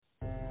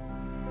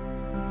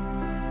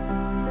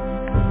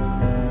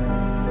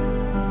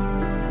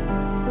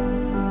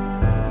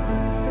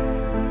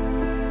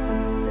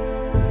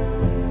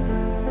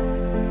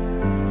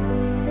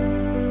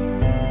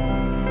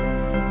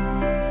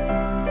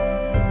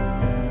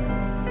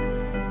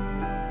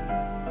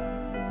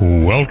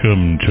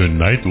Welcome to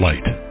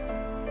Nightlight.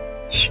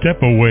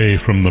 Step away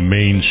from the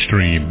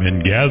mainstream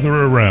and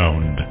gather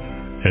around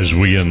as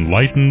we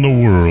enlighten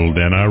the world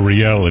and our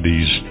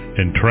realities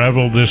and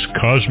travel this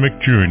cosmic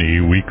journey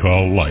we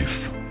call life.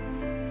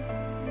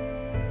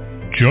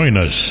 Join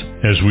us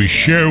as we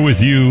share with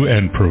you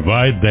and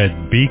provide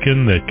that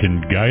beacon that can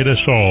guide us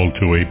all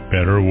to a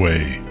better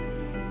way.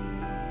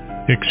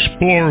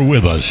 Explore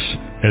with us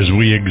as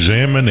we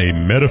examine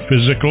a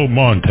metaphysical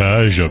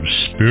montage of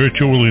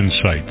spiritual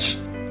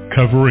insights,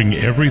 covering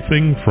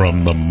everything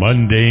from the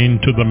mundane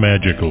to the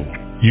magical,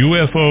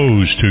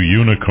 UFOs to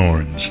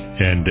unicorns,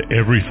 and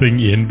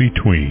everything in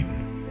between.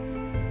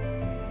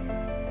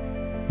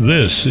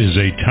 This is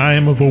a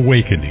time of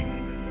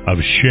awakening, of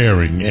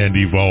sharing and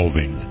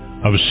evolving,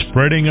 of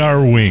spreading our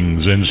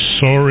wings and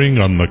soaring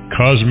on the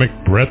cosmic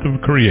breath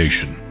of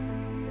creation.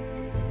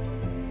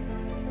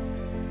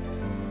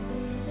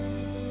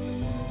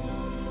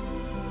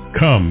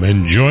 Come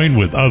and join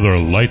with other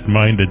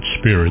light-minded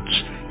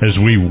spirits as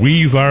we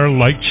weave our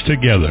lights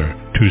together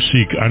to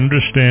seek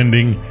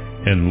understanding,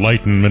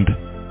 enlightenment,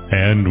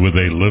 and, with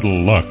a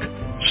little luck,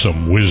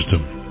 some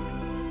wisdom.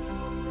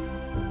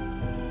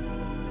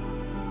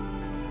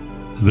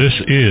 This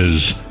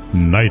is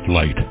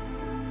Nightlight,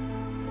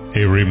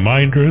 a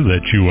reminder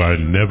that you are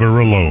never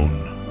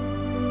alone.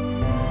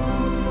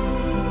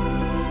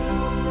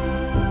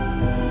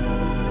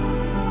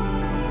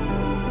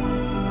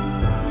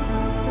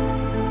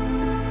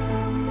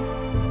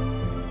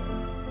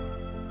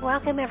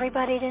 Welcome,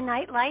 everybody, to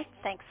Nightlight.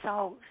 Thanks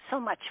so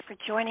much for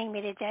joining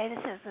me today.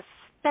 This is a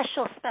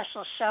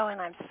special show,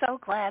 and I'm so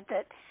glad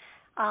that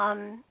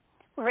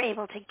we're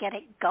able to get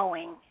it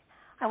going.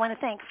 I want to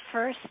thank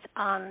first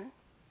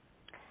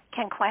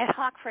Ken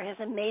Quiethawk for his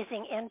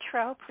amazing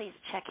intro. Please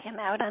check him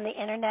out on the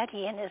internet.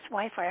 He and his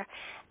wife are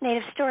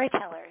native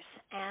storytellers,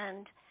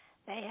 and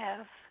they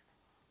have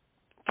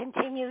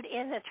continued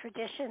in the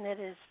tradition that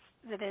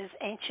is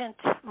ancient,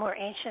 more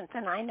ancient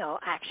than I know,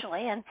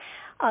 actually, and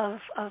of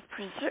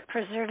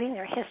preserving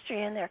their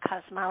history and their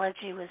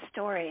cosmology with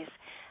stories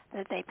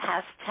that they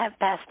have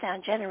passed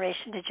down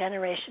generation to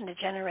generation to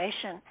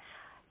generation.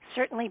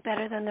 Certainly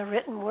better than the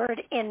written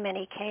word in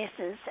many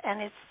cases,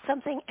 and it's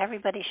something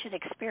everybody should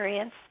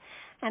experience,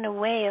 and a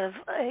way of,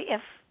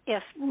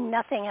 if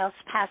nothing else,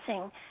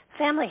 passing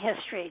family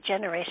history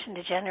generation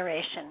to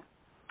generation.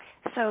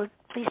 So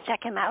please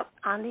check him out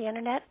on the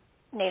internet,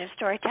 native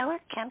storyteller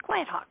Ken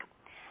Quiethawk.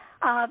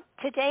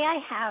 Today I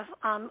have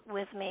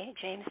with me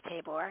James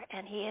Tabor,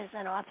 and he is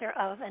an author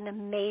of an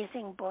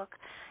amazing book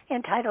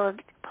entitled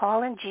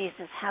Paul and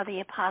Jesus, How the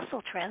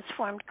Apostle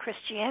Transformed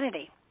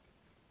Christianity.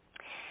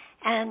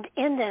 And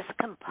in this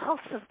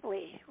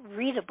compulsively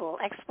readable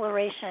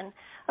exploration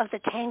of the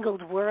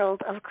tangled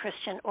world of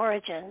Christian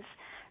origins,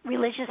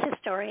 religious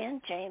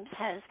historian James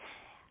has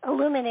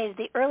illuminated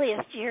the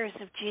earliest years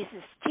of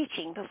Jesus'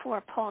 teaching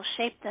before Paul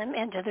shaped them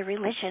into the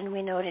religion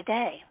we know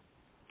today.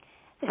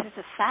 This is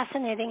a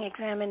fascinating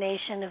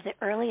examination of the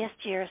earliest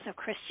years of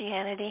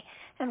Christianity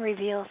and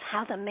reveals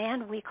how the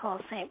man we call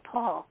St.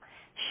 Paul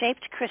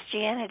shaped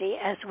Christianity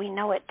as we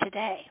know it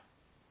today.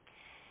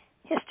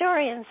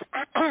 Historians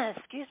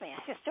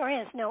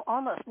know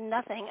almost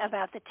nothing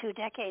about the 2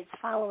 decades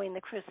following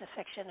the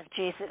crucifixion of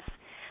Jesus,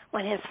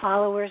 when his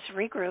followers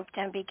regrouped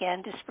and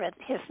began to spread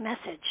his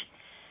message.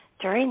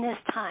 During this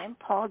time,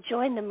 Paul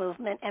joined the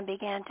movement and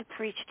began to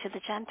preach to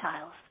the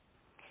Gentiles.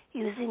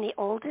 Using the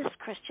oldest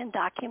Christian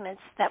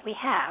documents that we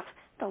have,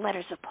 the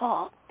letters of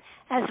Paul,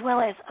 as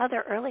well as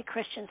other early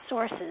Christian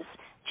sources,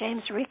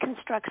 James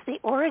reconstructs the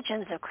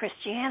origins of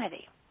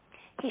Christianity.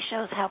 He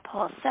shows how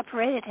Paul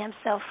separated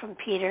himself from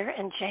Peter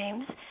and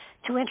James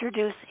to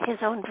introduce his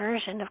own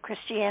version of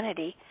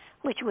Christianity,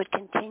 which would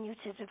continue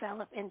to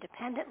develop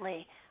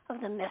independently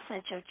of the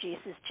message of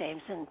Jesus,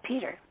 James, and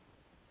Peter.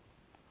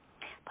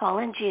 Paul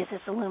and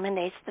Jesus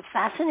illuminates the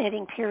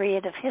fascinating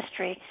period of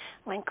history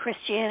when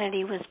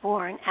Christianity was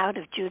born out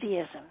of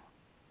Judaism.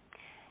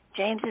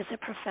 James is a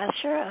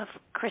professor of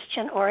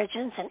Christian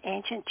origins and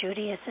ancient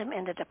Judaism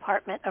in the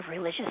Department of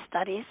Religious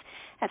Studies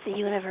at the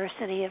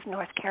University of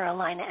North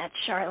Carolina at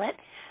Charlotte,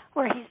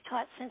 where he's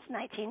taught since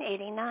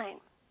 1989.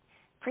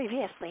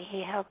 Previously,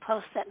 he held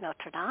posts at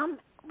Notre Dame,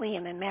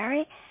 William and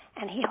Mary,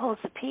 and he holds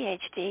a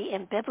PhD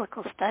in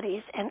Biblical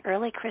Studies and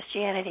Early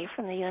Christianity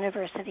from the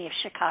University of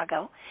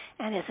Chicago,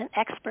 and is an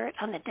expert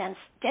on the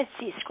Dead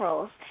Sea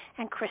Scrolls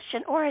and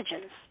Christian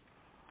origins.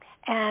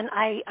 And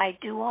I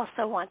do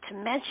also want to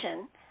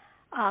mention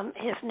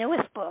his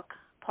newest book,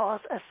 Paul's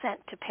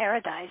Ascent to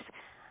Paradise.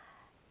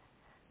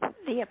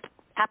 The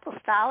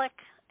apostolic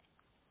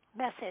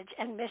message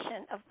and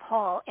mission of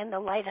Paul in the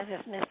light of his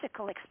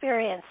mystical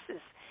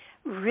experiences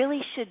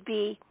really should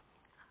be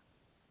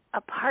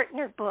a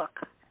partner book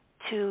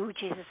to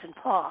Jesus and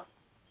Paul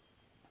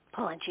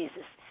and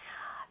Jesus,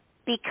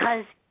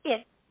 because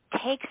it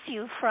takes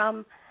you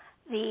from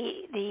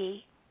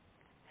the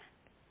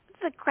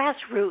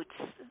grassroots,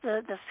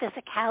 the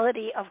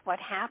physicality of what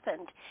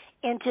happened,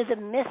 into the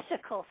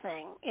mystical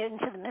thing,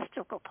 into the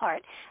mystical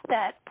part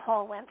that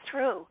Paul went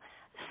through.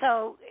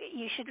 So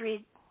you should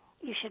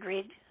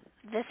read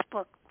this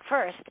book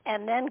first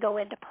and then go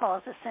into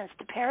Paul's Ascents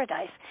to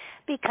Paradise,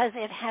 because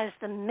it has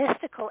the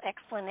mystical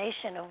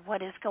explanation of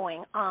what is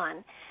going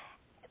on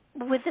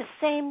with the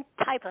same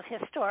type of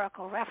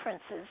historical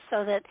references,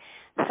 so that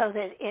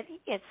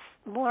it's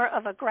more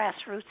of a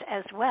grassroots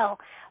as well,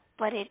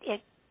 but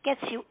it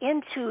gets you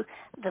into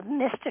the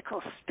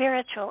mystical,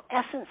 spiritual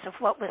essence of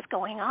what was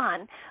going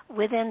on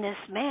within this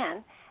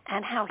man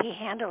and how he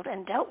handled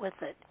and dealt with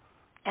it.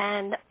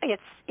 And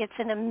it's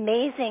an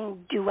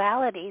amazing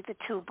duality, the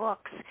two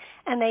books,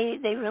 and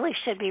they really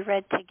should be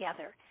read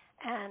together.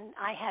 And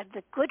I had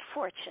the good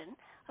fortune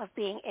of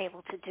being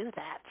able to do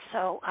that,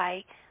 so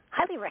I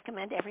highly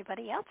recommend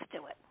everybody else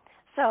do it.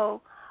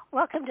 So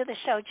welcome to the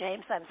show,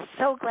 James. I'm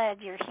so glad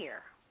you're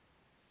here.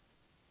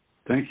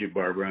 Thank you,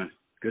 Barbara.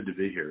 Good to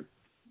be here.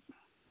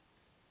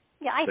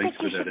 Yeah, I think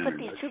you should put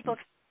these two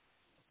books.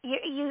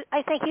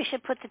 I think you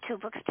should put the two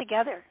books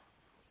together.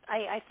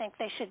 I think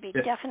they should be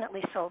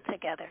definitely sold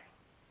together.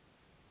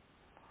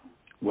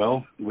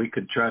 Well, we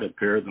could try to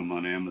pair them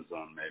on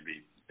Amazon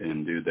maybe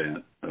and do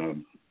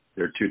that.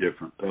 They're two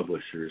different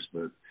publishers,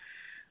 but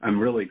I'm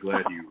really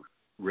glad you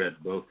read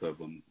both of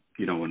them.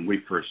 You know, when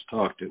we first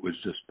talked, it was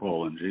just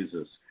Paul and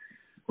Jesus,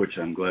 which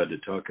I'm glad to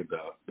talk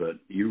about. But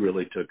you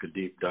really took a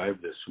deep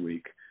dive this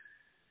week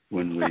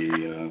when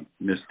we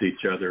missed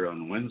each other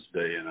on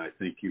Wednesday, and I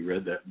think you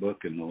read that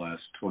book in the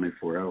last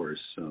 24 hours.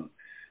 So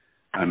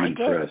I'm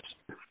impressed.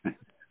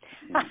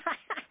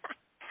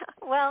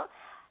 Well,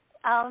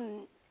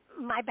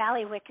 my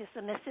bailiwick is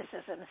the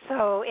mysticism,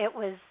 so it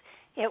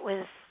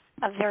was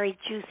a very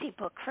juicy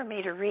book for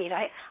me to read.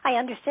 I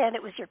understand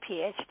it was your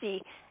PhD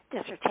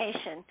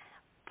dissertation,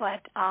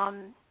 but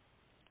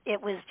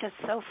it was just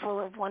so full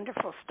of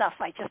wonderful stuff.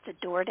 I just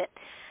adored it.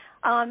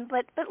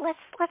 But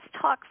let's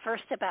talk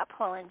first about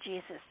Paul and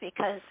Jesus,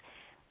 because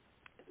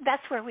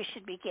that's where we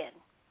should begin.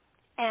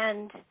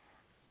 And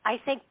I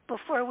think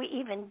before we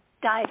even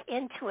dive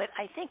into it,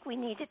 I think we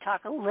need to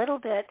talk a little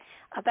bit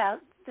about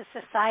the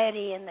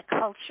society and the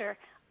culture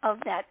of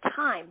that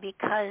time,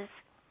 because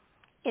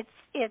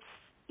it's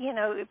you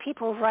know,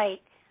 people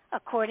write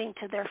according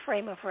to their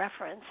frame of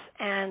reference,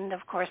 and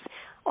of course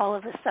all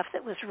of the stuff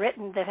that was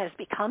written that has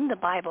become the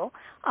Bible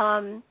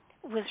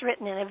was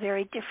written in a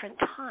very different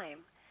time.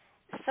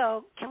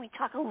 So can we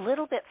talk a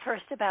little bit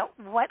first about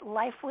what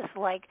life was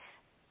like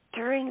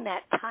during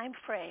that time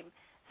frame,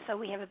 so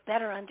we have a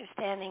better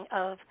understanding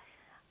of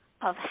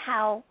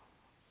how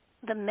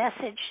the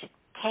message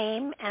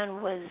came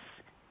and was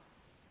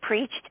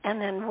preached and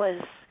then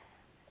was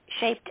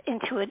shaped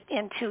into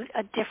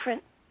a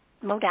different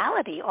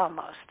modality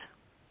almost.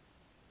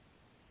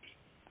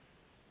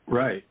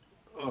 Right.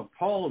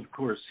 Paul, of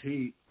course,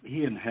 he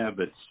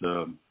inhabits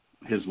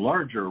his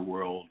larger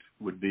world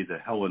would be the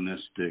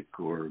Hellenistic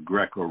or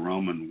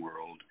Greco-Roman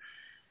world.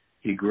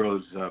 He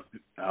grows up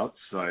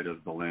outside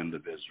of the land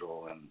of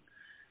Israel and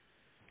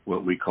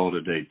what we call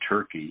today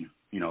Turkey.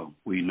 You know,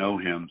 we know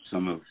him.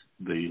 Some of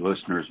the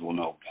listeners will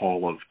know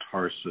Paul of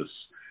Tarsus,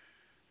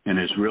 and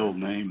his real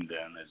name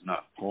then is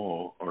not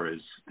Paul, or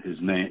his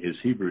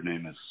Hebrew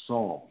name is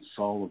Saul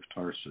of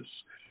Tarsus.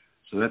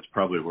 So that's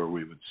probably where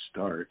we would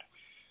start.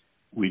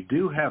 We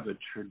do have a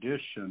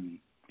tradition.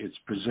 It's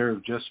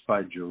preserved just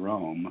by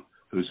Jerome,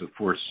 who's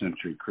a 4th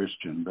century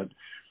Christian, but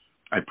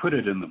I put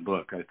it in the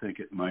book. I think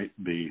it might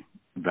be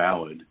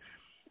valid,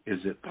 is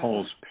that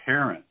Paul's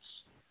parents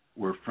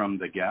were from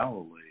the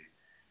Galilee,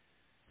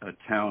 a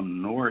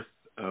town north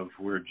of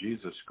where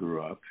Jesus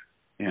grew up,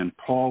 and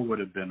Paul would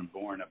have been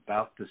born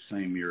about the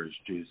same year as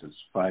Jesus,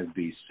 5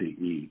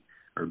 BCE,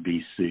 or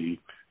BC,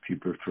 if you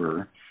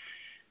prefer,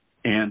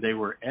 and they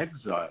were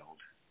exiled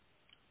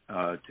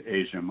to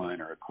Asia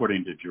Minor,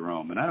 according to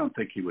Jerome, and I don't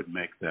think he would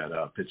make that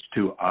up. It's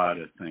too odd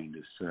a thing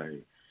to say.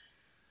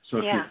 So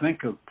if you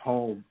think of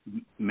Paul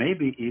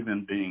maybe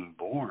even being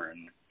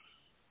born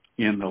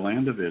in the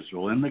land of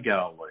Israel, in the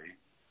Galilee,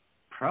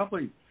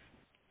 probably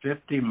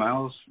 50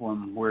 miles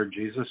from where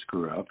Jesus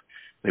grew up.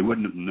 They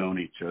wouldn't have known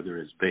each other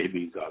as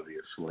babies,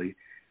 obviously,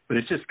 but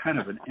it's just kind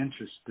of an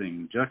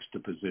interesting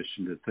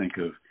juxtaposition to think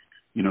of,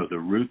 you know, the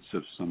roots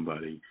of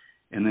somebody.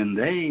 And then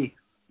they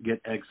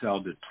get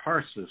exiled to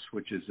Tarsus,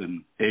 which is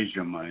in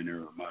Asia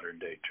Minor, or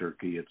modern-day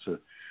Turkey. It's a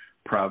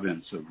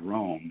province of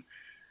Rome.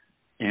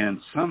 And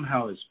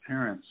somehow his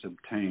parents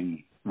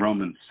obtain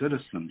Roman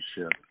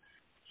citizenship.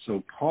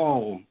 So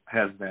Paul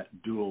has that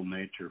dual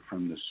nature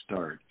from the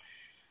start.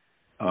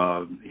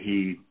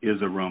 He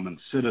is a Roman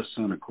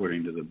citizen,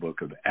 according to the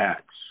book of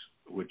Acts,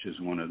 which is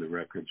one of the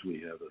records we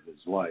have of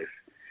his life.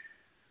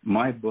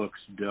 My books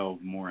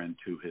delve more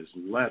into his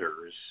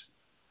letters,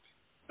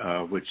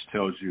 which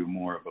tells you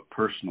more of a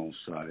personal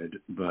side,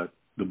 but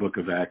the book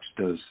of Acts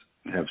does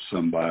have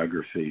some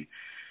biography.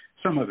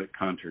 Some of it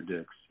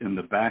contradicts. In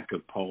the back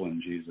of Paul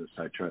and Jesus,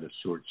 I try to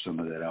sort some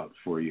of that out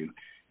for you.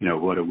 You know,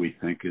 what do we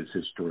think is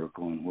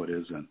historical and what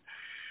isn't?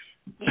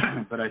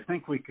 But I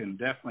think we can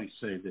definitely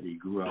say that he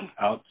grew up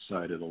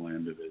outside of the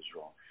land of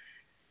Israel.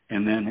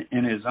 And then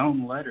in his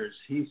own letters,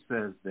 he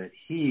says that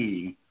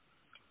he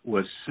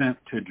was sent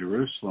to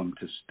Jerusalem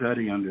to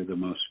study under the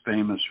most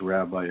famous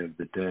rabbi of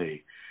the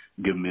day,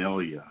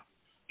 Gamaliel.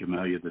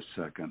 Gamaliel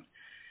II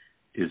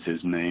is his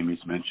name.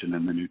 He's mentioned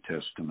in the New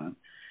Testament.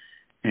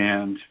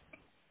 And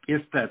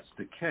if that's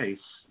the case,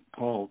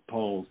 Paul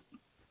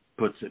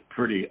puts it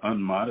pretty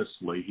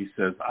unmodestly. He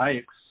says,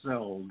 I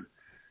excelled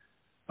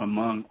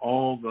among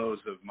all those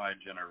of my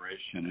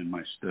generation in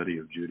my study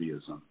of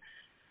Judaism.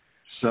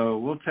 So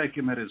we'll take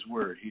him at his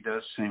word. He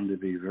does seem to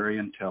be very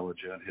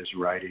intelligent. His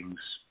writings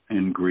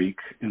in Greek,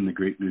 in the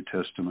Greek New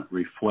Testament,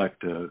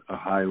 reflect a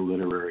high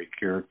literary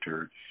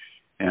character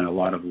and a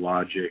lot of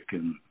logic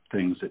and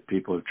things that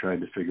people have tried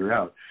to figure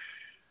out.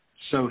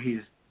 So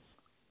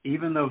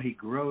even though he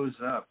grows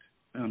up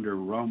under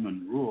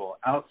Roman rule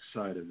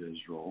outside of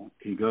Israel,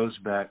 he goes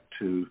back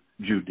to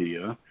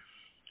Judea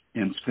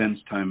and spends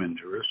time in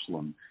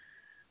Jerusalem.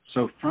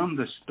 So from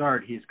the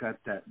start, he's got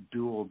that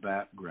dual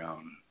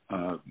background.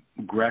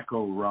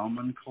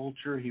 Greco-Roman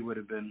culture he would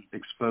have been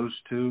exposed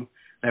to.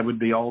 That would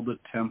be all the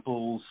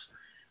temples,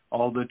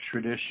 all the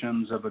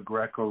traditions of a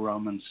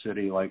Greco-Roman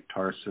city like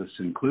Tarsus,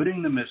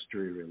 including the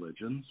mystery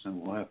religions,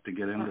 and we'll have to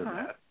get into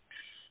that.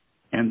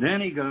 And then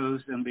he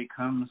goes and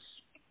becomes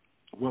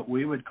what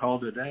we would call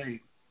today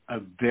a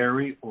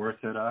very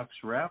orthodox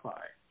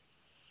rabbi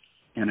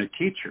and a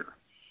teacher.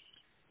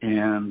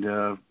 And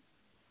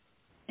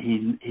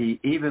he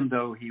even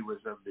though he was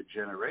of the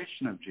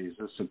generation of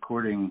Jesus,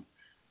 according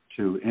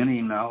to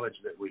any knowledge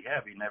that we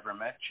have, he never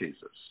met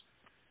Jesus.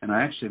 And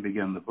I actually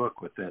begin the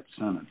book with that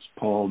sentence,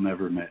 Paul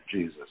never met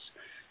Jesus.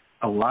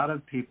 A lot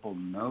of people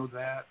know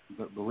that,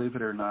 but believe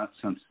it or not,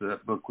 since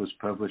that book was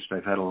published,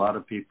 I've had a lot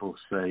of people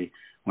say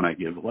when I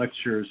give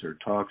lectures or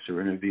talks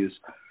or interviews,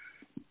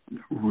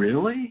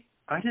 really?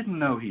 I didn't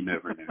know he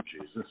never knew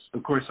Jesus.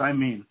 Of course, I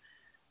mean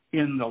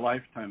in the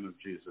lifetime of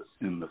Jesus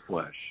in the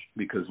flesh,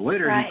 because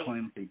later he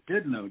claims he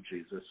did know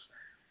Jesus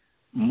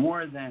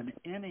more than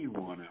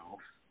anyone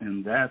else,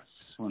 and that's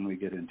when we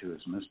get into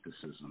his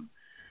mysticism.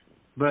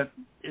 But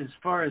as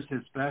far as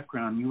his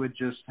background, you would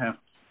just have,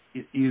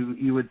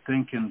 you would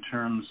think in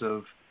terms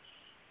of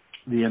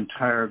the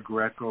entire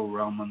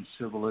Greco-Roman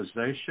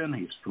civilization.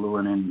 He's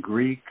fluent in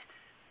Greek.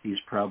 He's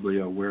probably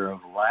aware of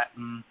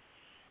Latin,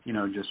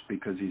 just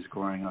because he's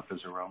growing up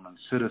as a Roman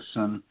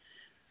citizen.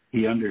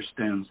 He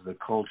understands the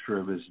culture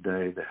of his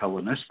day, the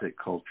Hellenistic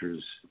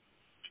cultures,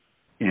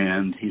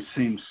 and he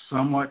seems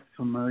somewhat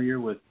familiar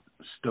with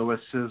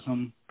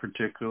Stoicism,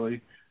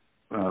 particularly,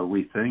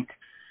 we think.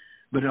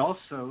 But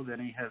also that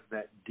he has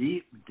that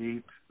deep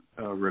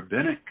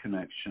rabbinic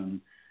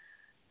connection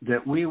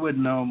that we would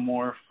know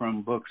more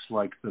from books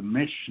like the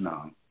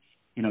Mishnah.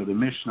 The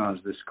Mishnah is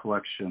this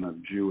collection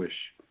of Jewish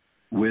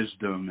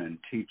wisdom and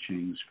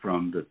teachings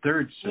from the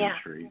 3rd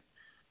century. Yeah.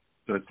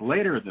 So it's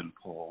later than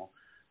Paul,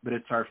 but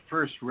it's our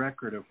first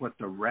record of what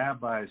the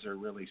rabbis are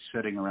really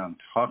sitting around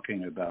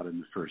talking about in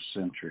the 1st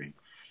century.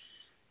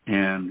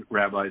 And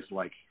rabbis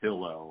like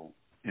Hillel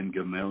and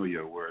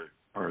Gamaliel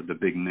are the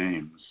big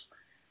names.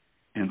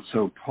 And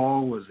so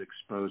Paul was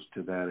exposed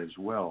to that as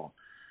well.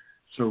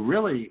 So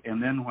really,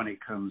 and then when he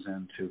comes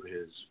into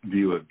his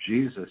view of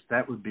Jesus,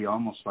 that would be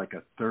almost like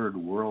a third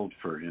world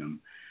for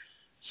him.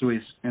 So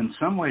in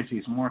some ways,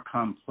 he's more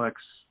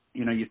complex.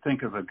 You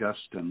think of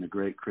Augustine, the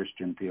great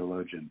Christian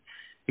theologian.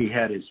 He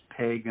had his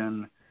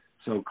pagan,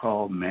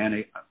 so-called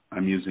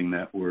I'm using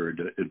that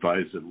word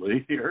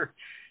advisedly here,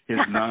 his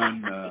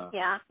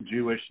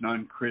non-Jewish,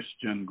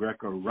 non-Christian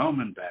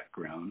Greco-Roman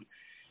background.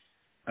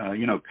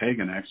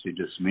 Pagan actually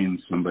just means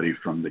somebody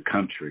from the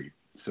country,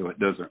 so it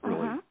doesn't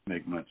really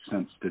make much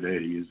sense today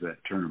to use that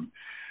term.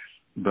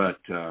 But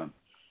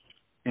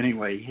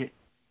anyway,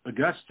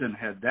 Augustine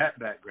had that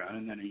background,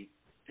 and then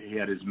he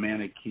had his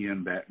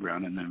Manichaean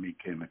background, and then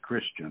became a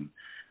Christian.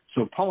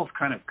 So Paul's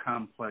kind of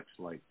complex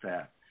like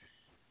that.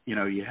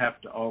 You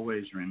have to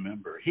always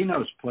remember. He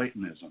knows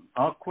Platonism.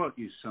 I'll quote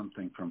you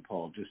something from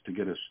Paul just to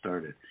get us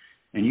started.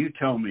 And you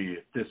tell me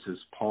if this is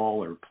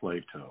Paul or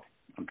Plato.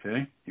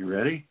 Okay? You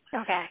ready?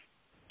 Okay.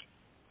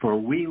 For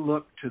we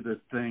look to the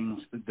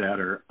things that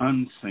are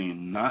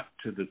unseen, not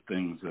to the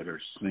things that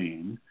are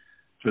seen.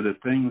 For the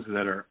things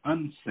that are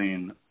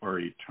unseen are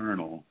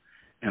eternal,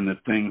 and the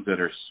things that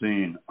are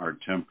seen are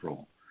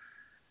temporal.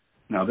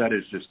 Now, that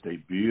is just a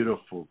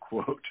beautiful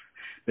quote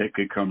that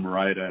could come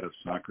right out of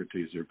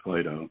Socrates or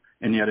Plato,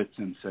 and yet it's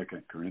in 2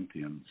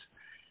 Corinthians.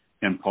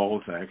 And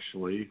Paul's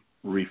actually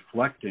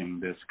reflecting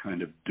this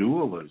kind of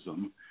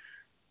dualism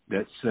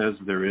that says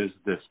there is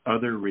this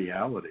other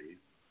reality,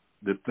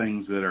 the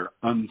things that are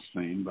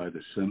unseen by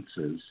the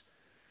senses,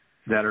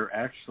 that are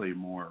actually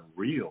more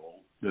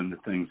real than the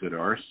things that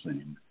are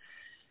seen.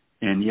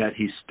 And yet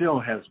he still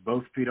has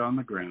both feet on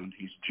the ground.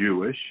 He's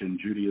Jewish, and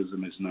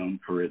Judaism is known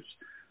for its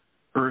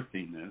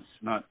earthiness,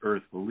 not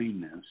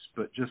earthliness,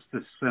 but just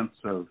the sense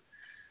of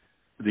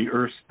the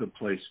earth's the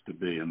place to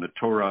be, and the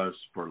Torah is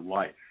for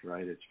life,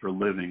 right? It's for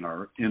living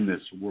in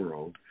this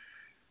world.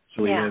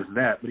 So he has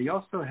that, but he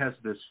also has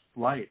this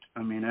flight.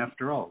 I mean,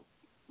 after all,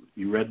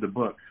 you read the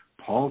book,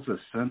 Paul's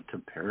Ascent to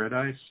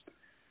Paradise.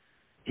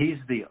 He's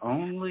the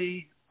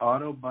only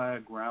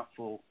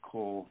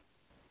autobiographical,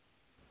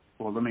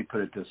 well, let me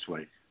put it this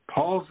way.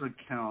 Paul's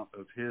account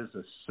of his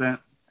ascent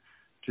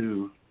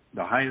to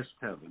the highest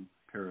heaven,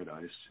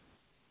 paradise,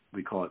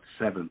 we call it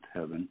seventh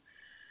heaven,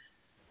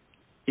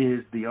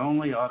 is the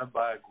only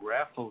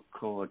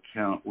autobiographical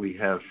account we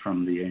have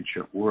from the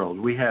ancient world.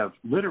 We have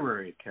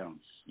literary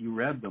accounts. You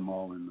read them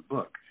all in the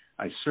book.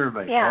 I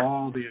survey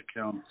all the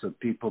accounts of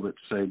people that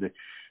say that,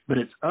 but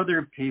it's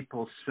other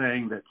people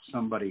saying that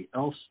somebody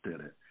else did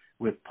it.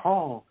 With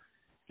Paul,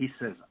 he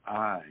says,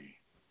 I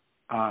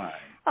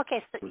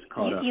Okay, so was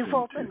caught up you've into.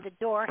 opened the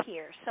door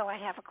here, so I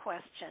have a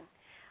question.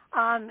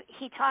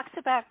 He talks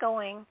about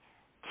going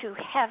to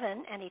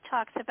heaven, and he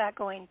talks about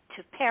going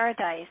to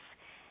paradise,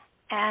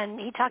 and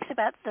he talks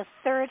about the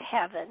third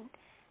heaven,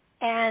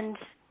 and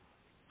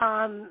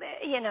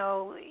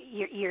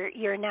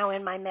you're now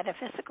in my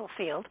metaphysical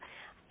field,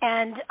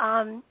 and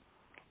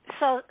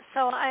so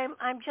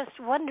I'm just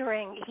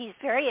wondering. He's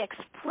very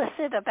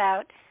explicit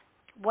about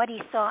what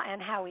he saw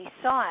and how he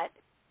saw it,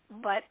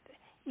 but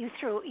you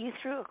threw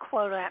a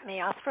quote at me.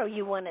 I'll throw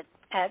you one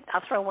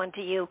I'll throw one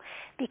to you,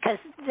 because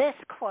this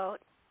quote,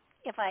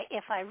 if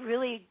I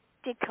really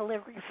did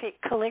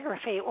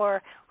calligraphy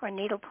or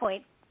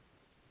needlepoint,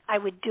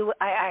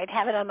 I'd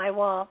have it on my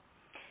wall.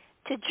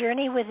 To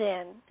journey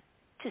within,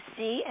 to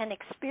see and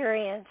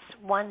experience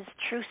one's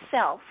true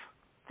self,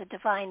 the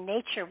divine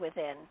nature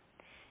within,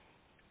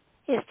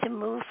 is to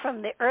move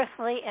from the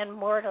earthly and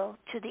mortal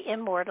to the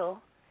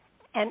immortal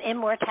and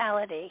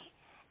immortality,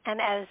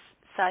 and as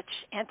such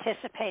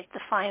anticipate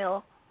the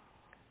final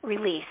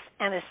release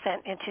and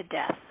ascent into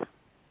death.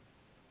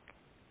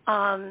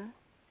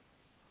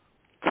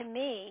 To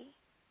me,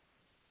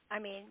 I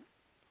mean,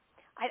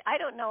 I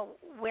don't know,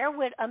 where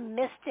would a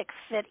mystic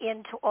fit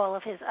into all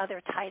of his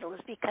other titles,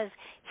 because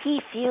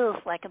he feels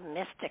like a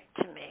mystic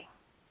to me.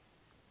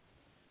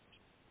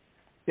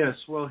 Yes,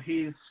 well,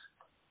 we're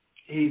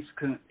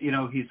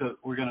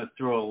going to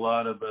throw a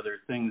lot of other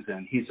things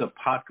in. He's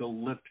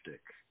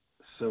apocalyptic,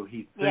 so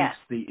he thinks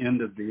the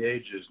end of the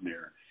age is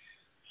near.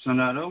 So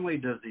not only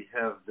does he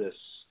have this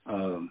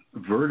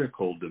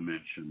vertical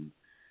dimension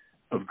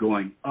of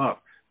going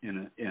up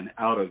in and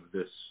out of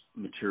this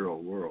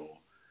material world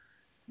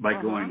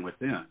by going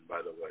within,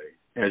 by the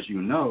way. As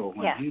you know,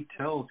 when he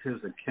tells his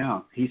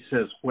account, he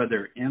says,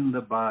 whether in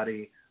the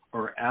body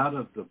or out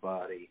of the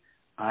body,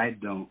 I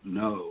don't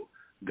know.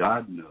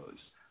 God knows.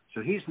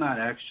 So he's not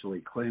actually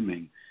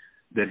claiming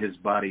that his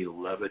body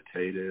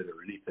levitated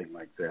or anything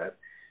like that.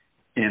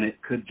 And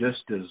it could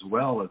just as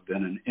well have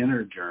been an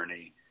inner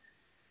journey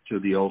to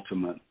the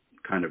ultimate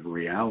kind of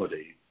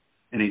reality.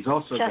 And he's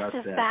also got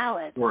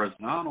that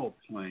horizontal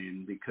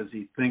plane because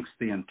he thinks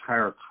the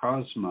entire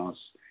cosmos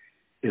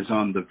is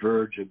on the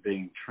verge of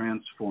being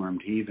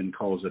transformed. He even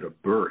calls it a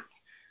birth,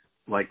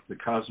 like the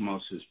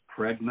cosmos is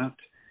pregnant.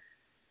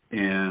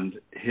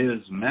 And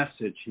his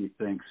message, he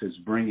thinks, is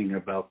bringing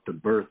about the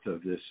birth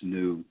of this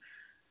new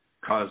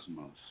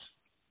cosmos.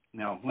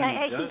 Now, when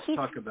he does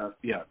talk about,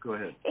 go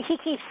ahead. He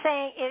keeps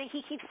saying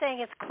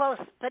it's close,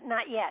 but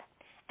not yet,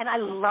 and I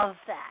love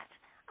that.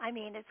 I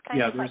mean, it's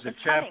kind of like there's a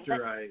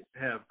chapter I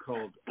have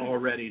called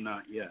 "Already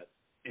Not Yet,"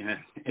 and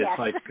it's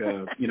like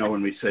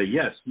when we say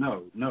yes,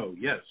 no, no,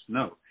 yes,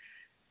 no.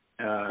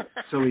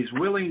 So he's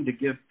willing to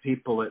give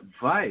people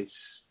advice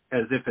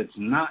as if it's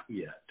not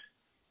yet,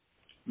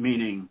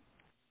 meaning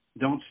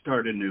don't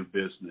start a new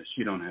business.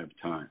 You don't have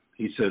time.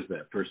 He says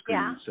that, 1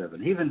 Corinthians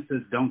 7. He even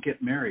says don't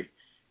get married.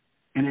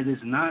 And it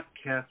is not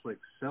Catholic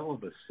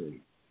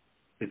celibacy.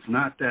 It's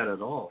not that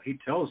at all. He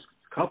tells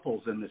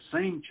couples in the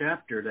same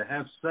chapter to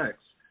have sex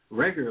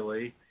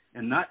regularly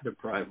and not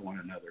deprive one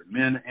another,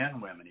 men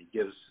and women. He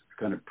gives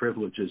kind of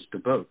privileges to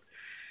both.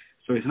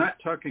 So he's not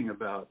talking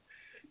about,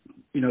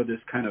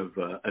 this kind of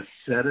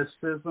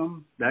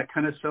asceticism, that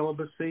kind of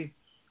celibacy.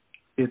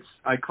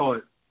 I call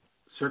it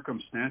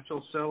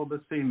circumstantial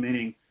celibacy,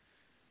 meaning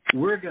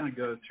we're going to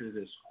go through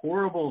this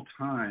horrible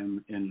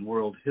time in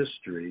world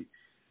history.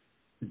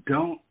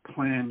 Don't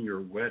plan your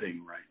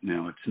wedding right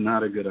now. It's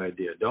not a good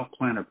idea. Don't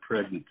plan a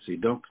pregnancy.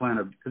 Don't plan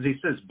because he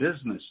says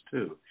business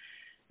too.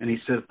 And he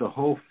says the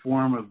whole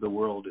form of the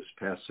world is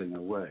passing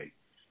away.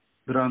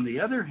 But on the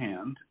other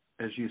hand,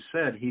 as you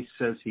said, he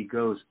says he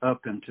goes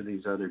up into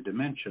these other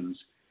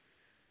dimensions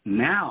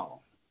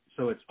now.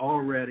 So it's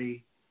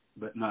already,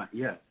 but not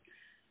yet.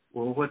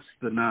 Well, what's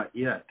the not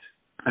yet?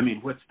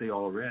 What's the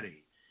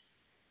already?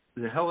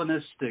 The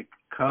Hellenistic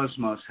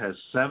cosmos has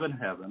 7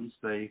 heavens.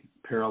 They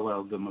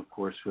paralleled them, of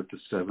course, with the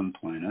 7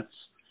 planets.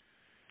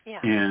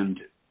 Yeah.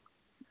 And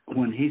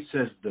when he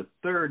says the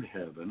third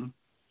heaven,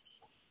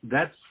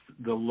 that's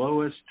the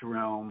lowest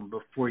realm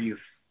before you,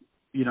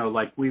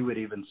 like we would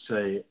even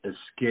say,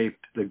 escape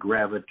the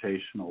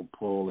gravitational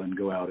pull and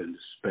go out into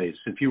space.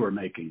 If you were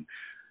making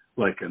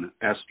like an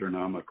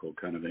astronomical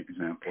kind of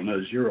example.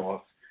 Notice you're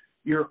off.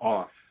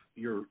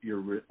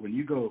 When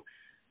you go,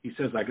 he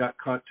says, I got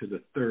caught to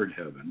the third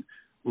heaven.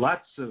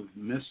 Lots of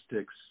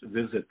mystics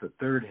visit the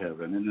third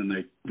heaven, and then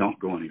they don't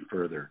go any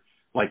further.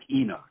 Like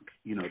Enoch,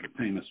 the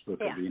famous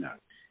book of Enoch.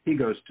 He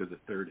goes to the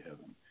third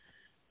heaven.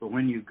 But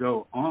when you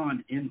go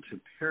on into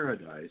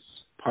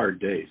paradise,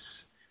 pardes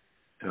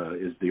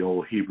is the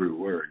old Hebrew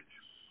word,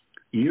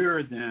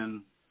 you're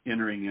then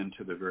entering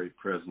into the very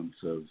presence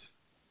of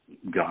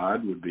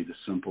God would be the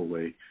simple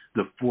way.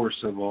 The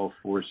force of all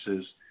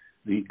forces,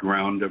 the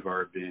ground of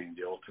our being,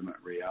 the ultimate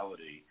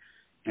reality.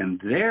 And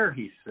there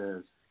he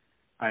says,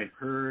 I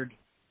heard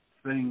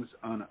things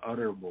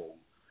unutterable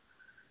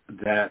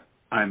that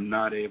I'm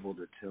not able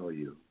to tell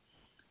you.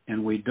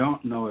 And we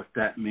don't know if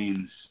that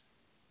means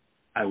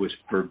I was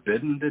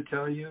forbidden to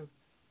tell you,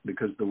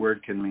 because the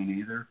word can mean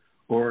either,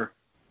 or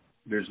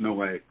there's no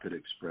way I could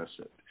express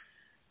it.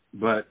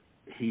 But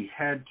he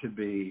had to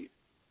be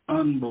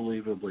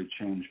unbelievably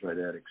changed by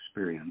that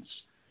experience.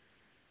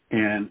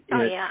 And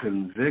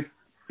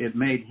it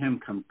made him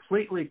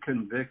completely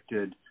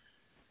convicted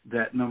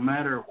that no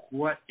matter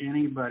what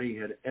anybody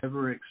had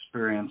ever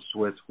experienced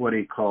with what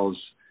he calls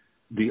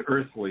the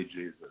earthly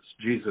Jesus,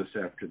 Jesus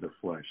after the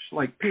flesh,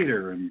 like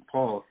Peter and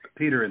Paul,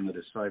 Peter and the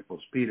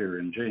disciples, Peter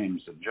and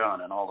James and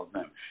John and all of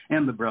them,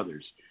 and the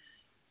brothers,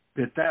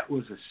 that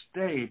was a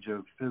stage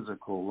of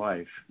physical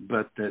life,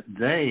 but that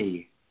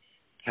they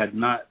had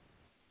not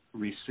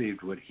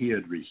received what he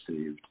had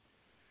received.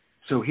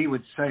 So he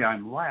would say,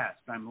 I'm last,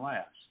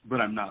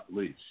 but I'm not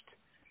least.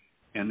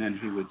 And then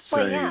he would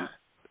say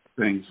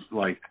things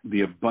like,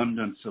 the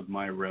abundance of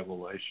my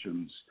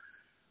revelations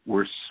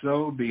were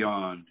so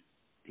beyond.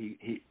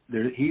 He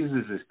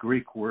uses this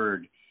Greek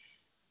word.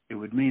 It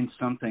would mean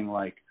something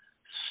like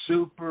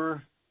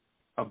super,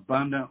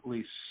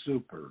 abundantly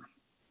super.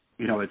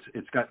 You know,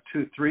 it's got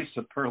 3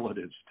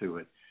 superlatives to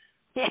it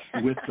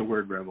with the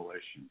word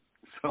revelation.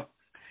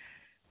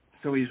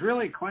 So he's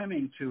really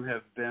claiming to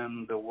have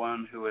been the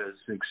one who has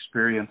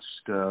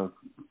experienced,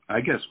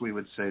 I guess we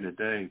would say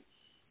today,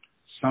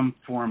 some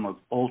form of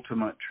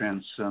ultimate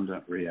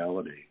transcendent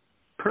reality,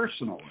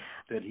 personally,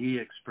 that he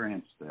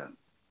experienced that.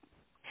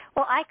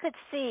 Well, I could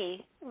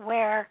see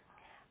where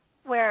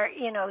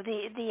you know,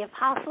 the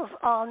apostles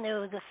all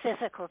knew the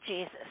physical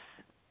Jesus,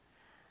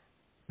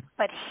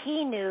 but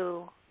he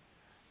knew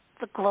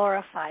the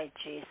glorified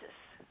Jesus,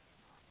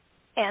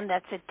 and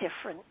that's a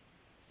different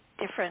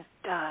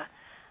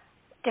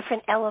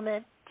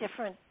element,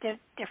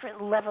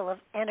 different level of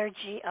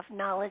energy, of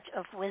knowledge,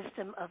 of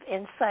wisdom, of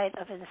insight,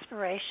 of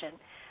inspiration.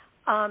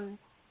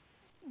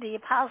 The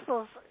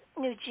apostles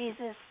knew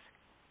Jesus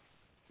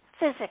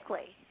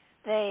physically.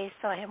 They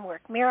saw him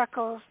work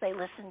miracles. They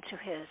listened to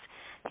his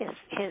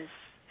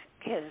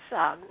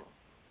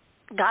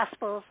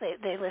gospels.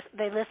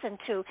 They listened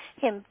to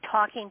him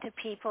talking to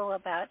people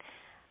about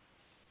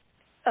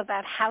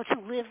how to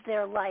live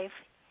their life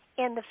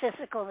in the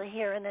physical, the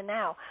here and the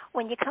now.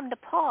 When you come to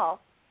Paul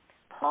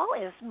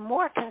is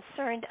more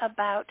concerned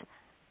about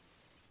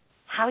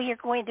how you're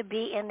going to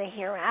be in the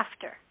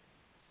hereafter,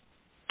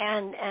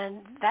 and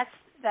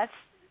that's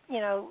you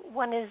know,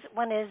 one is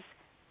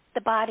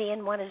the body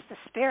and one is the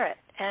spirit.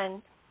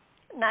 And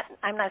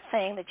I'm not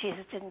saying that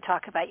Jesus didn't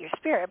talk about your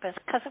spirit, but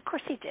because of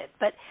course he did.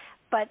 But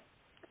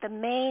the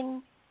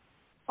main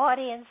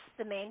audience,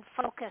 the main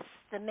focus,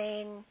 the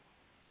main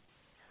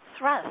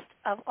thrust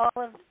of all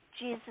of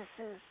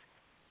Jesus's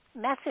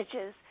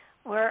messages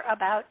were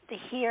about the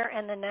here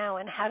and the now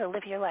and how to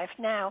live your life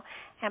now.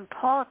 And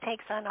Paul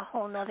takes on a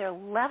whole nother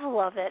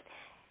level of it,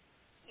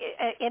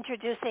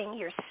 introducing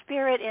your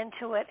spirit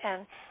into it,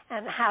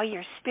 and how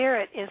your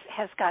spirit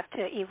has got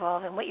to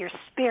evolve and what your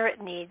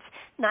spirit needs,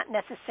 not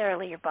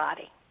necessarily your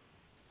body.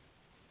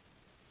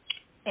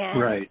 And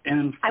right.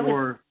 And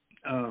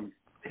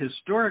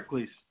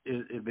historically,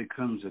 it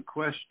becomes a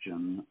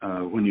question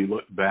when you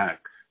look back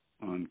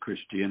on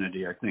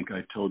Christianity. I think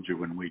I told you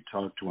when we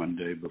talked one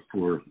day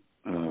before,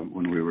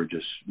 when we were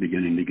just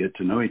beginning to get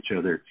to know each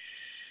other,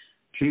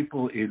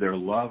 people either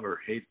love or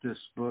hate this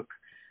book.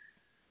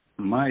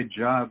 My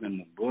job in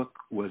the book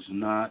was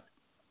not,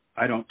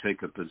 I don't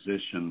take a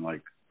position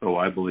like, oh,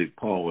 I believe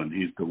Paul and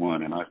he's the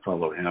one and I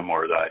follow him,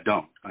 or I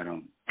don't.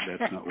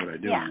 That's not what I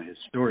do. Yeah. I'm a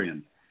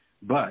historian.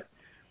 But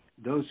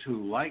those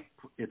who like,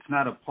 it's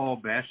not a Paul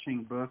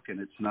bashing book and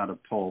it's not a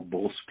Paul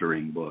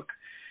bolstering book.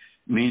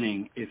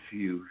 Meaning, if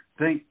you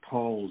think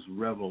Paul's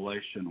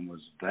revelation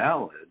was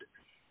valid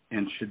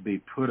and should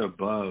be put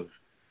above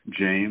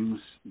James,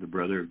 the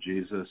brother of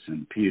Jesus,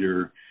 and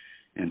Peter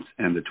and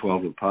the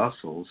 12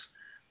 apostles,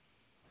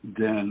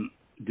 then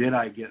did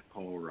I get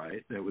Paul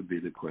right? That would be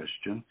the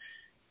question.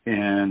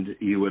 And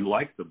you would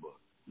like the book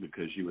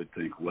because you would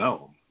think,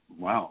 well,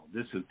 wow,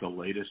 this is the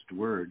latest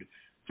word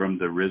from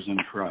the risen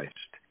Christ.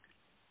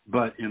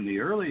 But in the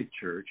early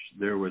church,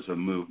 there was a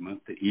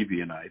movement, the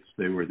Ebionites.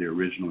 They were the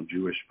original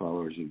Jewish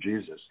followers of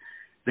Jesus.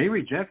 They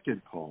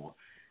rejected Paul,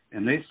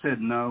 and they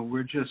said, no,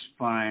 we're just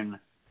fine.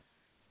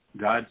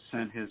 God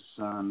sent his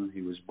son.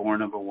 He was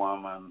born of a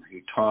woman.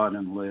 He taught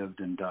and lived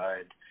and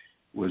died,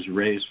 was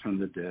raised from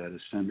the dead,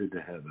 ascended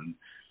to heaven.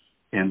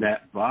 And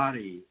that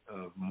body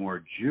of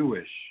more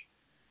Jewish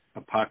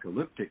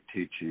apocalyptic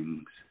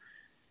teachings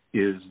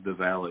is the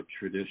valid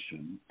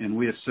tradition. And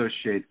we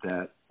associate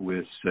that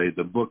with, say,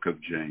 the book of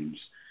James,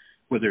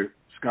 whether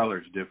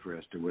scholars differ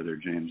as to whether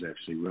James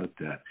actually wrote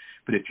that.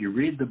 But if you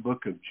read the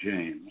book of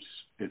James,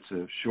 it's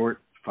a short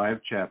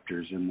 5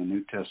 chapters in the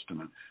New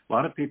Testament. A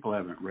lot of people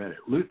haven't read it.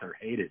 Luther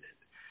hated it.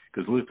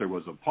 because Luther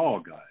was a Paul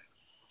guy.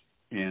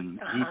 And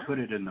he Uh-huh. put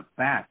it in the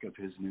back of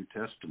his New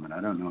Testament. I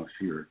don't know if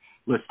your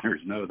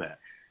listeners know that.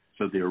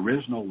 So the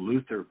original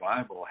Luther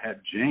Bible had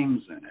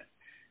James in it,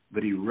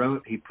 but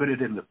he put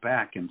it in the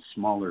back in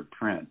smaller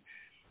print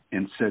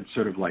and said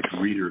sort of like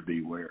reader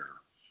beware.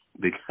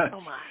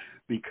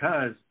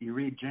 Because you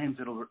read James,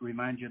 it'll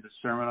remind you of the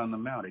Sermon on the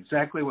Mount,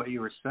 exactly what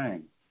you were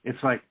saying.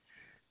 It's like,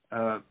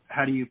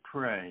 how do you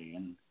pray?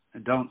 And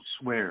don't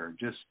swear.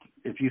 Just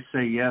if you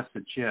say yes,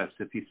 it's yes.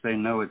 If you say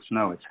no, it's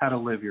no. It's how to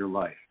live your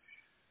life.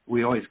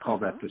 We always call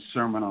that the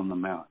Sermon on the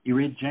Mount. You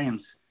read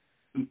James,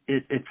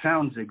 it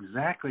sounds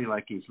exactly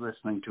like he's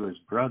listening to his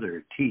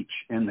brother teach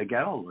in the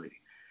Galilee.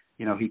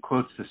 You know, he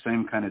quotes the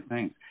same kind of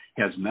things.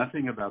 He has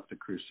nothing about the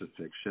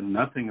crucifixion,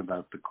 nothing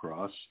about the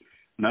cross,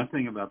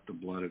 nothing about the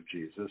blood of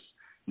Jesus,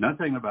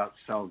 nothing about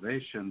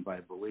salvation by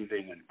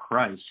believing in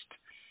Christ.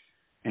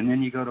 And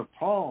then you go to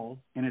Paul,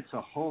 and it's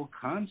a whole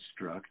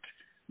construct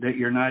that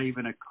you're not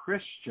even a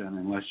Christian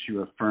unless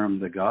you affirm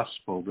the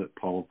gospel that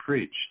Paul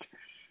preached.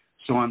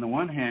 So on the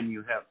one hand,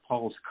 you have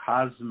Paul's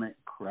cosmic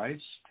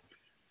Christ.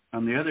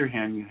 On the other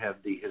hand, you have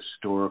the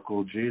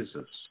historical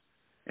Jesus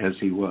as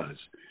he was.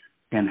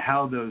 And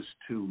how those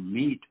two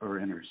meet or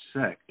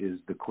intersect is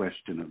the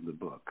question of the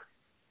book.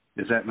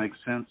 Does that make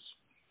sense?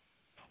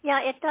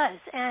 Yeah, it does.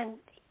 And,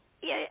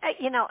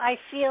 you know, I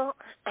feel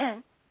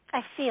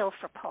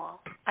for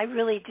Paul. I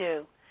really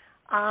do.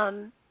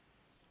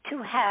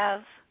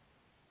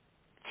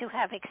 To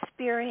have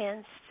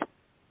experienced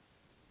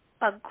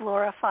a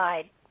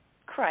glorified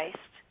Christ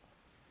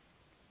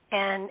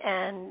and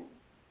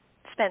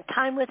spent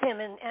time with him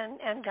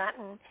and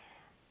gotten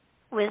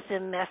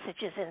wisdom,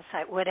 messages,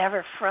 insight,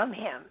 whatever from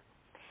him,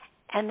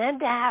 and then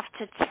to have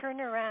to turn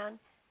around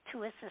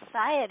to a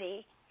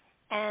society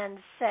and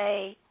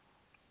say,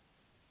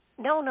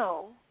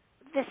 no,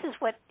 this is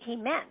what he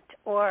meant,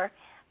 or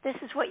this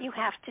is what you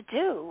have to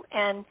do,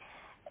 and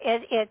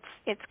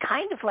it's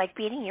kind of like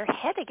beating your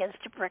head against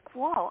a brick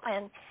wall,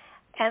 and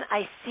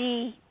I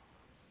see,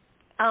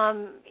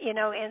 you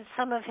know, in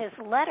some of his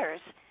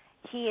letters,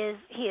 he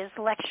is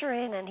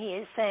lecturing and he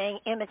is saying,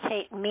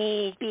 imitate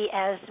me, be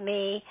as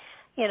me,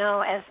 you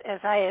know, as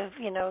I have,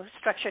 you know,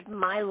 structured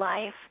my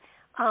life,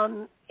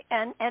 and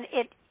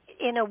it,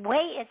 in a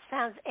way, it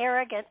sounds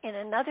arrogant. In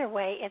another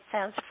way, it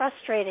sounds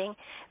frustrating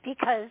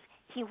because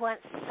he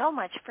wants so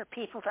much for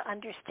people to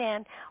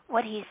understand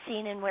what he's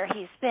seen and where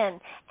he's been,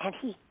 and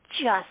he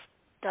just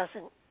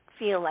doesn't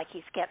feel like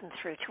he's getting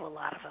through to a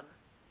lot of them.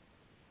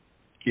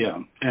 Yeah,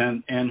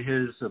 and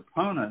his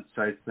opponents,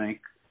 I think,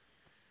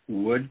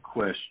 would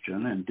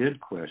question and did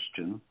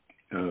question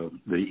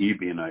the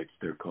Ebionites,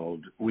 they're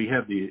called. We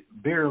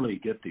barely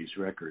get these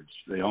records.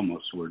 They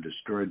almost were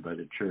destroyed by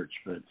the church,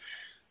 but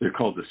they're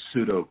called the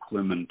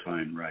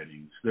Pseudo-Clementine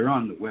writings. They're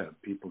on the web.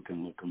 People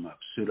can look them up,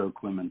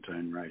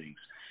 Pseudo-Clementine writings.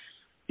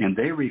 And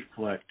they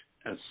reflect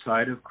a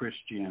side of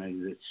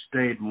Christianity that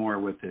stayed more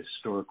with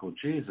historical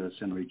Jesus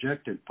and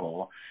rejected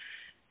Paul.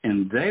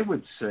 And they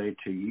would say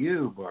to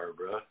you,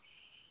 Barbara,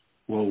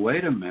 well,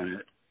 wait a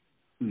minute,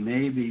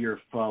 maybe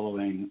you're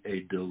following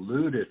a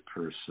deluded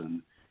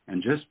person,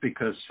 and just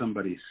because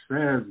somebody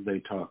says they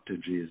talk to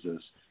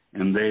Jesus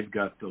and they've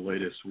got the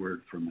latest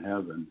word from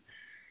heaven,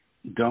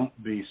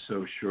 don't be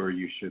so sure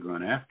you should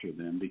run after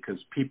them, because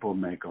people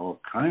make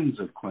all kinds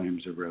of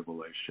claims of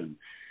revelation,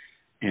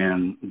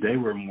 and they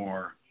were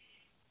more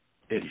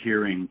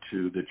adhering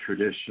to the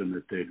tradition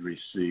that they'd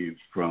received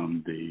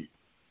from the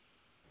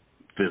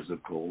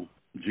physical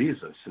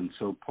Jesus. And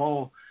so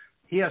Paul,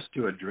 he has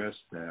to address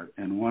that.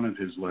 In one of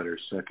his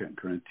letters, 2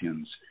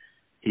 Corinthians,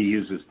 he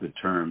uses the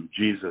term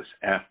Jesus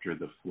after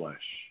the flesh.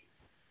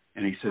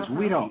 And he says,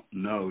 we don't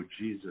know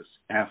Jesus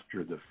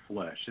after the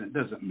flesh. And it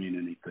doesn't mean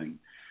anything.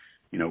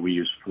 You know, we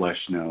use flesh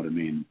now to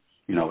mean,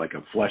 you know, like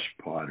a flesh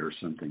pot or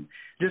something.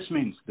 It just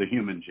means the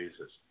human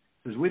Jesus.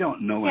 He says, we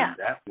don't know him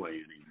that way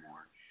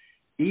anymore.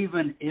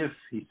 Even if,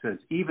 he says,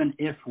 even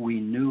if we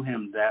knew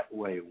him that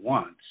way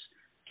once,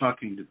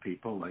 talking to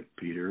people like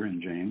Peter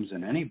and James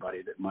and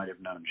anybody that might have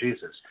known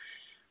Jesus.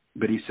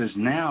 But he says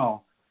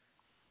now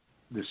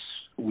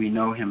we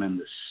know him in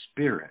the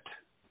Spirit.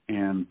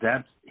 And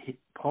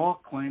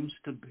Paul claims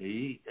to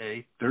be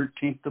a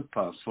 13th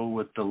apostle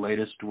with the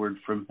latest word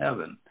from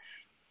heaven.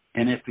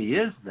 And if he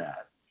is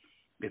that,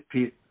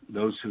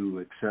 those who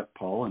accept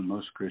Paul, and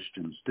most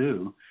Christians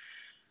do,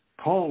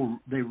 Paul,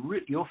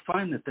 you'll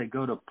find that they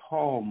go to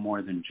Paul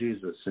more than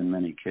Jesus in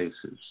many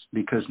cases,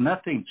 because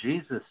nothing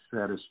Jesus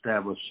said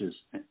establishes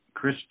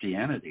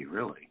Christianity,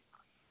 really.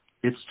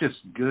 It's just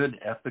good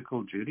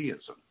ethical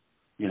Judaism,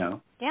 you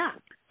know? Yeah.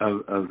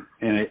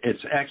 And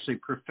it's actually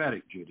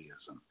prophetic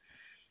Judaism.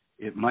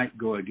 It might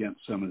go against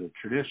some of the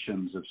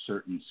traditions of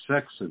certain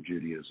sects of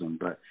Judaism,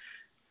 but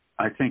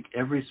I think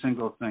every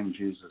single thing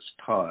Jesus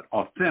taught,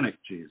 authentic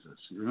Jesus.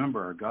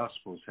 Remember, our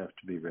Gospels have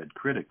to be read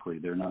critically.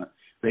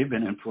 They've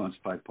been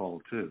influenced by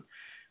Paul too.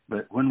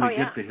 But when we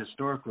get to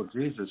historical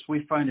Jesus,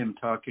 we find him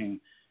talking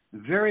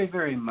very,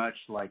 very much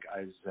like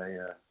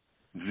Isaiah,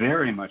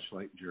 very much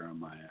like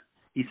Jeremiah.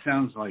 He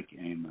sounds like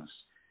Amos.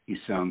 He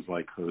sounds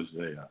like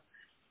Hosea.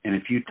 And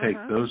if you take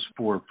those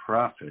four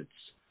prophets,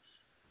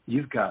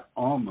 you've got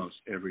almost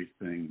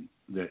everything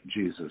that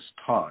Jesus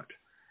taught,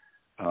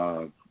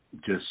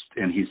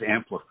 and he's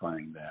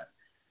amplifying that.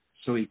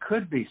 So he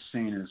could be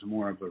seen as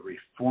more of a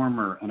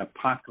reformer, an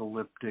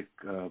apocalyptic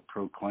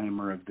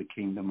proclaimer of the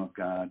kingdom of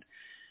God.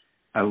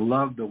 I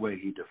love the way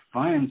he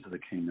defines the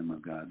kingdom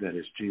of God, that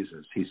is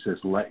Jesus. He says,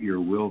 let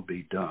your will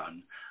be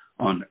done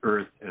on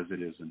earth as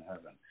it is in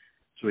heaven.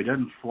 So he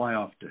doesn't fly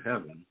off to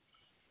heaven.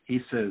 He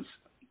says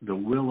the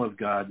will of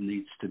God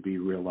needs to be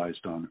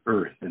realized on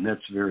earth, and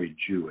that's very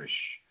Jewish.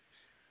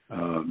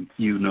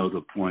 You know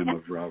the poem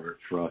of Robert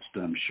Frost,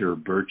 I'm sure,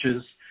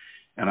 Birches,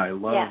 and I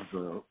love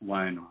the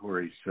line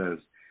where he says,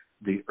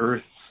 the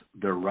earth's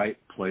the right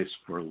place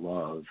for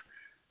love.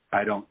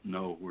 I don't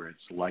know where it's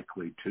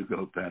likely to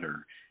go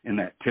better, in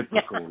that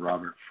typical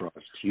Robert Frost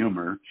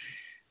humor.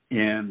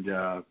 And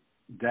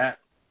that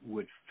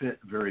would fit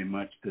very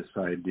much this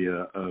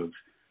idea of,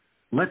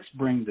 let's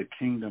bring the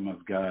kingdom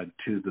of God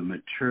to the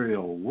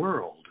material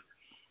world,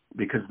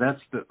 because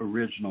that's the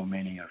original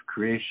meaning of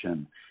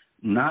creation,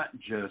 not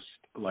just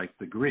like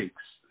the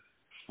Greeks,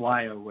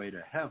 fly away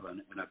to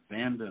heaven and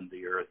abandon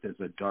the earth as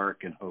a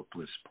dark and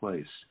hopeless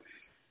place.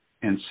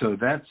 And so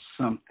that's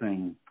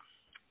something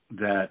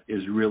that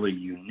is really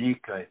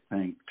unique, I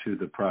think, to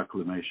the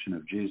proclamation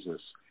of Jesus.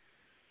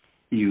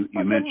 You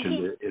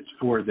mentioned it. It's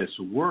for this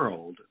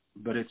world,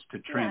 but it's to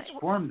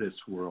transform this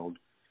world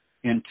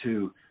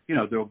into,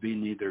 there'll be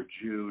neither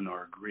Jew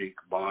nor Greek,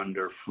 bond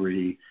or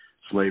free,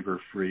 slave or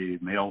free,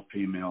 male,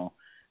 female.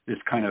 This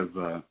kind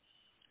of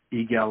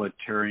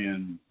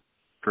egalitarian,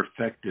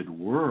 perfected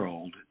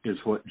world is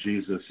what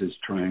Jesus is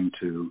trying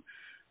to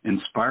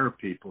inspire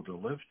people to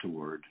live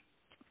toward.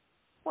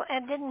 Well,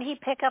 and didn't he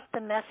pick up the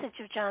message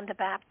of John the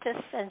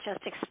Baptist and just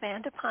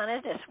expand upon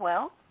it as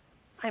well?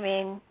 I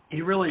mean...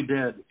 He really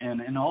did. And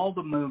in all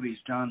the movies,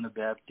 John the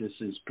Baptist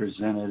is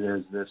presented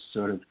as this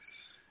sort of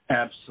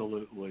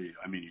absolutely,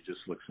 he just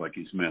looks like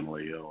he's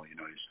mentally ill. He's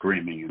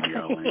screaming and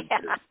yelling,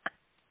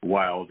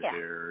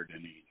 wild-haired,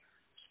 and he's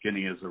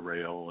skinny as a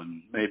rail,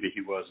 and maybe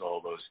he was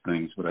all those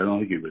things, but I don't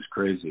think he was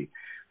crazy.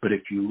 But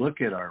if you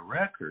look at our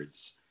records,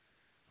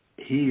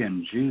 he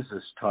and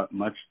Jesus taught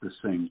much the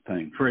same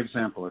thing. For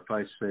example, if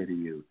I say to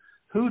you,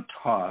 who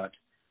taught,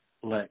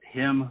 let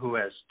him who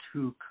has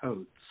two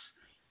coats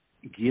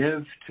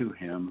give to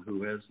him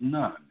who has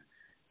none?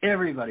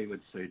 Everybody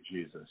would say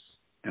Jesus,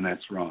 and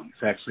that's wrong.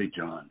 It's actually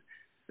John.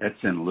 That's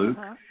in Luke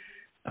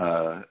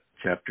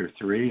chapter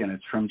 3, and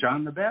it's from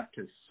John the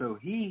Baptist. So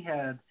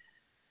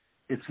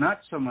it's not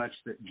so much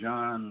that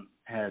John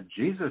had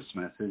Jesus'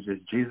 message as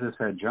Jesus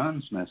had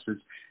John's message.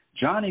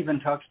 John even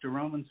talks to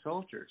Roman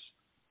soldiers.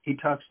 He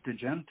talks to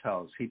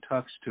Gentiles. He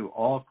talks to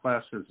all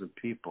classes of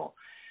people.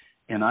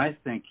 And I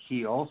think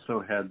he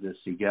also had this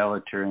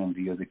egalitarian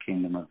view of the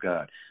kingdom of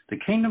God. The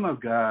kingdom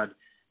of God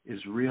is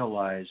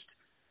realized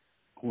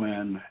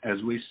when,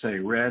 as we say,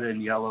 red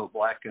and yellow,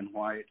 black and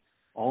white,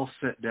 all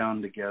sit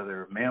down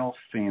together, male,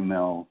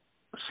 female,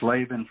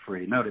 slave and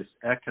free. Notice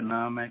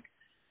economic,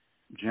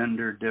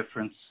 gender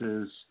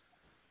differences,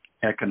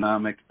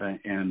 economic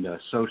and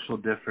social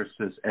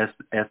differences,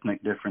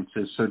 ethnic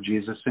differences. So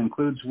Jesus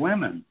includes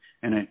women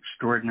in an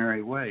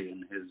extraordinary way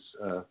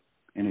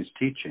in his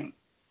teaching.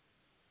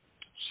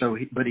 So,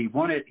 he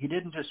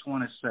didn't just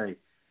want to say,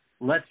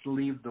 let's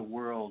leave the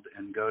world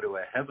and go to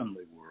a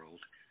heavenly world,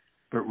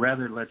 but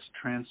rather let's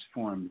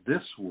transform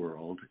this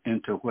world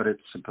into what it's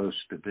supposed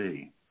to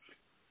be.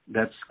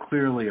 That's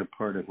clearly a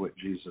part of what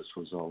Jesus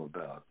was all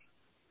about.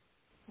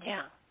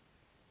 Yeah.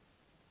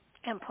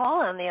 And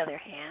Paul, on the other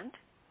hand,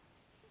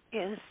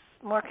 is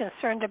more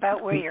concerned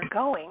about where you're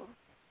going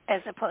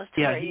as opposed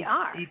to where you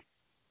are.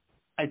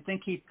 I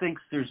think he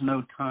thinks there's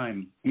no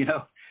time.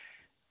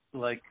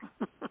 Like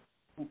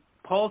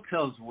Paul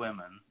tells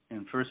women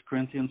in 1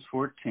 Corinthians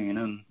 14,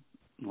 and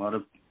a lot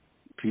of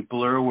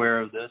people are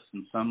aware of this,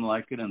 and some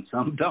like it and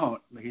some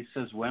don't. He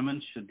says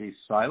women should be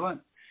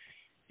silent.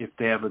 If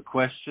they have a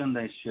question,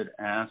 they should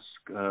ask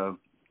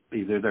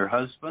either their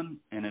husband,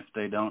 and if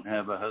they don't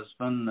have a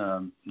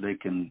husband, they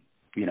can,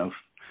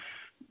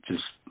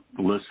 just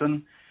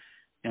listen,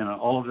 and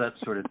all of that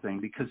sort of thing,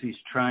 because he's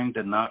trying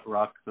to not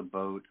rock the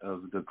boat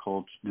of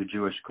the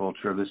Jewish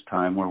culture of his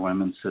time where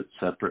women sit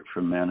separate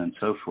from men and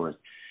so forth.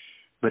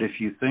 But if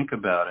you think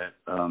about it,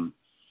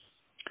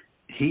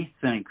 he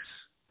thinks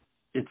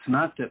it's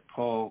not that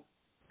Paul,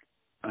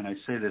 and I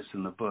say this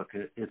in the book,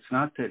 it's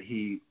not that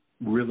he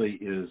really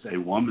is a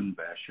woman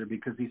basher,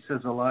 because he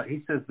says a lot.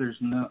 He says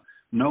there's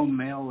no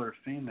male or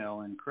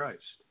female in Christ.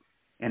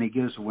 And he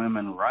gives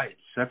women rights,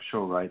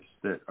 sexual rights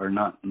that are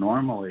not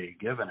normally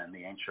given in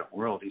the ancient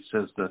world. He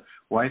says the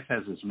wife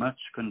has as much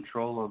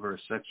control over her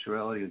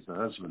sexuality as the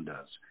husband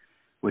does,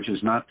 which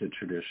is not the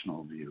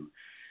traditional view.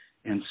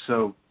 And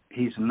so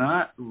he's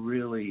not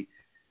really,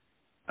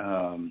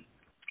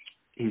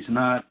 he's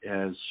not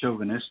as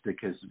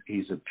chauvinistic as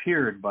he's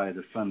appeared by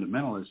the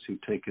fundamentalists who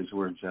take his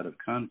words out of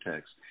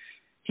context.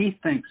 He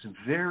thinks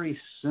very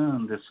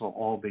soon this will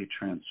all be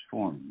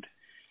transformed,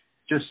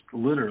 just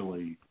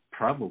literally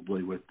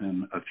probably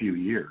within a few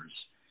years.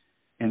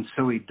 And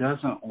so he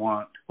doesn't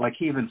want, like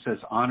he even says,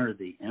 honor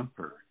the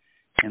emperor.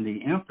 And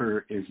the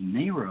emperor is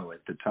Nero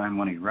at the time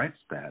when he writes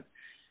that.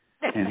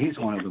 And he's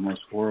one of the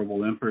most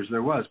horrible emperors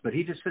there was. But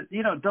he just said,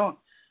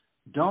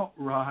 don't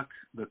rock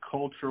the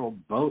cultural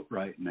boat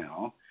right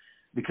now,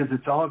 because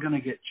it's all going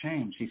to get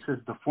changed. He says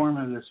the form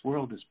of this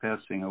world is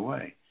passing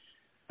away.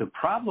 The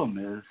problem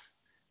is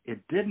it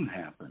didn't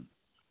happen.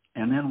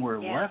 And then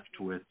we're left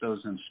with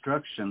those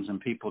instructions, and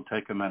people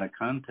take them out of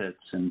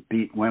context and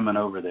beat women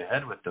over the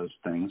head with those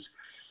things.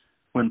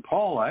 When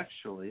Paul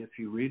actually, if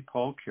you read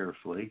Paul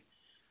carefully,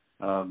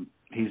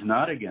 he's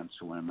not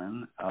against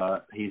women.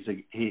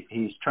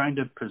 He's trying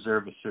to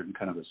preserve a certain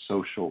kind of a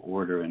social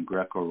order in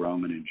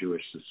Greco-Roman and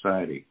Jewish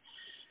society.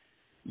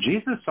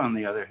 Jesus, on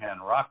the other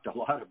hand, rocked a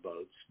lot of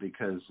boats,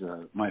 because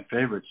my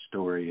favorite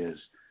story is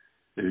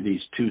there are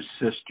these two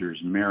sisters,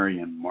 Mary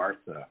and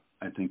Martha.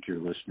 I think your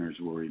listeners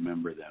will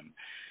remember them.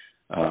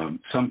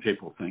 Some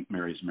people think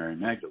Mary's Mary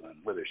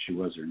Magdalene, whether she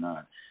was or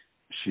not.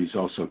 She's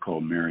also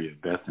called Mary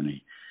of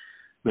Bethany.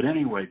 But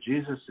anyway,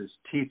 Jesus is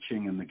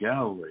teaching in the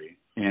Galilee,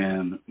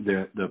 and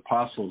the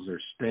apostles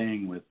are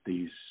staying with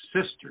these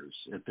sisters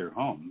at their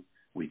home,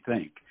 we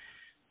think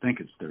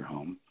it's their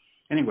home.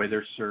 Anyway,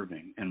 they're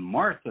serving. And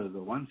Martha,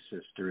 the one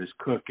sister, is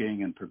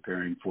cooking and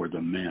preparing for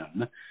the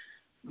men.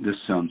 This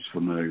sounds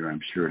familiar, I'm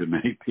sure, to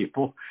many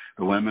people.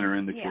 The women are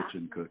in the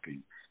kitchen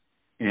cooking.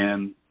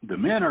 And the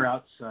men are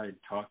outside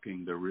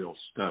talking the real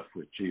stuff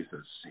with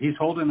Jesus. He's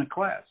holding a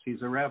class.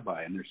 He's a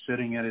rabbi, and they're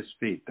sitting at his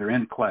feet. They're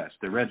in class.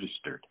 They're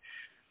registered.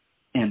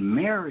 And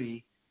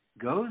Mary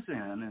goes in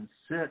and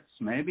sits,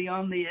 maybe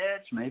on the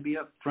edge, maybe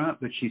up front,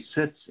 but she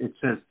sits, it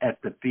says, at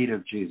the feet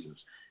of Jesus.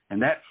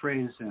 And that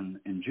phrase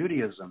in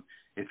Judaism,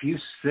 if you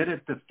sit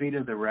at the feet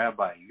of the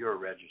rabbi, you're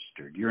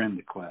registered. You're in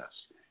the class.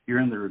 You're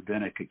in the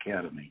rabbinic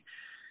academy.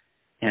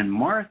 And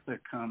Martha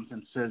comes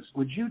and says,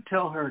 would you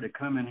tell her to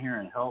come in here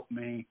and help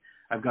me?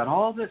 I've got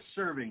all this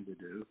serving to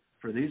do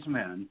for these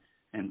men,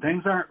 and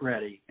things aren't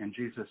ready. And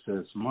Jesus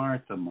says,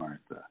 Martha,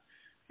 Martha,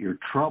 you're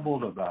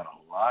troubled about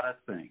a lot of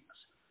things,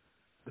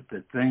 but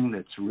the thing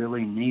that's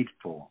really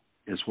needful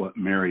is what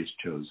Mary's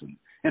chosen.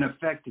 In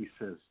effect, he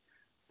says,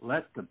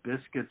 let the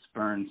biscuits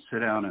burn, sit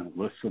down and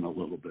listen a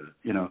little bit,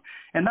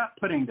 and not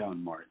putting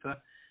down Martha,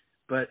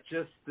 but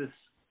just this,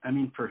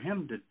 for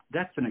him,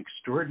 that's an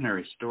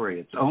extraordinary story.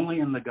 It's only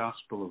in the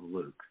Gospel of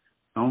Luke,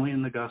 or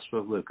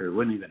he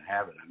wouldn't even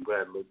have it. I'm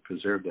glad Luke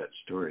preserved that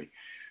story.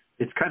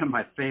 It's kind of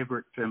my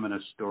favorite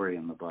feminist story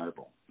in the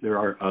Bible. There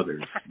are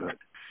others, but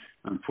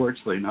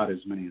unfortunately not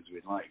as many as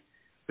we'd like.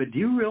 But do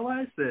you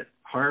realize that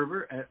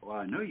Harvard,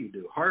 I know you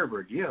do,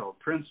 Harvard, Yale,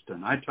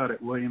 Princeton, I taught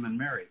at William and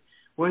Mary.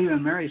 William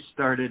and Mary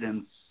started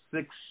in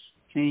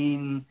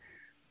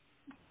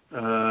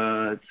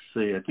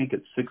I think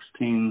it's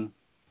 16,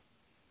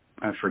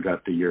 I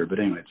forgot the year, but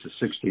anyway, it's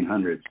the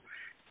 1600s,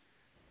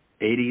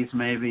 80s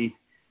maybe.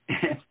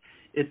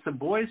 It's a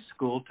boys'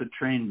 school to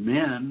train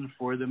men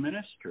for the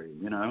ministry,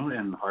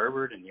 and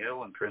Harvard and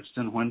Yale and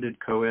Princeton, when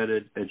did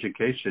co-ed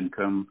education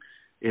come?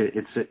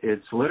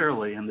 It's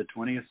literally in the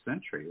 20th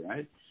century,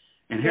 right?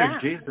 And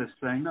here's Jesus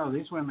saying, no,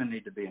 these women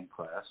need to be in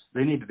class.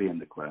 They need to be in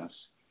the class.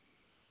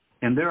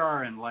 And there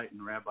are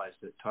enlightened rabbis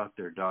that taught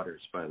their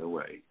daughters, by the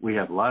way. We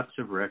have lots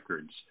of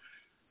records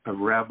of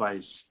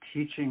rabbis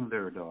teaching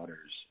their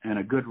daughters. And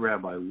a good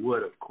rabbi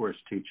would, of course,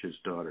 teach his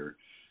daughter,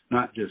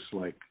 not just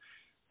like,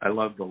 I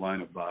love the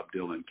line of Bob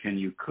Dylan, can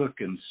you cook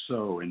and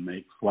sew and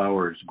make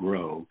flowers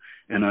grow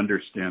and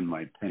understand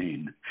my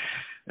pain?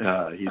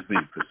 He's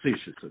being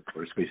facetious, of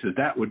course, but he said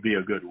that would be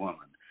a good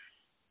woman,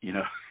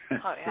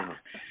 Oh,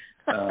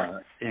 yeah.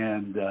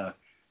 And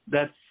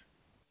that's,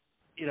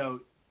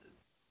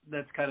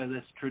 that's kind of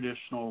this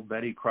traditional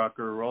Betty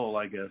Crocker role,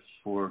 I guess,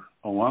 for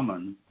a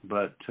woman.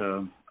 But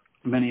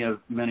many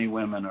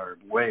women are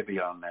way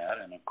beyond that,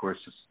 and of course,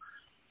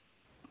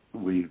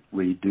 we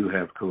do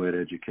have co-ed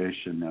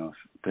education now,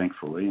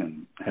 thankfully,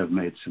 and have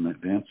made some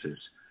advances.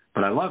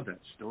 But I love that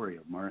story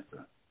of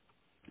Martha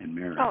and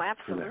Mary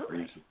for that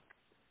reason.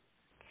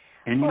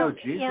 And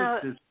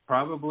Jesus is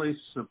probably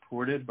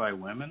supported by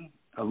women.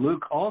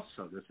 Luke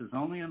also. This is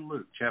only in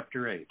Luke,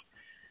 chapter 8.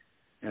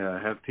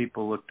 Have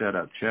people look that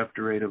up.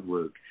 Chapter 8 of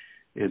Luke.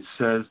 It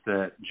says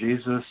that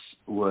Jesus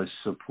was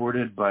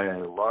supported by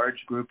a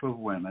large group of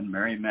women.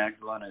 Mary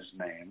Magdalene is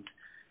named.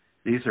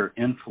 These are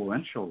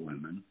influential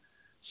women.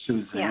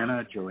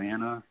 Susanna,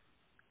 Joanna.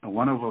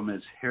 One of them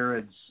is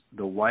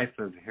the wife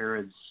of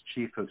Herod's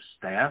chief of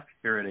staff,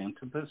 Herod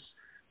Antipas.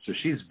 So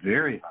she's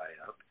very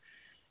high up.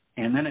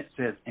 And then it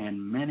says,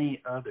 and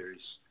many others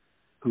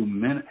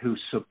who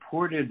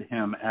supported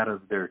him out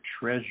of their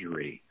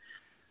treasury.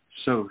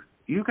 So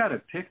you got to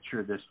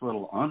picture this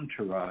little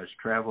entourage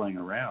traveling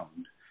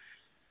around.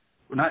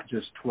 Not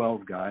just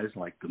 12 guys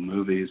like the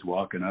movies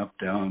walking up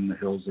down the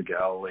hills of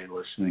Galilee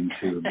listening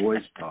to the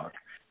boys talk.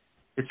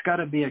 It's got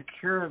to be a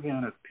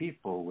caravan of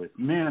people with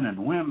men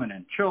and women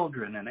and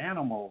children and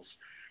animals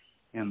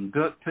and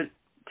put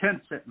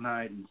tents at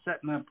night and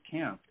setting up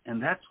camp.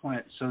 And that's why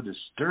it's so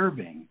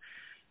disturbing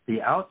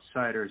the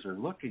outsiders are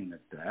looking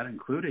at that,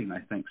 including, I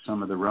think,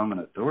 some of the Roman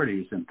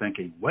authorities, and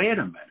thinking, wait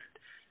a minute,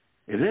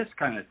 if this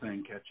kind of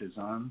thing catches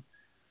on,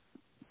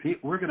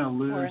 we're going to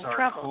lose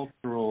our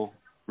cultural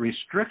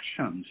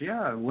restrictions.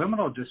 Yeah, women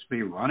will just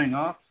be running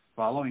off,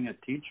 following a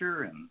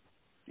teacher, and,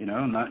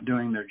 not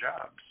doing their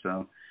jobs.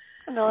 So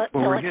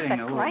we're getting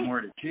a little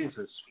more to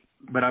Jesus.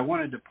 But I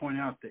wanted to point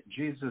out that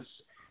Jesus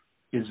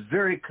is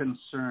very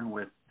concerned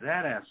with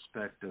that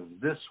aspect of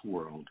this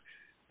world.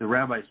 The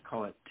rabbis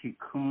call it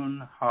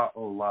tikkun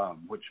ha'olam,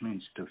 which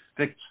means to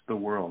fix the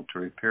world, to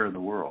repair the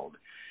world.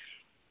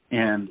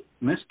 And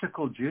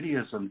mystical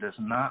Judaism does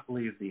not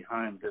leave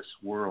behind this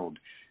world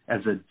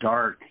as a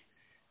dark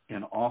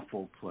and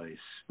awful place.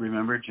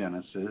 Remember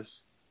Genesis,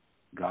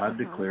 God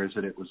declares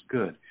that it was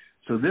good.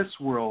 So this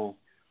world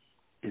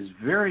is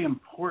very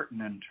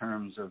important in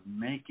terms of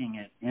making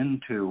it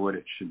into what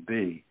it should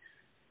be,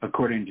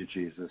 according to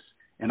Jesus.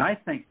 And I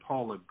think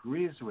Paul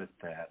agrees with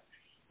that,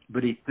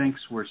 but he thinks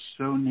we're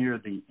so near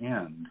the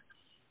end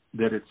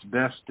that it's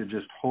best to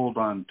just hold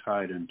on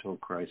tight until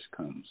Christ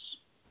comes,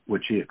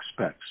 which he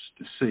expects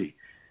to see.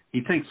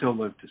 He thinks he'll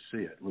live to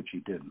see it, which he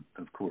didn't,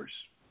 of course.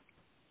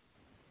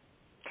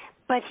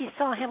 But he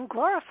saw him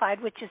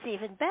glorified, which is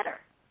even better.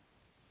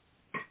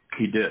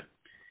 He did.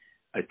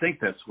 I think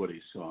that's what he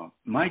saw.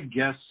 My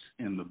guess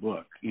in the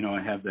book,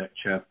 I have that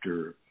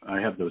chapter, I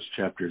have those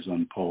chapters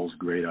on Paul's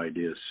great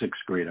ideas, 6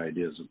 great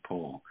ideas of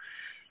Paul.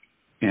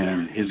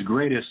 And his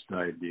greatest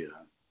idea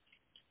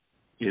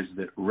is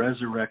that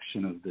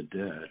resurrection of the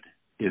dead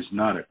is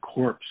not a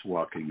corpse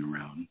walking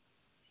around,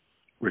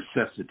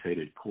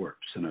 resuscitated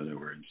corpse, in other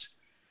words,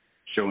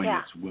 showing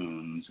its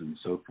wounds and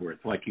so forth,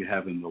 like you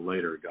have in the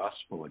later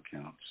gospel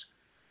accounts.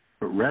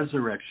 But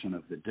resurrection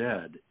of the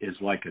dead is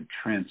like a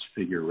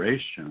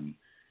transfiguration,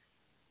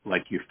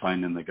 like you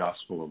find in the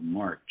Gospel of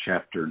Mark,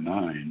 chapter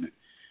 9,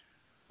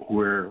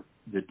 where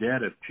the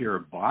dead appear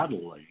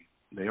bodily.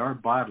 They are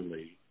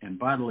bodily, and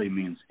bodily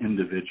means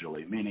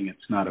individually, meaning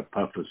it's not a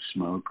puff of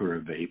smoke or a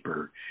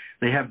vapor.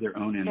 They have their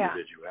own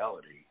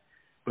individuality.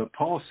 But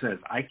Paul says,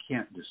 I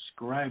can't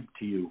describe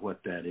to you what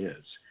that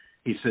is.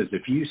 He says,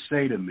 if you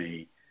say to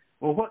me,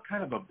 well, what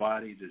kind of a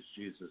body does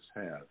Jesus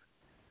have?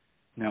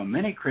 Now,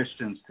 many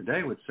Christians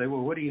today would say,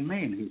 well, what do you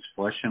mean? He's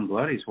flesh and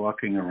blood. He's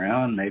walking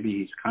around. Maybe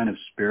he's kind of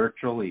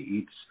spiritual. He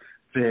eats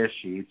fish.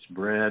 He eats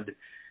bread.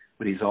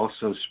 But he's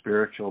also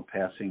spiritual,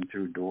 passing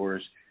through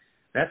doors.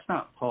 That's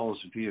not Paul's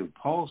view.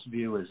 Paul's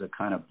view is a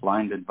kind of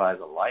blinded by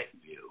the light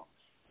view,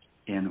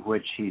 in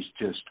which he's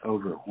just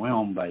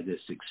overwhelmed by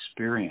this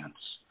experience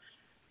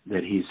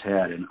that he's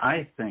had. And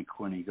I think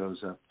when he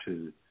goes up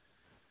to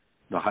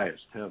the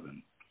highest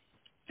heaven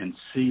and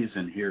sees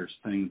and hears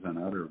things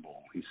unutterable,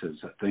 he says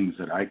things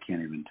that I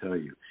can't even tell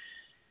you,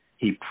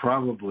 he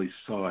probably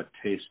saw a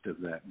taste of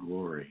that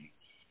glory.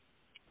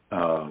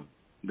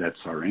 That's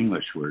our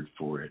English word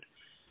for it,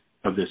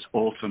 of this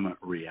ultimate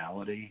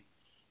reality.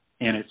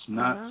 And it's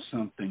not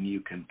something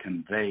you can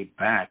convey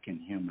back in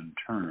human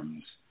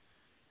terms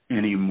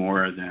any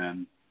more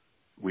than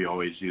we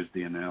always use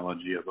the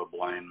analogy of a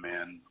blind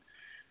man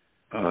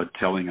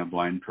telling a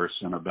blind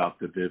person about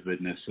the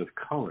vividness of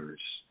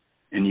colors.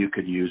 And you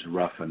could use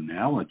rough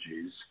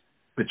analogies,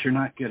 but you're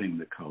not getting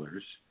the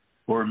colors.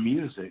 Or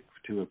music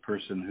to a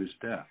person who's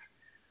deaf.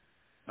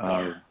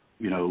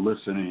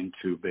 Listening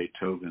to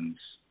Beethoven's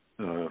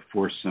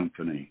Fourth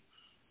Symphony.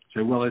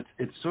 So, well,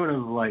 it's sort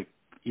of like,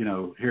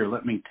 here,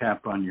 let me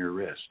tap on your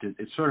wrist.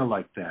 It's sort of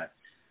like that.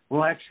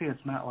 Well, actually,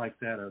 it's not like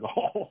that at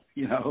all,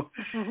 No.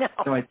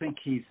 So I think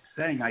he's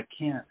saying, I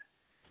can't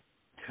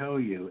tell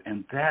you,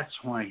 and that's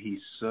why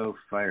he's so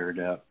fired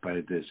up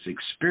by this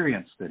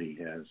experience that he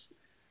has,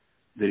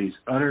 that he's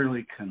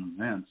utterly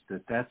convinced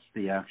that that's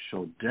the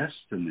actual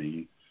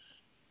destiny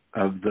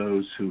of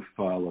those who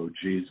follow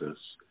Jesus.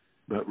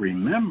 But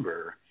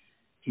remember,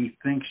 he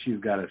thinks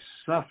you've got to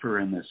suffer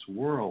in this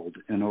world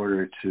in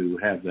order to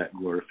have that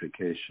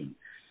glorification.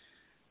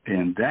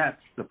 And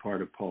that's the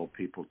part of Paul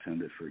people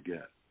tend to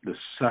forget, the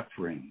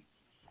suffering.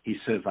 He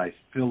says, I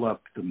fill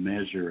up the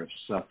measure of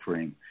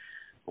suffering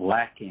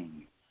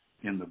lacking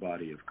in the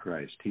body of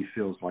Christ. He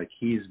feels like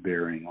he's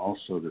bearing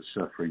also the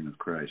suffering of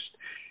Christ.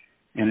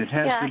 And it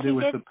has to do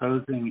with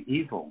opposing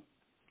evil,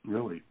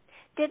 really.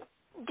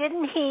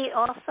 Didn't he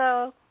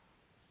also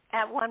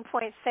at one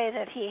point say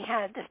that he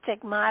had the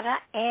stigmata,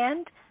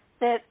 and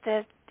that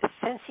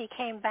since he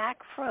came back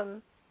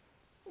from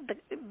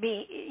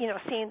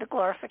seeing the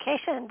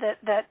glorification,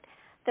 that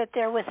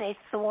there was a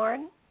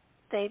thorn,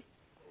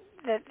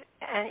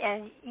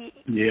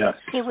 yes.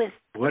 He was.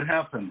 What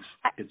happens?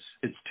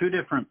 It's two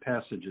different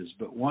passages,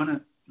 but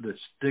one, the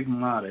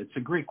stigmata. It's a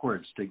Greek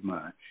word,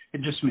 stigmata.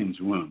 It just means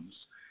wounds.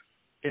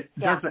 It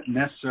doesn't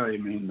necessarily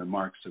mean the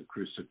marks of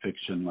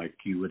crucifixion, like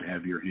you would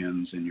have your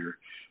hands and your.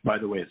 By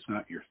the way, it's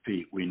not your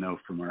feet. We know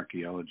from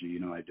archaeology.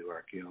 I do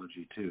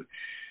archaeology too.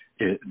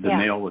 The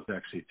nail was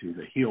actually through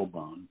the heel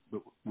bone,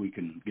 but we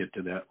can get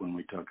to that when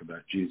we talk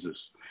about Jesus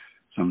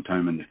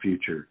sometime in the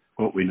future.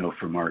 What we know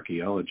from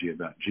archaeology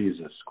about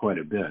Jesus, quite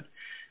a bit.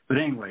 But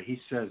anyway, he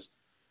says,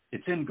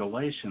 it's in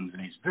Galatians,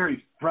 and he's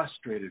very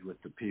frustrated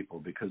with the people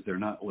because they're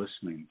not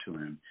listening to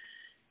him.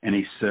 And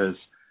he says,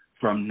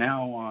 from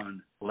now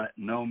on, let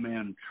no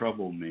man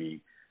trouble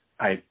me.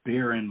 I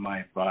bear in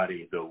my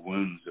body the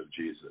wounds of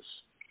Jesus,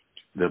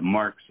 the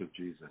marks of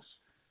Jesus.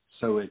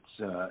 So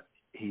it's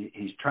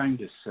he's trying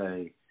to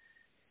say,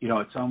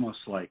 it's almost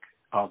like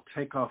I'll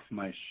take off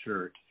my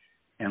shirt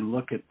and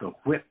look at the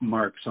whip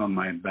marks on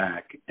my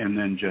back and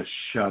then just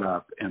shut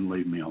up and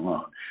leave me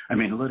alone. I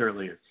mean,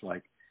 literally, it's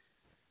like,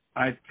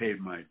 I've paid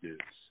my dues,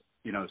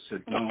 so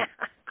don't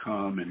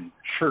come and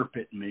chirp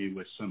at me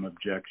with some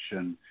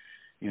objection,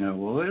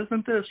 well,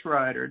 isn't this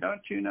right? Or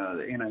don't you know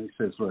that, he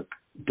says, look,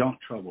 don't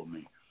trouble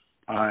me.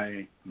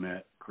 I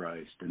met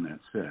Christ, and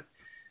that's it.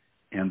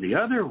 And the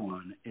other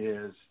one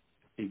is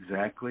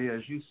exactly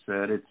as you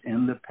said. It's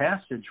in the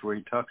passage where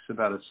he talks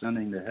about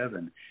ascending to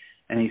heaven.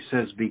 And he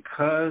says,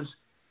 because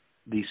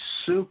the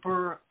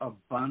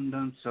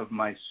superabundance of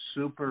my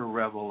super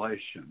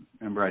revelation,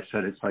 remember I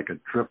said it's like a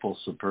triple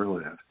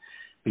superlative,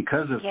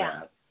 because of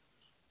that,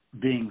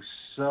 being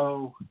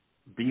so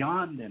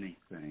beyond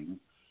anything,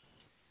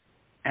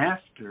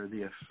 after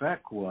the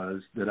effect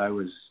was that I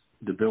was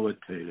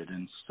debilitated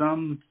in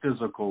some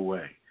physical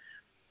way.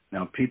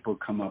 Now, people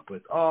come up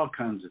with all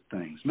kinds of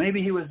things.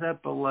 Maybe he was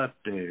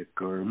epileptic,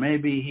 or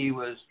maybe he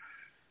was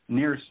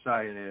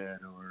nearsighted,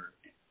 or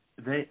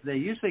they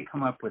usually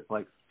come up with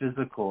like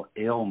physical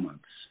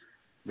ailments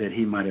that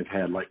he might have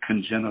had, like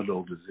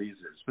congenital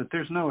diseases, but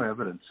there's no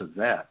evidence of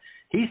that.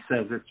 He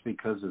says it's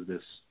because of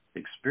this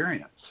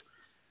experience.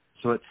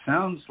 So it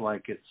sounds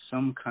like it's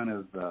some kind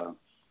of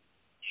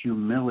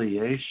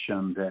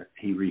humiliation that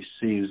he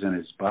receives in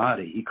his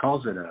body. He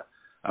calls it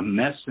a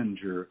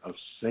messenger of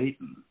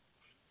Satan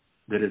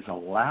that is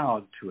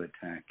allowed to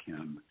attack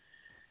him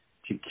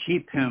to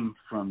keep him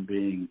from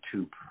being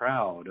too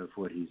proud of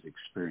what he's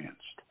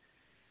experienced.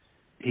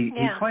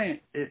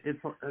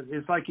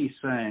 It's like he's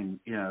saying,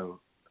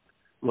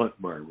 look,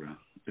 Barbara,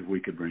 if we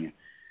could bring it,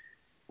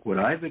 what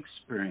I've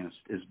experienced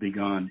is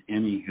beyond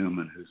any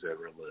human who's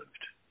ever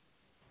lived.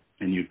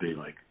 And you'd be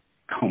like,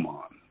 come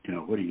on,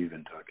 what are you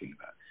even talking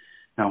about?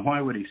 Now,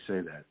 why would he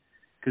say that?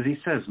 Because he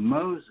says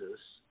Moses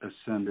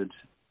ascended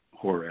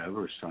Horeb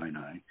or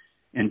Sinai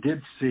and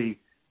did see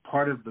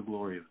part of the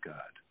glory of God.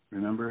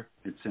 Remember?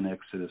 It's in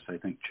Exodus, I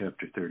think,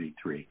 chapter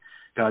 33.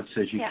 God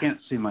says, you can't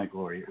see my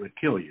glory. It would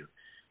kill you.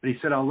 But he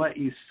said, I'll let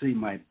you see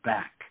my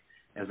back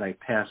as I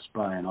pass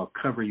by, and I'll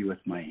cover you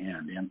with my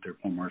hand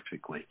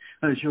anthropomorphically.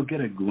 In other words, you'll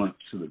get a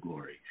glimpse of the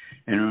glory.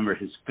 And remember,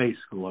 his face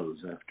glows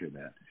after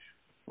that.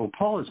 Well,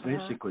 Paul is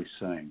basically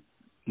saying,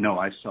 no,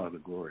 I saw the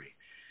glory.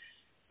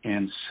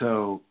 And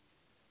so,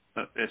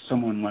 as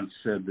someone once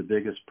said, the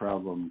biggest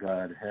problem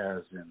God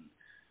has in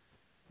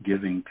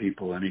giving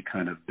people any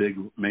kind of big,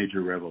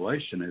 major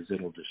revelation is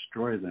it'll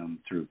destroy them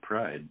through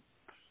pride.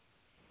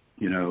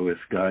 If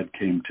God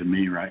came to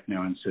me right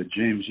now and said,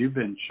 James, you've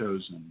been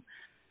chosen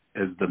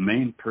as the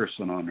main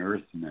person on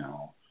earth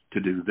now to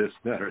do this,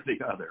 that, or the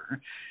other,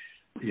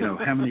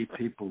 how many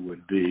people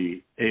would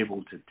be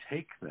able to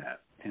take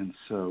that? And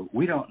so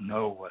we don't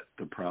know what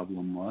the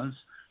problem was.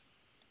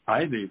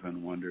 I've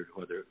even wondered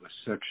whether it was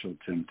sexual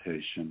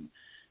temptation,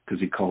 because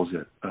he calls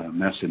it a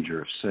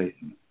messenger of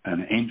Satan,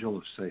 an angel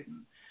of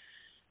Satan.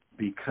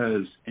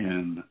 Because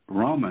in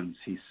Romans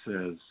he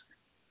says,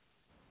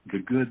 the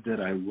good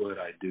that I would,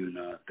 I do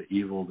not. The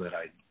evil that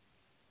I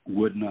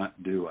would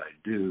not do, I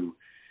do.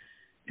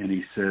 And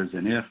he says,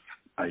 and if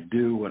I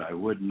do what I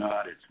would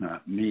not, it's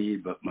not me,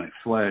 but my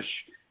flesh.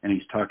 And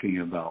he's talking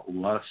about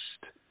lust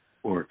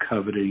or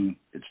coveting.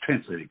 It's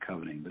translated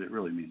coveting, but it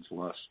really means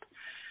lust.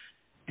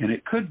 And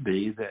it could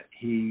be that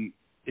he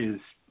is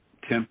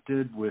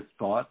tempted with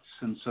thoughts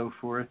and so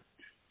forth,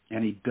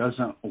 and he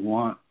doesn't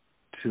want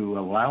to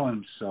allow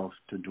himself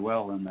to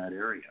dwell in that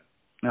area.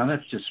 Now,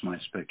 that's just my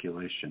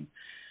speculation,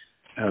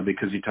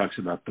 because he talks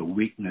about the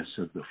weakness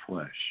of the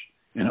flesh,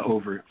 and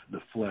over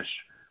the flesh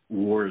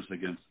wars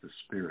against the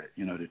spirit,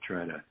 to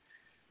try to...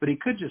 But he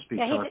could just be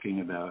talking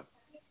about,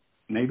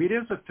 maybe it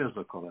is a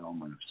physical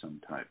element of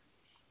some type.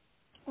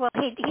 Well,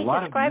 he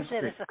describes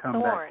it as a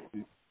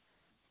thorn.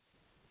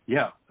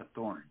 A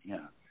thorn,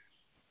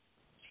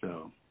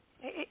 So...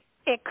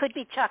 It could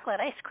be chocolate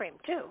ice cream,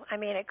 too. I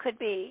mean, it could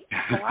be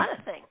a lot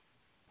of things.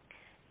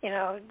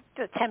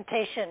 The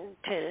temptation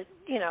to,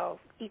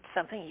 eat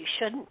something you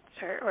shouldn't,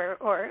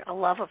 or a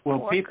love of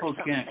pork. Well, people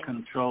can't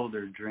control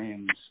their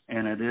dreams,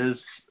 and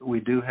we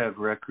do have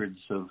records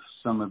of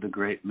some of the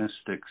great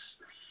mystics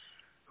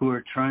who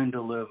are trying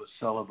to live a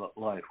celibate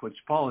life, which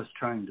Paul is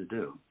trying to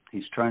do.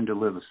 He's trying to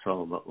live a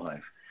celibate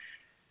life.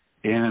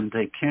 And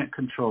they can't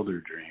control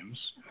their dreams,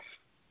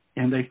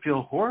 and they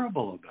feel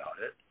horrible about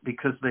it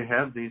because they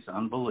have these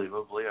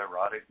unbelievably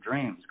erotic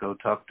dreams. Go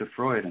talk to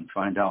Freud and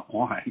find out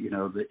why.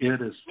 The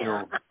id is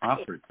still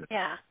operative.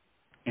 Yeah.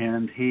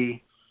 And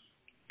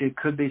it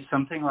could be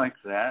something like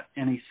that.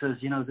 And he says,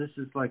 this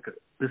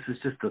is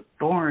just a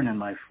thorn in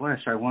my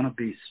flesh. I want to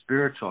be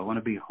spiritual. I want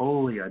to be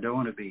holy. I don't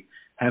want to be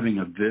having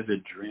a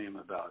vivid dream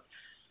about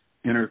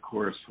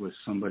intercourse with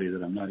somebody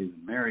that I'm not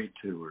even married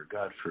to, or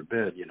God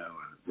forbid, a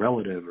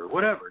relative or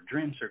whatever.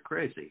 Dreams are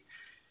crazy.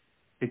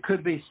 It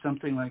could be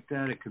something like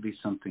that. It could be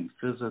something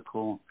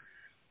physical.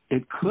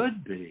 It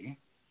could be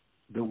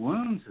the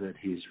wounds that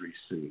he's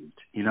received,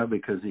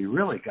 because he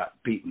really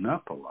got beaten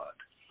up a lot.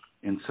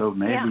 And so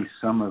maybe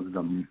some of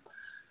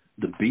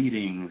the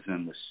beatings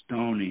and the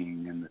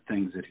stoning and the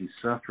things that he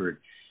suffered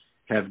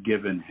have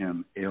given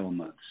him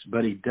ailments.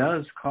 But he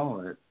does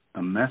call it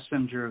a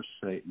messenger of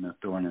Satan, a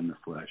thorn in the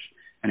flesh.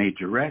 And he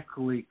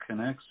directly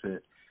connects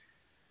it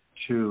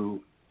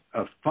to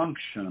a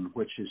function,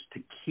 which is to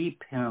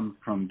keep him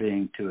from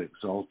being too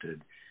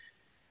exalted.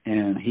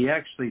 And he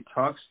actually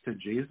talks to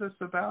Jesus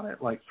about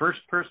it, like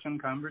first-person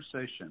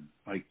conversation,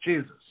 like,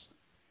 Jesus,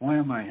 why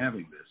am I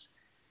having this?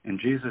 And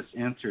Jesus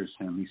answers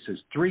him. He says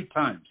 3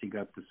 times he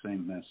got the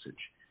same message.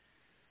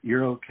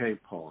 You're okay,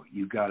 Paul.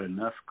 You got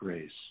enough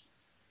grace.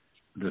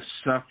 The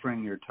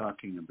suffering you're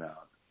talking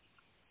about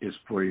is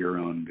for your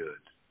own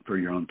good, for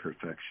your own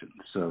perfection.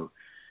 So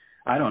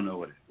I don't know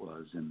what it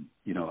was. And,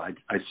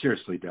 I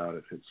seriously doubt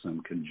if it's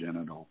some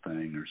congenital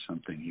thing or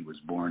something he was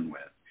born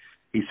with.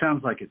 He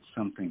sounds like it's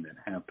something that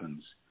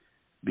happens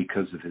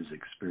because of his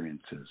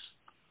experiences.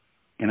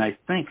 And I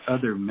think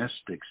other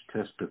mystics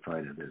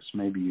testify to this.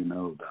 Maybe you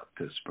know about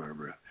this,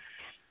 Barbara,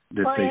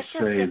 that they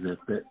say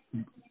that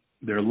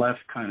they're left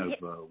kind of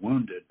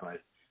wounded by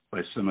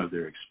some of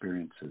their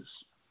experiences.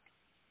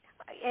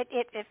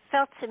 It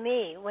felt to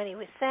me when he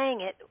was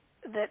saying it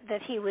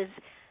that he was.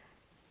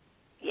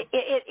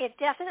 It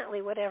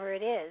definitely, whatever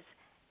it is,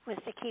 was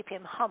to keep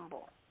him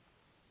humble,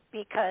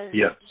 because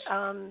yes,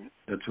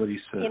 that's what he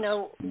says.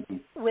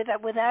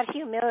 Without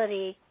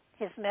humility,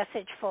 his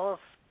message falls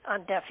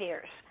on deaf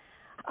ears.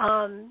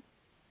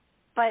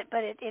 But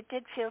it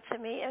did feel to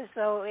me as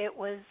though it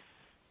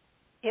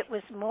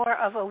was more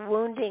of a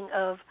wounding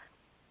of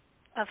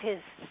his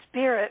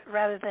spirit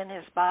rather than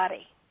his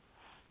body.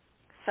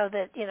 So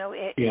that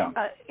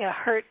a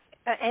hurt,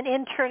 an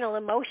internal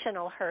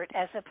emotional hurt,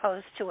 as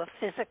opposed to a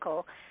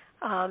physical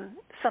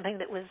something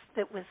that was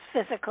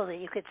physical that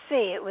you could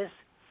see. It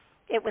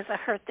was a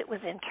hurt that was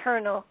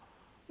internal,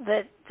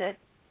 that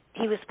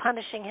he was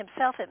punishing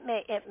himself. It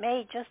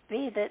may just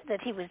be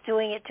that he was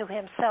doing it to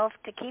himself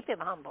to keep him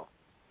humble.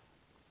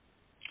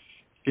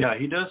 Yeah,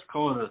 he does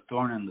call it a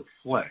thorn in the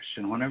flesh,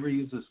 and whenever he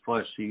uses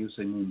flesh, he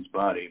usually means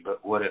body.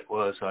 But what it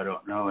was, I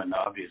don't know. And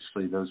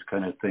obviously, those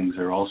kind of things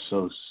are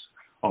also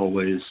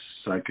always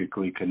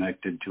psychically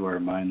connected to our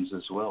minds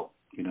as well.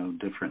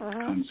 Different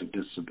kinds of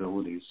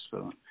disabilities.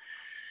 So.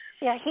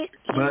 Yeah,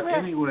 But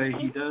anyway,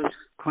 he does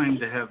claim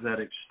to have that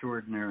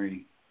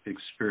extraordinary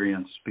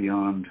experience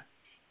beyond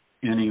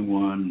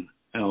anyone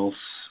else,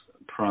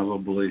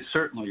 probably,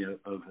 certainly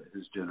of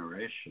his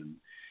generation.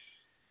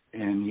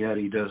 And yet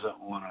he doesn't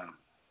want to,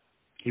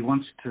 he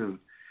wants to,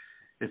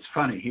 it's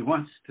funny, he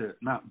wants to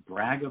not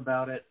brag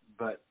about it,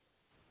 but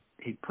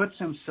he puts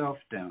himself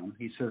down.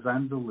 He says,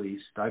 I'm the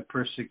least. I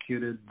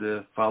persecuted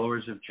the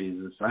followers of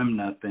Jesus. I'm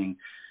nothing.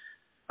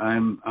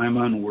 I'm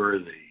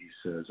unworthy, he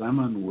says. I'm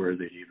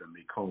unworthy to even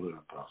be called an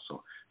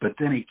apostle. But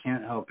then he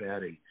can't help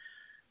adding,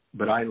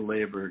 but I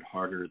labored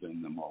harder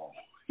than them all,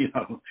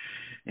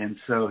 And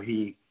so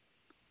he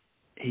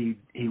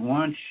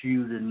wants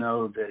you to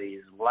know that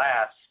he's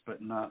last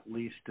but not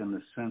least, in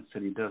the sense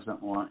that he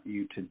doesn't want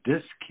you to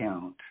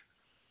discount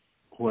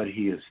what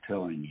he is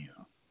telling you.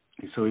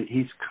 So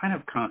he's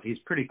he's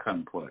pretty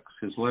complex.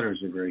 His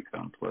letters are very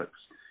complex.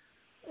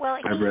 Well,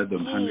 I've read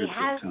them hundreds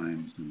of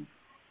times.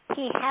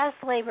 He has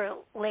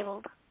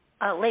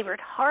labored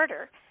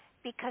harder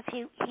because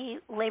he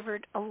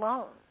labored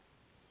alone.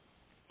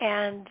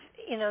 And,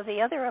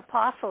 the other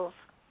apostles,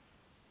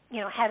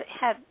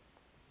 had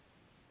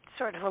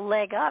sort of a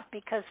leg up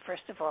because,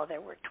 first of all,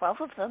 there were 12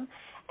 of them,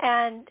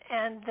 and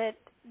that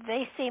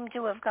they seem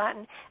to have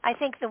gotten, I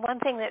think the one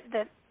thing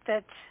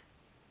that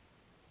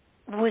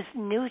was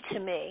new to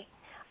me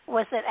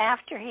was that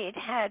after he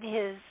had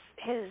his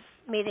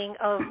meeting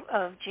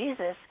of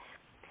Jesus,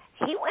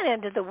 he went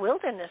into the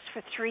wilderness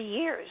for 3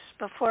 years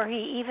before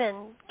he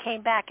even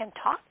came back and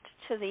talked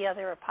to the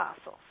other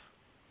apostles.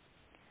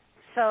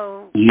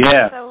 So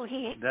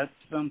that's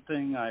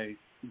something I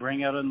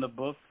bring out in the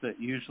book that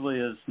usually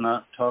is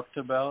not talked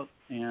about,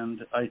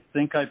 and I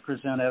think I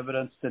present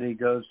evidence that he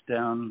goes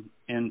down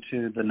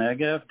into the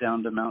Negev,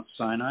 down to Mount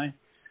Sinai.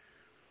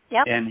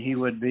 Yep. And he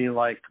would be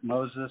like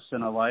Moses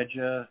and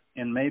Elijah,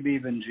 and maybe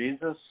even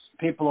Jesus.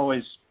 People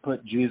always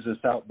put Jesus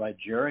out by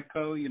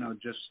Jericho,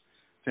 just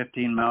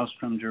 15 miles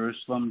from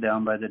Jerusalem,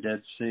 down by the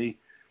Dead Sea.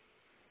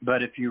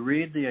 But if you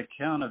read the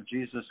account of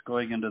Jesus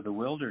going into the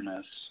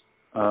wilderness,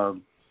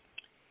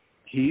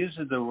 he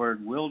uses the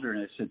word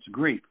wilderness. It's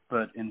Greek,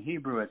 but in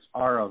Hebrew it's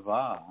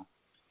Arava,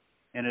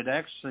 and it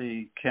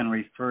actually can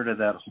refer to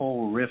that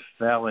whole Rift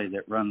Valley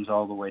that runs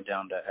all the way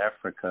down to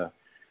Africa.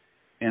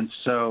 And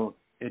so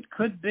it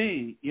could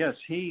be, yes,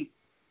 he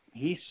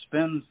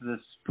spends this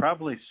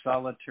probably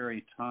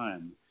solitary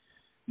time,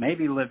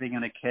 maybe living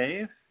in a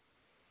cave,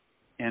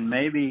 and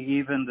maybe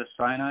even the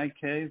Sinai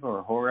cave,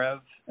 or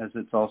Horeb, as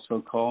it's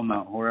also called,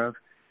 Mount Horeb.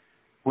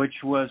 which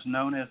was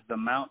known as the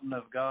mountain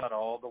of God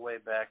all the way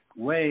back,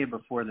 way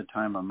before the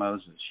time of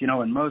Moses. You know,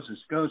 when Moses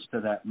goes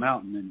to that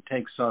mountain and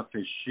takes off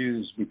his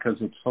shoes because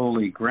it's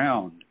holy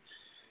ground,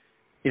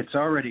 it's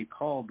already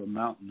called the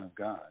mountain of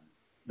God,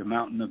 the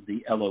mountain of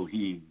the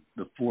Elohim,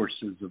 the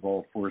forces of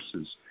all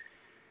forces.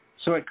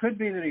 So it could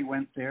be that he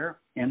went there,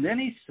 and then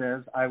he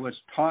says, I was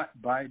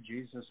taught by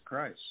Jesus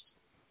Christ.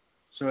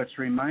 So it's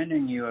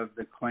reminding you of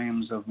the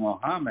claims of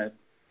Muhammad,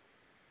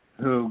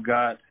 who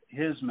got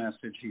his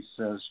message, he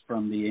says,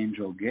 from the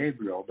angel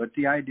Gabriel. But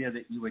the idea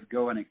that you would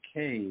go in a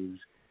cave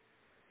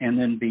and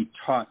then be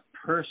taught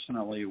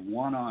personally,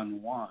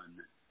 one-on-one,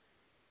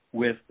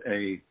 with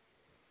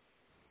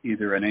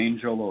either an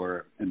angel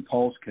or, in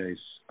Paul's case,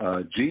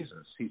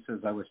 Jesus. He says,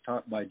 I was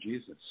taught by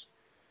Jesus.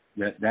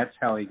 That's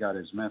how he got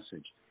his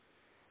message.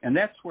 And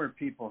that's where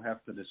people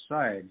have to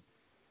decide,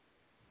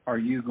 are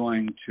you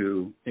going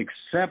to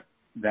accept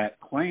that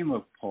claim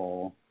of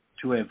Paul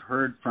to have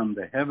heard from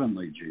the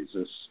heavenly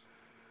Jesus,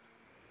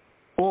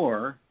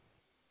 or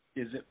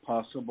is it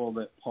possible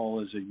that Paul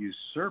is a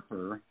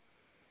usurper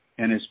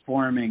and is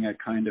forming a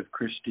kind of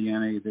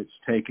Christianity that's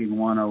taking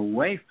one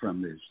away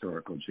from the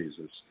historical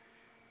Jesus?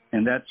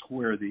 And that's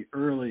where the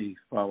early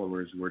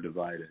followers were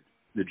divided,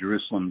 the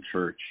Jerusalem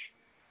church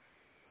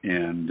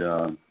and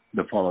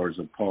the followers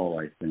of Paul,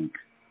 I think,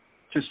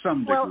 to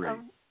some degree.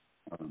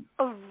 Well,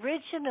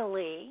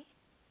 originally,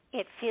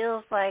 it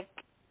feels like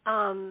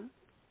the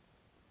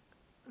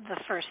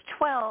first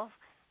 12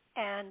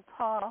 and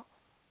Paul,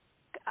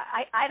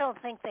 I don't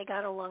think they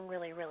got along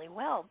really, really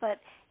well, but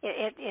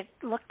it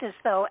looked as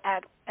though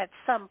at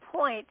some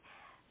point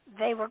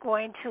they were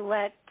going to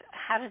let,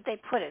 how did they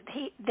put it?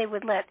 They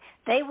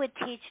would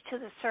teach to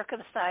the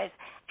circumcised,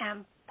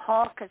 and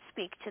Paul could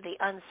speak to the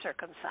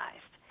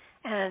uncircumcised.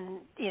 And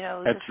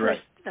that's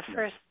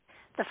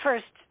the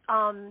first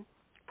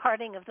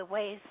parting of the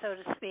ways, so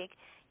to speak.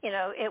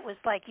 It was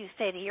like, you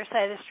stay to your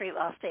side of the street,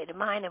 I'll stay to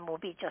mine, and we'll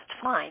be just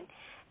fine.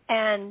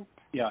 And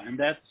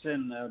that's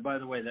in, by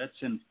the way, that's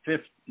in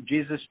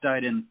Jesus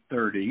died in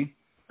 30,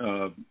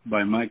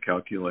 by my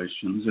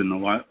calculations, and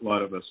a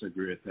lot of us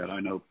agree with that. I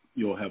know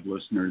you'll have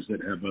listeners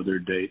that have other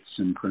dates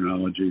and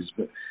chronologies,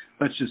 but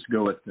let's just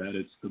go with that.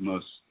 It's the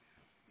most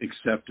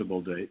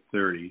acceptable date,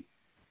 30.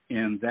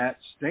 And that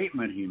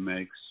statement he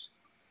makes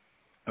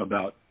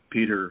about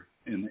Peter,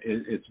 and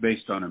it's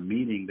based on a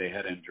meeting they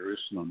had in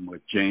Jerusalem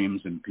with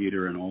James and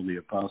Peter and all the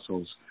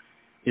apostles.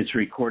 It's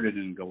recorded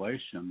in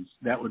Galatians.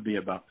 That would be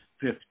about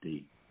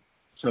 50.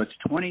 So it's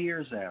 20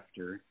 years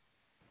after,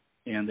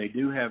 and they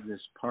do have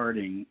this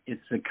parting.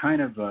 It's a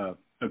kind of a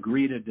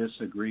agree to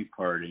disagree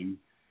parting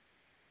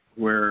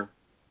where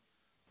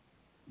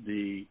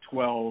the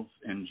 12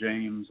 and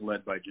James,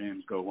 led by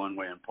James, go one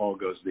way and Paul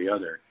goes the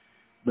other.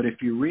 But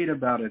if you read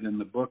about it in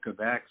the book of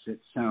Acts, it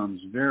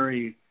sounds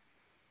very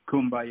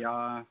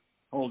kumbaya,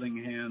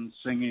 holding hands,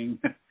 singing,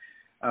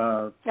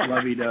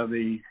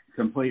 lovey-dovey,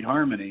 complete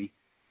harmony.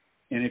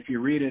 And if you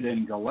read it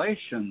in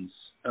Galatians,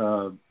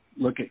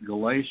 look at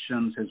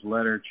Galatians, his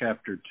letter,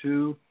 chapter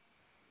 2,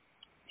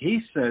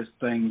 he says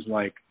things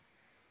like,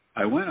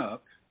 I went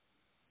up,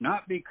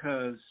 not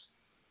because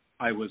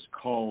I was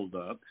called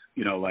up,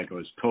 like I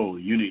was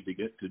told, you need to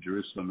get to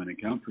Jerusalem and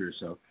account for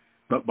yourself,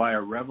 but by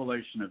a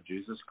revelation of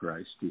Jesus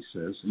Christ, he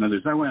says. In other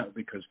words, I went up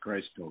because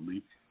Christ told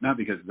me, not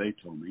because they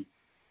told me.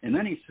 And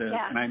then he says,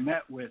 and I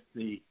met with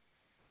the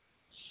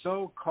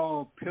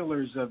so-called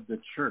pillars of the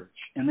church.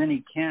 And then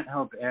he can't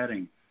help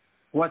adding,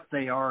 what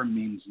they are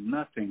means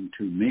nothing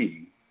to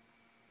me.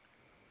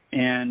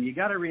 And you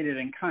got to read it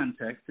in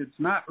context. It's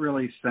not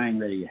really saying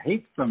that he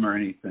hates them or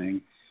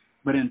anything,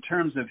 but in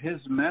terms of his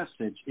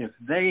message, if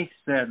they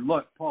said,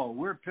 look, Paul,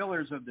 we're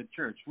pillars of the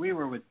church. We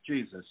were with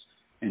Jesus.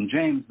 And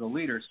James, the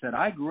leader, said,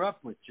 I grew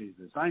up with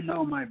Jesus. I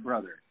know my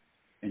brother.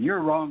 And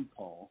you're wrong,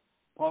 Paul.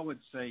 Paul would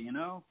say,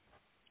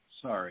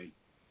 sorry,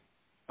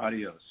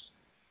 adios.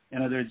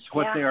 In other words,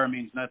 what they are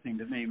means nothing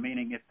to me,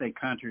 meaning if they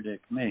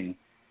contradict me.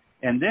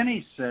 And then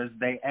he says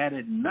they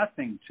added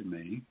nothing to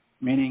me,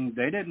 meaning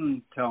they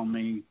didn't tell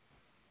me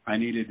I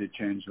needed to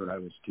change what I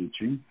was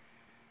teaching.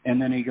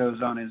 And then he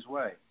goes on his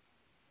way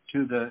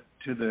to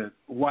the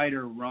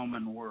wider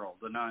Roman world,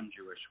 the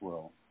non-Jewish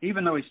world.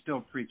 Even though he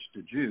still preached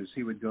to Jews,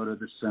 he would go to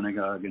the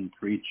synagogue and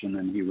preach, and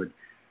then he would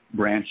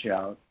branch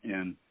out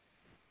and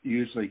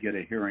usually get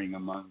a hearing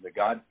among the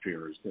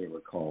God-fearers, they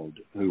were called,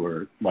 who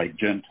were like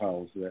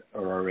Gentiles that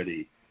are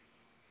already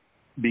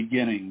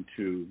beginning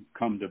to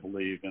come to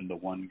believe in the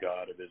one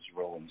God of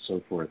Israel and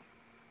so forth.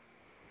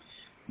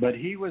 But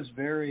he was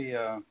very,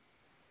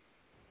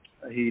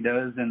 he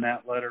does in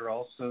that letter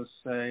also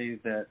say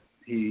that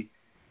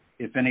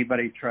if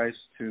anybody tries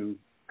to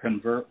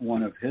convert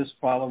one of his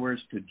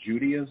followers to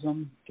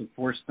Judaism, to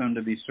force them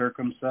to be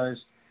circumcised,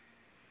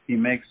 he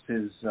makes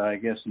his,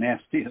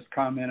 nastiest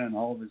comment in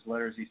all of his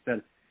letters. He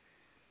said,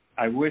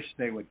 I wish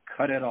they would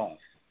cut it off.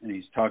 And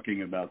he's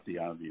talking about the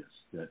obvious,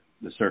 that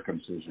the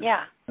circumcision.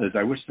 Yeah.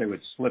 I wish they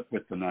would slip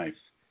with the knife,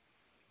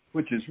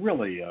 which is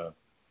really,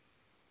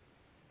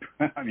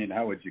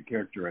 how would you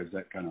characterize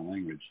that kind of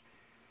language?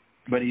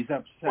 But he's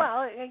upset.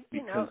 Well,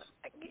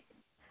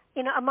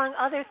 among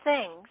other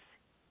things,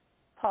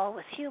 Paul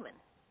was human.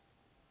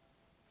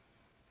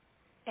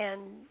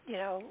 And,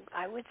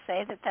 I would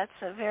say that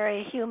that's a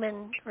very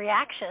human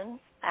reaction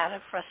out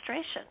of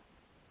frustration.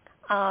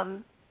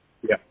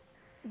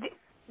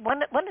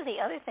 One of the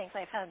other things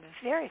I found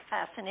very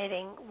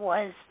fascinating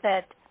was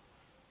that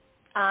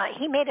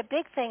he made a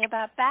big thing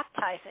about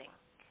baptizing.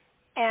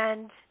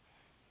 And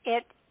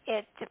it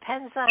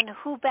depends on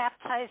who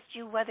baptized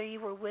you, whether you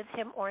were with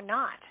him or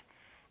not.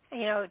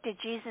 Did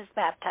Jesus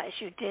baptize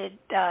you? Did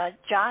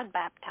John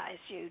baptize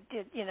you?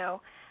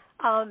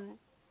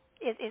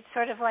 It's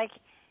sort of like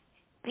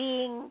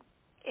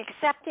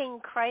accepting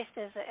Christ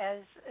as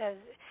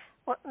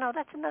well, no,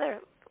 that's another.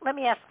 Let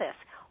me ask this: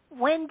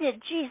 when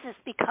did Jesus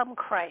become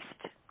Christ?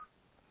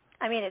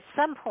 I mean, at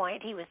some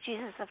point he was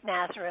Jesus of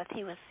Nazareth.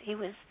 He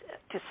was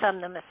to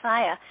some the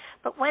Messiah.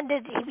 But when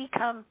did he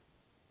become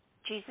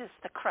Jesus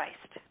the Christ?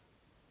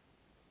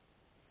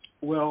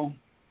 Well,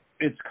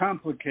 it's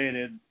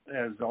complicated,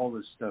 as all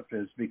this stuff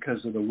is,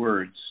 because of the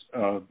words.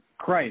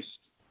 Christ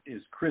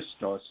is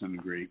Christos in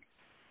Greek,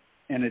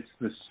 and it's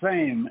the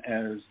same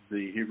as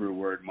the Hebrew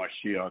word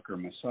Mashiach or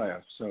Messiah.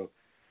 So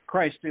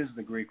Christ is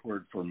the Greek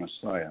word for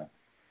Messiah.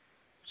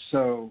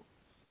 So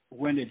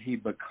when did he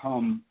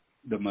become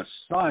the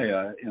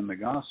Messiah in the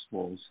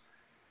Gospels?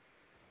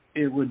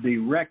 It would be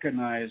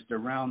recognized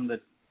around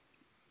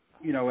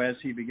as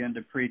he began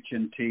to preach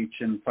and teach,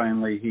 and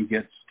finally he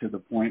gets to the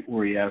point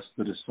where he asks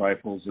the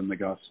disciples in the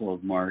Gospel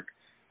of Mark,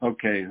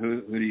 okay,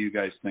 who do you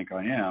guys think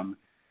I am?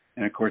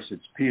 And of course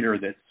it's Peter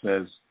that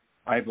says,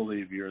 I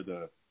believe you're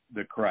the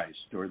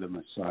Christ or the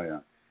Messiah.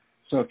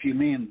 So if you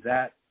mean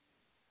that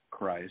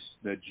Christ,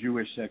 the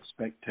Jewish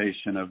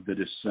expectation of the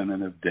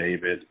descendant of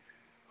David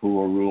who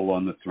will rule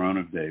on the throne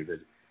of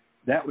David,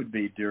 that would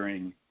be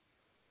during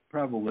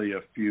probably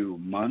a few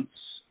months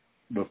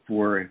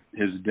before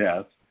his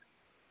death.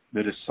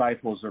 The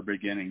disciples are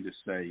beginning to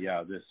say,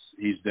 yeah,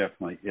 he's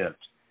definitely it.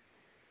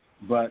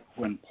 But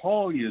when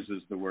Paul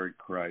uses the word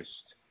Christ,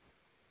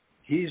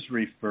 he's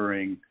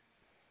referring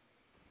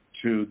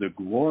to the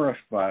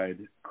glorified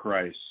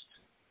Christ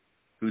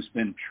who's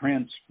been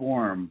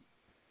transformed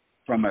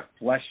from a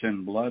flesh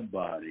and blood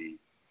body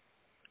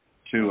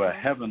to a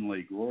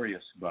heavenly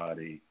glorious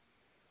body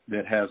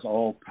that has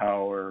all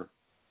power,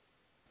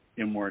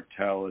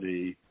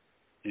 immortality,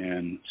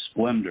 and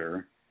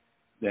splendor,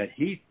 that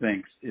he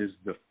thinks is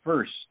the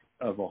first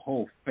of a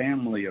whole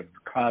family of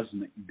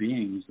cosmic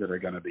beings that are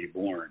going to be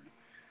born.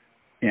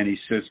 And he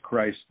says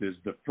Christ is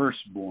the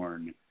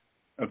firstborn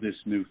of this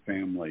new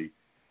family,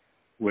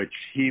 which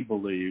he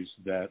believes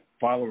that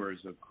followers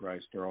of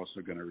Christ are also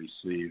going to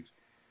receive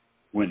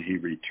when he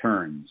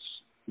returns,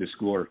 this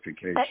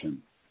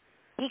glorification.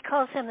 He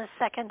calls him the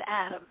second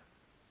Adam.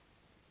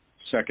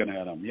 Second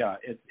Adam, yeah.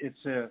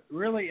 It's a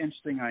really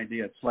interesting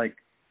idea. It's like,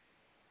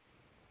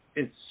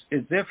 it's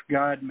as if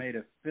God made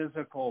a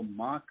physical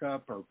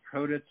mock-up or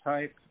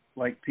prototype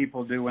like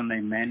people do when they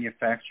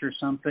manufacture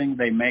something.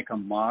 They make a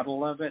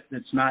model of it.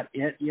 It's not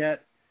it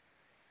yet.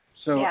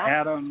 So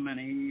Adam and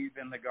Eve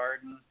in the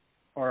garden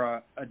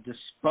are a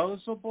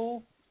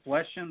disposable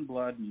flesh and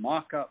blood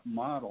mock-up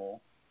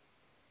model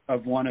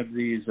of one of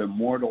these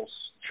immortal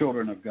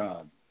children of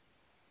God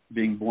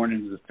being born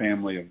into the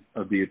family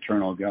of the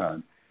eternal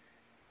God.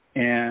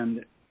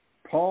 And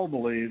Paul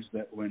believes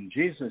that when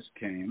Jesus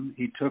came,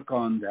 he took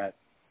on that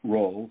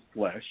role,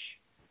 flesh,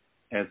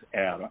 as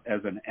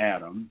an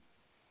Adam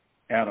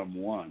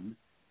 1.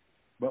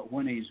 But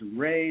when he's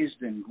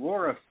raised and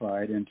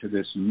glorified into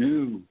this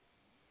new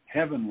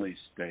heavenly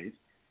state,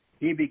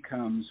 he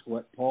becomes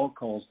what Paul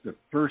calls the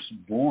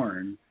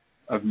firstborn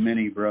of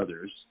many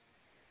brothers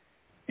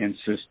and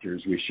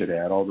sisters, we should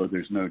add, although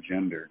there's no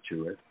gender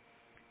to it.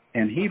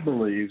 And he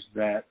believes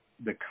that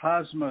the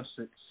cosmos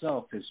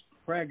itself is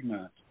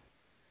pregnant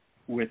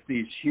with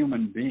these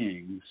human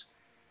beings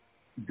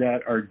that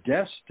are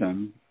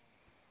destined.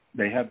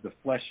 They have the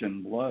flesh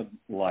and blood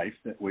life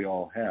that we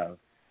all have,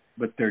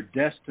 but they're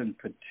destined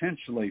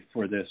potentially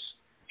for this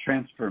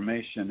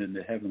transformation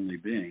into heavenly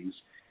beings.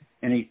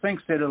 And he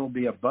thinks that it'll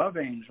be above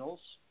angels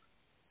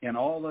and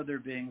all other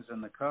beings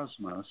in the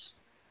cosmos,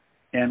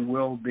 and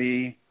will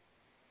be,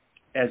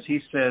 as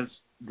he says,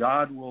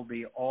 God will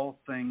be all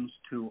things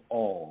to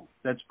all.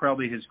 That's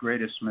probably his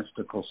greatest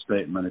mystical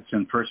statement. It's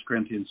in 1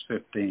 Corinthians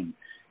 15.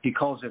 He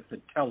calls it the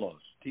telos,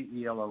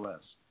 T-E-L-O-S,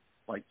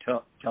 like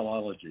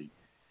telology.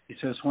 He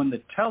says when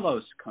the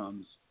telos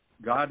comes,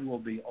 God will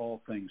be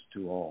all things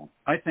to all.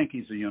 I think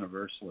he's a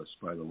universalist,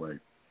 by the way.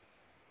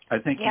 I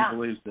think he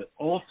believes that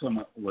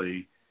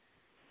ultimately,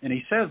 and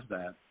he says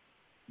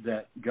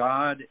that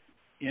God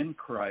in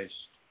Christ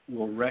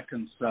will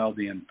reconcile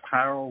the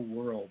entire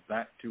world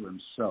back to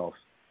himself,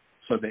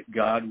 so that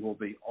God will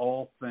be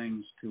all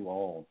things to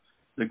all.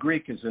 The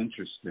Greek is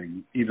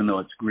interesting, even though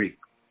it's Greek.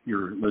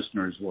 Your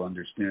listeners will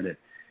understand it.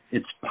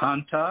 It's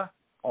panta,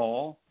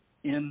 all,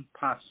 in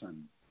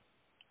pasan.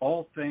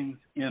 All things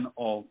in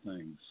all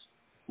things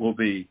will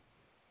be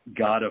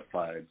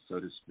Godified, so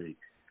to speak.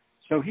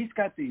 So he's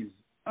got these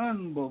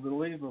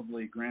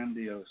unbelievably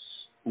grandiose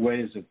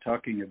ways of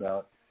talking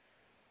about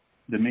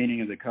the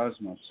meaning of the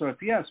cosmos. So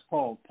if you ask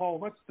Paul,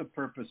 what's the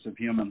purpose of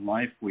human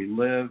life? We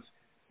live,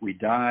 we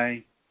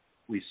die,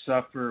 we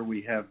suffer,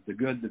 we have the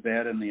good, the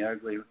bad, and the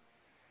ugly.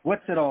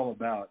 What's it all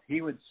about?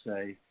 He would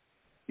say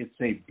it's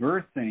a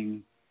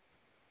birthing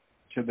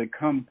to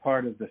become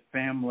part of the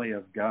family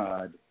of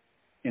God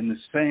in the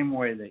same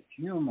way that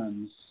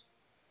humans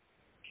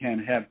can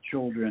have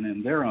children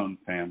in their own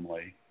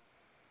family,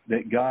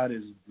 that God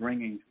is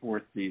bringing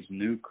forth these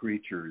new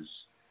creatures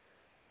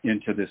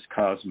into this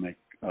cosmic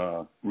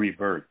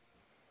rebirth.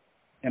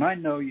 And I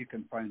know you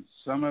can find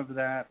some of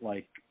that,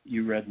 like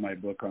you read my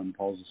book on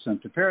Paul's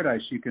Ascent to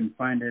Paradise. You can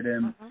find it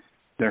in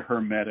the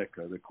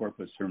Hermetica, the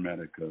Corpus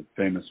Hermetica,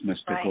 famous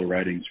mystical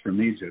writings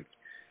from Egypt.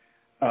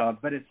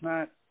 But it's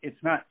not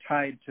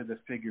tied to the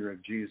figure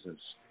of Jesus.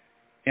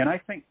 And I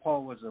think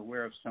Paul was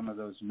aware of some of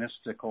those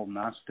mystical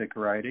Gnostic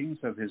writings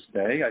of his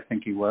day. I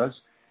think he was.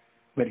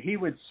 But he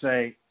would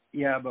say,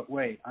 yeah, but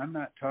wait, I'm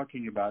not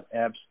talking about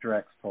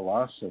abstract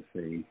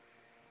philosophy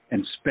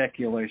and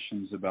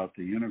speculations about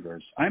the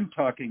universe. I'm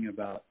talking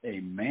about a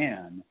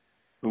man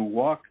who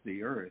walked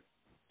the earth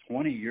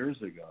 20 years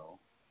ago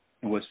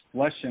and was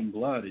flesh and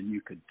blood, and you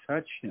could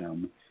touch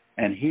him,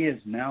 and he has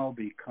now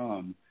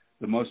become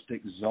the most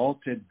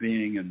exalted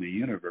being in the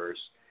universe,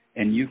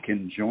 and you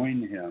can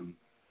join him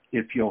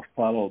if you'll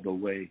follow the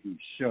way he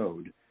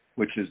showed,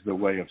 which is the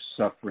way of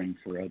suffering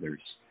for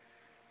others.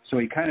 So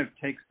he kind of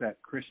takes that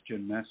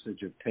Christian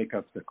message of take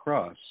up the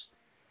cross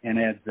and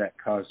adds that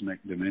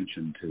cosmic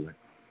dimension to it.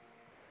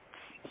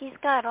 He's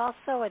got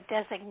also a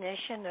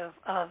designation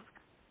of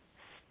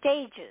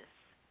stages,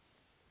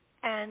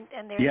 and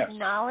there's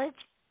knowledge,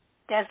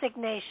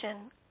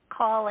 designation,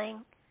 calling,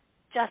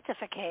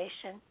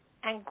 justification,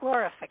 and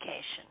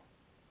glorification.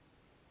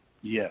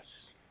 Yes.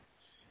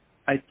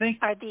 I think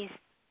are these...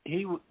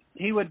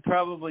 He would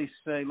probably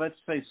say, let's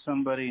say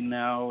somebody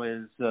now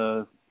is,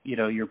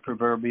 your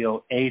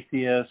proverbial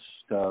atheist,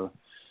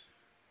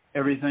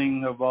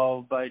 everything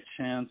evolved by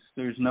chance,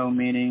 there's no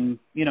meaning,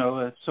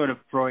 a sort of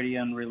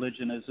Freudian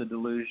religion is a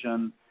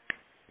delusion.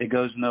 It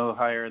goes no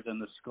higher than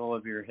the skull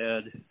of your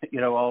head.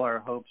 All our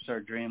hopes, our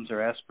dreams,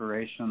 our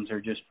aspirations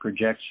are just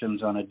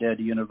projections on a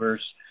dead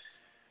universe.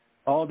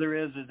 All there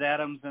is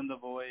atoms in the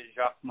void.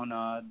 Jacques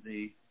Monod,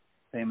 the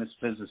famous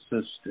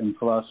physicist and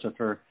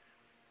philosopher,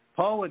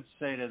 Paul would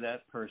say to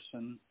that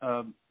person,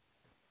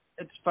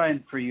 it's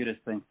fine for you to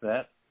think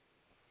that.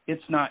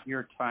 It's not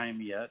your time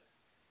yet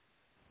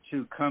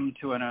to come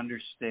to an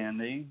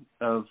understanding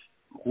of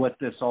what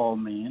this all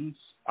means.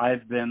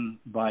 I've been,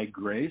 by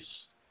grace,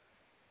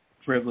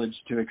 privileged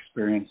to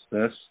experience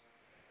this.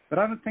 But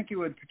I don't think he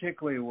would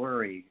particularly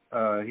worry.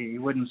 He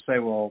wouldn't say,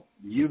 well,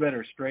 you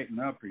better straighten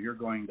up or you're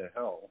going to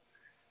hell.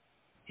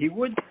 He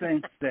would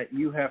think that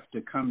you have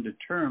to come to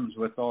terms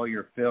with all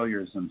your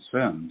failures and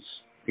sins.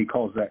 He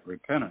calls that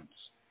repentance.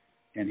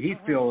 And he'd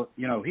feel,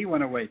 he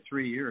went away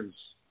 3 years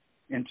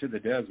into the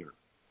desert.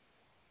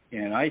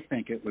 And I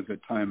think it was a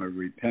time of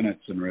repentance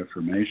and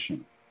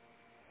reformation.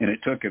 And it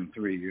took him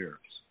 3 years,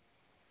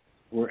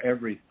 where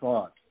every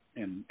thought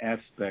and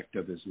aspect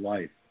of his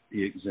life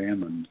he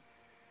examined.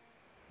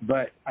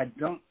 But I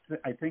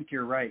think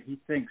you're right. He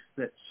thinks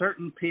that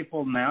certain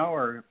people now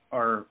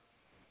are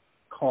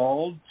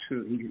called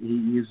to, he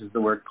uses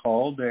the word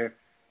called,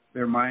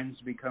 their minds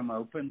become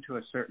open to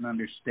a certain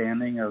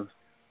understanding of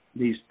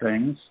these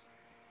things.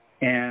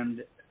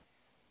 And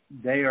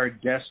they are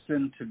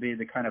destined to be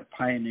the kind of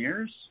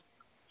pioneers.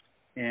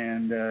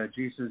 And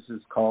Jesus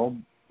is called,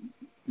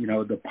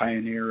 the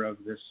pioneer of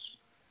this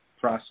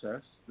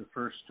process, the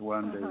first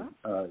one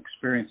to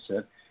experience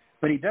it.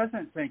 But he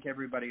doesn't think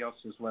everybody else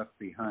is left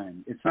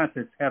behind. It's not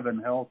this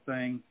heaven-hell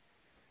thing.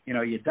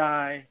 You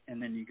die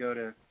and then you go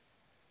to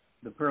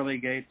the pearly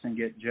gates and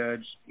get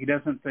judged. He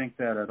doesn't think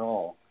that at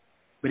all.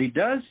 But he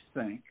does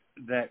think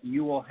that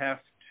you will have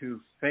to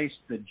face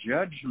the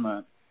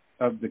judgment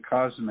of the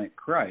cosmic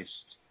Christ,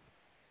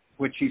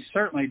 which he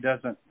certainly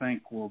doesn't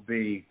think will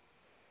be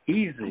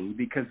easy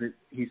because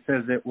he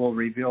says it will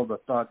reveal the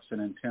thoughts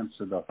and intents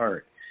of the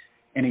heart.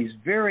 And he's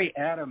very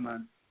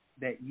adamant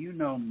that you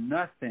know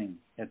nothing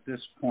at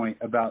this point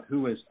about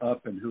who is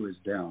up and who is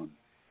down.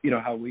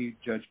 How we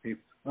judge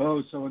people.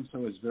 Oh,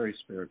 so-and-so is very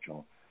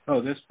spiritual.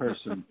 Oh, this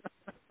person,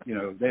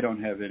 they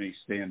don't have any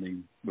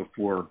standing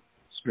before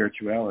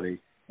spirituality.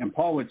 And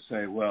Paul would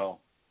say, well,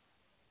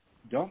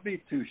 don't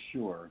be too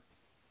sure,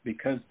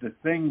 because the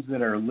things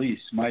that are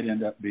least might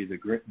end up being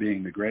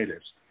the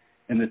greatest.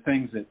 And the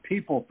things that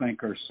people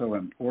think are so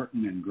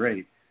important and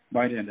great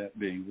might end up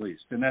being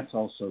least. And that's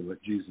also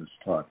what Jesus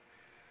taught.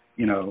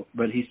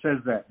 But he says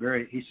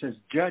he says,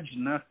 judge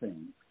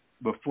nothing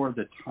before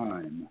the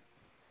time.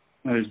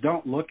 That is,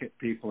 don't look at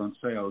people and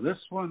say, oh, this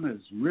one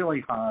is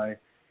really high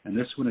and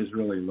this one is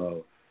really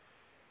low.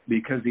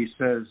 Because he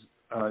says,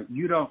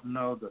 you don't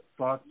know the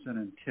thoughts and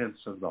intents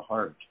of the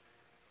heart.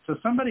 So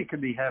somebody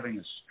could be having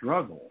a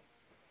struggle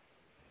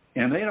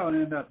and they don't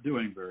end up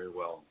doing very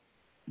well.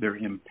 They're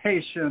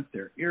impatient,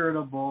 they're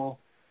irritable,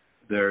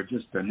 they're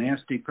just a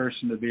nasty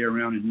person to be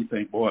around, and you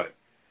think, boy,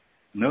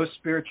 no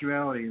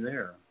spirituality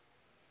there.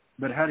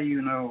 But how do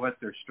you know what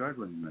they're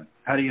struggling with?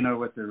 How do you know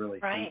what they're really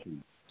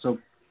thinking? So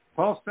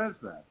Paul says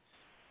that.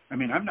 I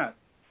mean, I'm not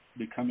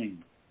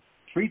becoming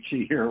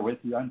preachy here with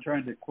you. I'm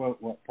trying to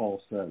quote what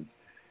Paul says.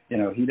 You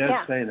know, he does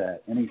say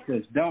that. And he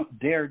says, don't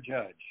dare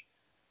judge.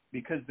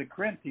 Because the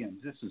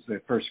Corinthians, this is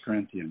the 1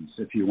 Corinthians,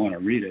 if you want to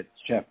read it, it's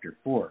chapter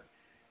 4.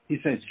 He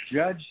says,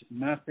 judge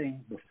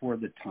nothing before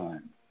the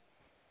time.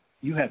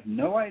 You have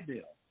no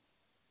idea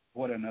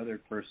what another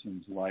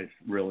person's life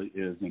really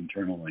is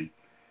internally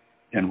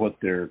and what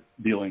they're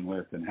dealing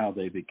with and how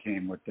they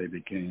became what they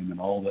became and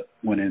all that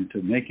went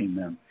into making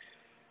them.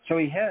 So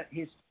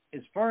he's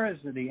as far as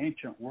the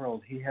ancient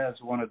world, he has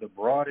one of the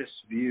broadest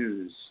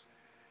views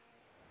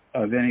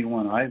of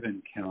anyone I've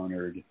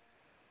encountered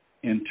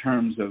in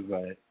terms of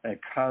a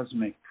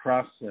cosmic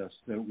process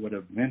that would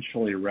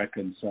eventually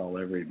reconcile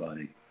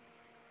everybody.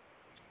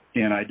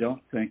 And I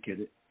don't think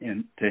to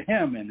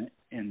him,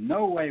 in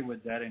no way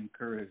would that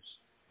encourage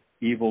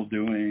evil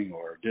doing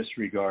or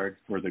disregard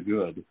for the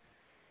good,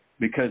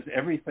 because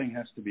everything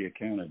has to be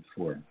accounted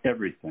for.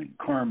 Everything.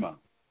 Karma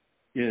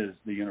is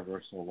the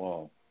universal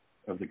law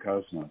of the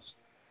cosmos.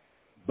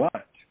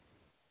 But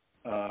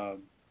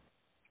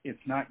it's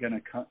not going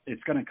to come.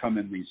 It's going to come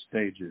in these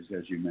stages,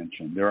 as you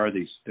mentioned. There are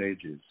these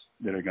stages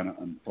that are going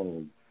to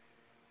unfold,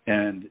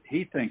 and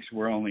he thinks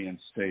we're only in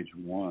stage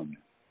 1,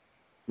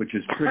 which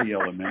is pretty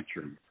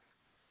elementary.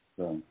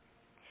 So,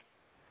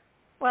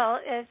 well,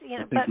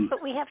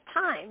 but we have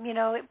time,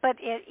 But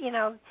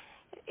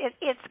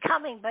it's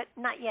coming, but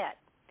not yet.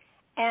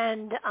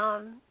 And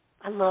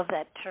I love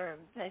that term.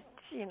 That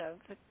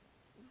the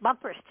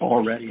bumper sticker.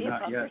 Already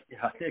not yet.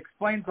 Yeah, it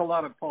explains a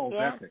lot of Paul's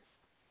ethics.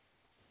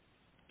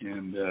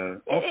 And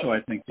also,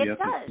 I think the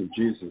ethics of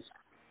Jesus.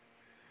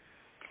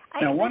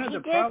 Now, one of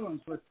the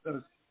problems with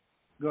those...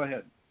 Go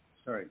ahead.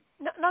 Sorry.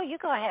 No, you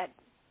go ahead.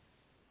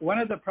 One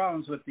of the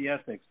problems with the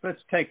ethics,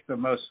 let's take the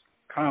most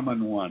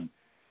common one.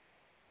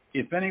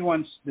 If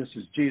anyone's... This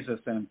is Jesus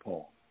and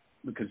Paul,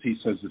 because he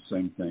says the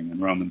same thing in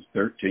Romans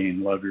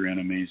 13, love your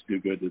enemies, do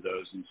good to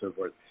those, and so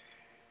forth.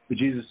 But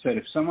Jesus said,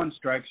 if someone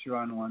strikes you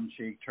on one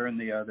cheek, turn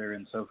the other,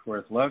 and so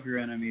forth. Love your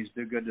enemies,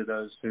 do good to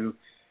those who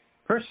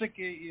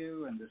persecute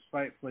you and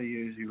despitefully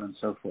use you, and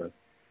so forth.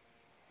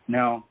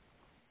 Now,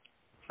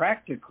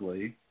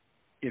 practically,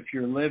 if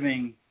you're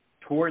living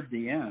toward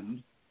the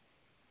end,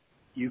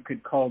 you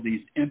could call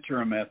these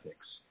interim ethics.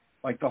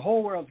 Like the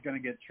whole world's going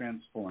to get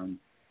transformed.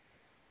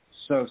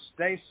 So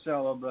stay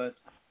celibate,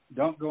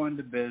 don't go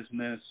into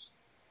business,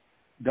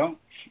 don't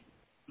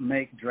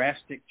make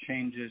drastic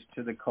changes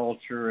to the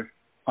culture,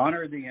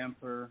 honor the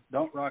emperor,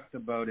 don't rock the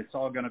boat. It's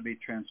all going to be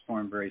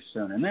transformed very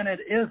soon. And then it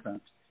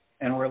isn't.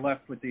 And we're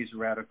left with these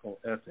radical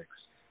ethics.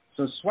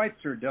 So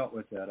Schweitzer dealt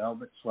with that.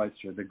 Albert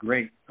Schweitzer, the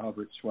great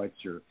Albert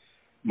Schweitzer,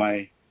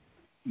 my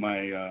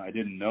I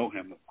didn't know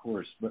him, of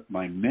course, but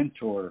my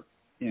mentor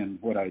in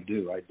what I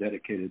do. I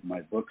dedicated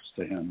my books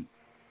to him.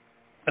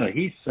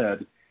 He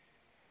said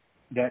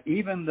that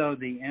even though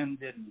the end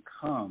didn't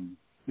come,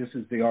 this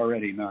is the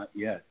already not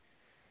yet.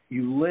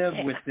 You live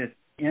with this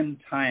end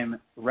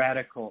time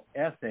radical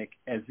ethic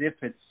as if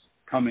it's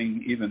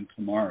coming even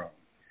tomorrow.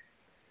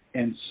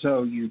 And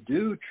so you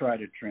do try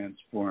to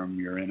transform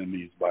your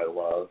enemies by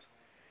love.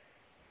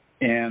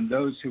 And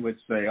those who would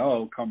say,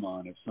 oh, come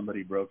on, if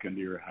somebody broke into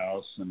your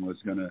house and was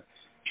going to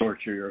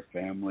torture your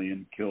family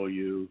and kill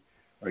you,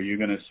 are you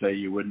going to say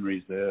you wouldn't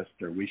resist,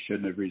 or we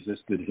shouldn't have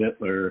resisted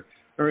Hitler,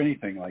 or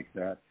anything like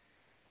that?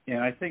 And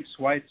I think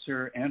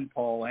Schweitzer and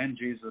Paul and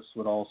Jesus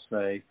would all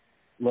say,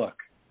 look,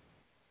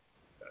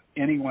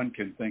 anyone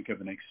can think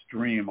of an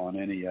extreme on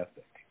any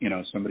ethic.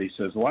 Somebody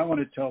says, well, I want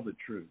to tell the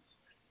truth.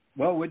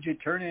 Well, would you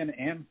turn in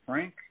Anne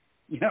Frank,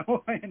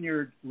 and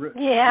you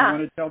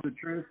want to tell the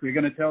truth? You're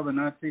going to tell the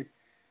Nazis?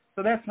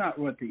 So that's not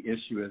what the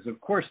issue is.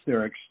 Of course,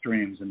 there are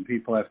extremes, and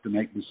people have to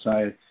make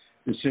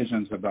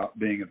decisions about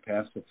being a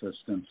pacifist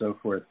and so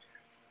forth.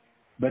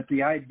 But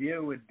the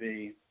idea would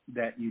be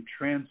that you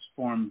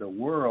transform the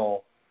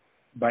world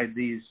by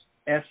these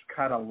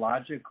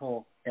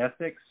eschatological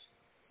ethics,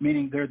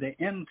 meaning they're the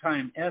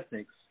end-time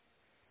ethics,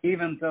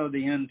 even though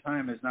the end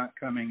time is not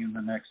coming in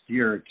the next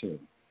year or two.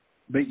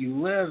 But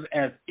you live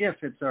as if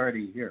it's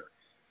already here.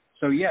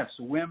 So yes,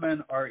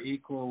 women are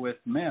equal with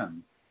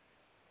men,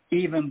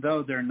 even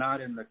though they're not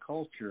in the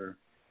culture,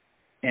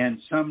 and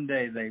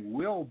someday they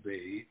will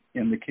be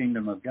in the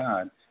kingdom of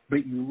God,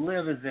 but you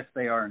live as if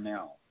they are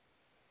now.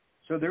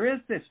 So there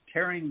is this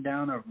tearing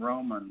down of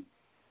Roman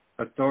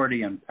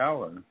authority and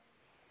power,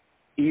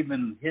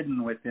 even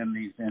hidden within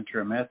these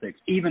interim ethics,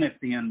 even if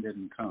the end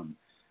didn't come.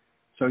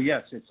 So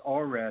yes, it's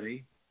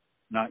already,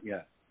 not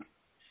yet.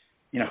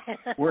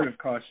 Word of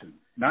caution.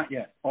 Not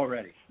yet.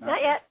 Already. Not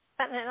yet.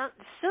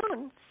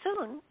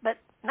 Soon, but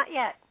not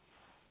yet.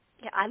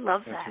 Yeah, I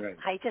love that. That's right.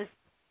 I just,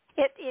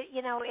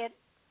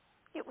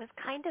 it was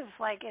kind of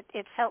like,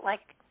 it felt like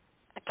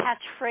a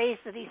catchphrase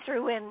that he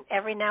threw in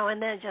every now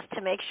and then just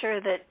to make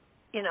sure that,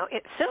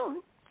 it's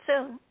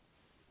soon,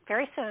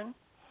 very soon.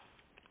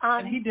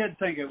 And he did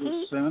think it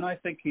was soon. I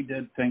think he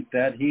did think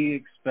that. He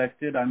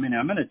expected, I'm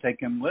going to take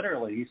him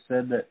literally. He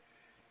said that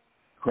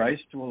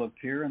Christ will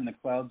appear in the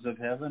clouds of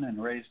heaven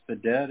and raise the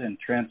dead and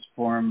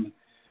transform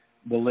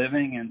the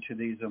living into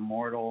these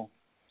immortal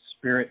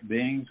spirit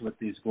beings with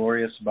these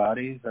glorious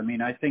bodies. I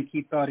mean, I think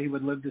he thought he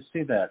would live to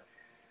see that.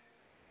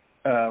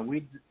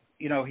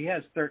 He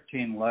has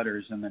 13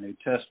 letters in the New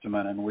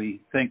Testament, and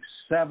we think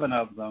 7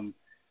 of them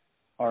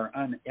are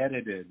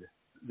unedited.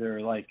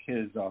 They're like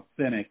his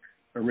authentic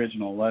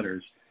original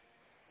letters.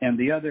 And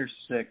the other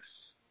 6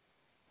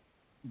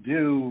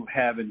 do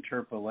have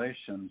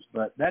interpolations,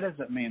 but that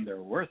doesn't mean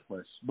they're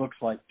worthless. Books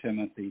like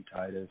Timothy,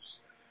 Titus,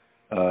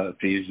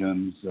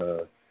 Ephesians,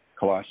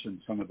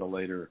 Colossians, some of the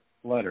later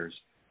letters.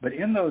 But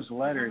in those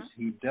letters,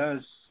 he does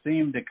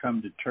seem to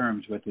come to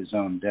terms with his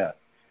own death.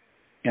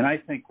 And I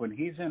think when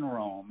he's in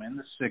Rome in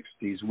the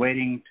 60s,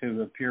 waiting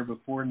to appear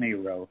before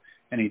Nero,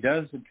 and he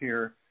does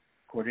appear,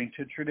 according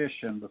to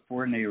tradition,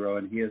 before Nero,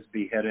 and he is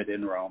beheaded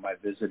in Rome. I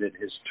visited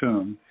his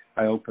tomb.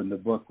 I opened the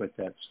book with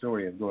that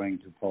story of going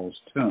to Paul's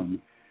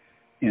tomb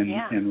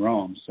in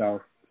Rome,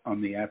 south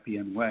on the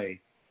Appian Way.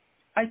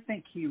 I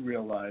think he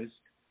realized,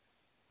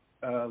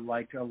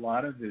 like a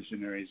lot of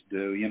visionaries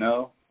do,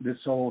 this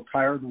old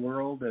tired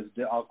world,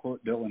 I'll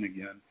quote Dylan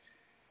again,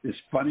 this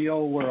funny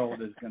old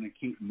world is going to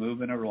keep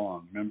moving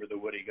along. Remember the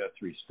Woody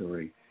Guthrie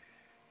story.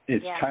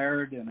 It's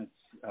tired and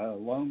it's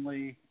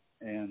lonely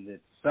and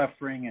it's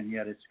suffering, and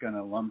yet it's going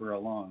to lumber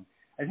along.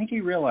 I think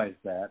he realized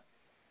that,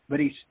 but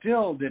he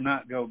still did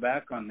not go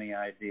back on the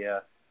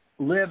idea,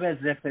 live as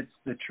if it's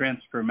the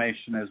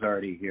transformation is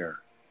already here.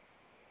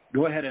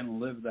 Go ahead and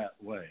live that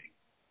way.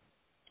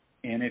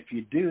 And if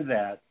you do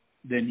that,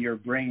 then you're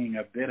bringing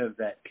a bit of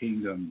that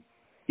kingdom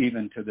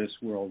even to this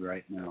world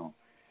right now.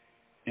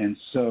 And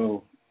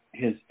so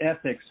his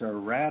ethics are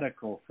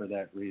radical for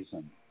that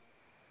reason.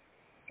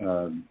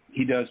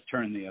 He does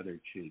turn the other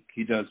cheek.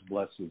 He does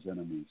bless his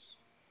enemies.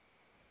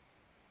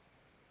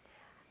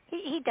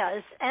 He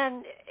does,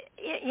 and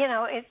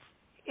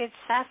it's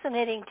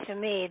fascinating to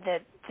me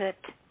that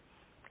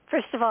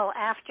first of all,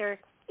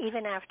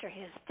 even after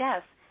his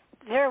death,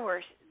 there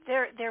were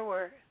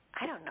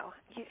I don't know,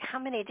 how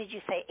many did you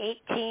say,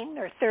 18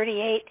 or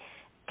 38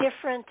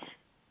 different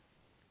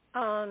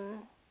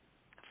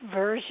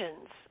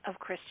versions of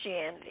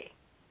Christianity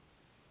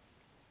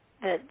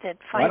that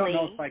finally... I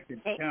don't know if I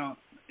could count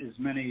as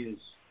many as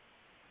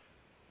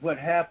what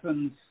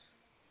happens,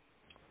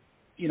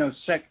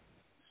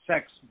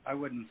 sex, I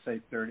wouldn't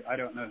say 30. I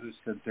don't know who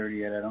said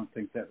 38. I don't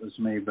think that was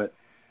me, but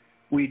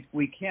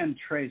we can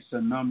trace a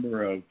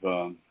number of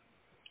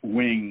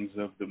wings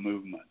of the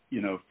movement,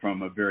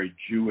 from a very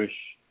Jewish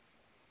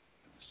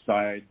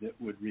side that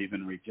would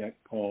even reject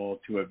Paul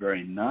to a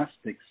very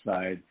Gnostic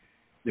side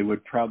that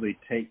would probably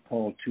take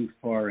Paul too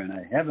far in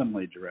a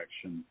heavenly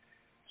direction.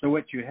 So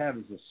what you have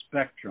is a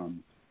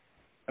spectrum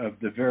of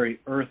the very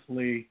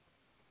earthly,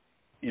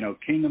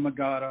 kingdom of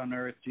God on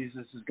earth.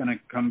 Jesus is going to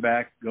come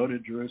back, go to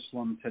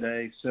Jerusalem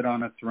today, sit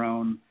on a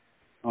throne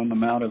on the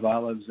Mount of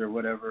Olives or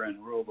whatever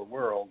and rule the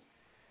world,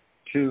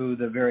 to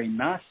the very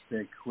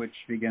Gnostic, which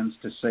begins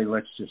to say,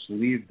 let's just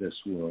leave this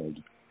world.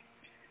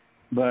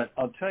 But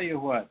I'll tell you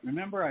what,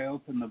 remember I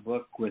opened the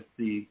book with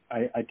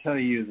I tell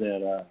you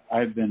that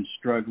I've been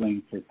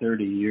struggling for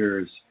 30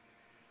 years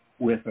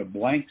with a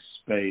blank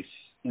space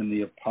in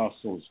the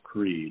Apostles'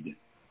 Creed.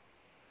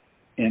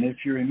 And if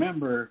you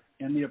remember,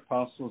 in the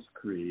Apostles'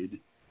 Creed,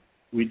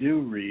 we do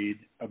read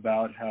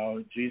about how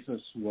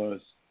Jesus was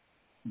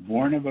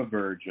born of a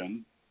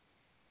virgin,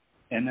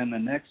 and then the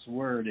next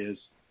word is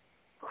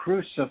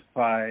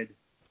crucified,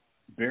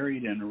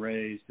 buried and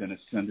raised, and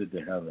ascended to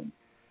heaven.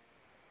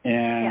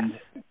 And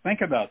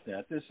think about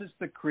that. This is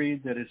the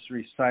creed that is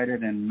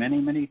recited in many,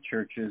 many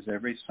churches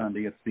every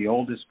Sunday. It's the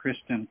oldest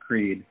Christian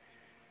creed.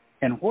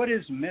 And what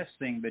is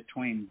missing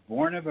between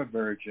born of a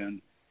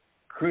virgin,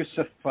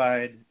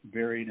 crucified,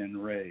 buried,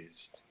 and raised?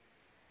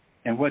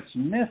 And what's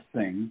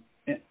missing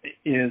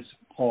is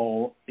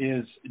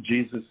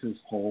Jesus'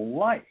 whole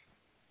life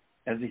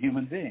as a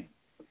human being.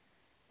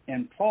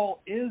 And Paul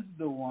is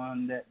the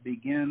one that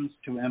begins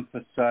to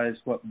emphasize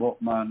what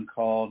Bultmann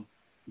called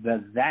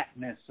the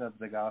thatness of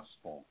the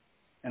gospel.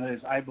 And that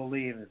is, I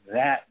believe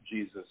that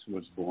Jesus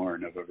was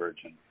born of a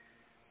virgin,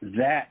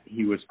 that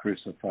he was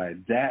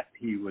crucified, that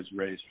he was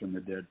raised from the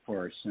dead for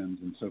our sins,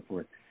 and so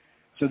forth.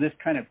 So this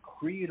kind of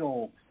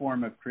creedal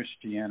form of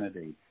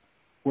Christianity,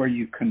 where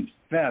you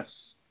confess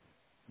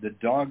the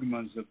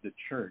dogmas of the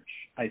church,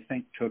 I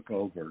think took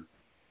over.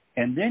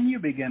 And then you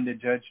begin to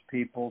judge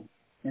people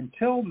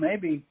until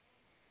maybe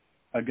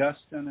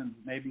Augustine and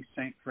maybe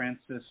St.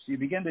 Francis. You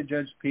begin to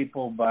judge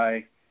people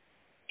by,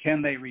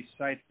 can they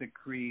recite the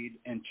creed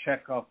and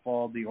check off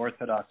all the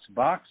orthodox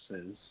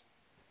boxes?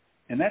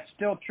 And that's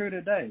still true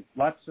today.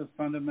 Lots of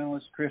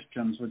fundamentalist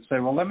Christians would say,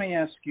 well, let me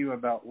ask you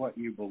about what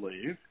you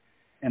believe.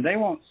 And they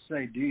won't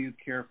say, do you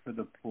care for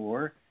the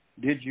poor?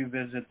 Did you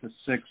visit the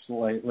sick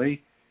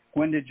lately?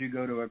 When did you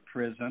go to a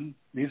prison?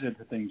 These are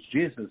the things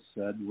Jesus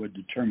said would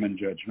determine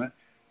judgment.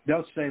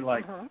 They'll say,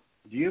 like,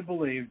 do you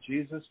believe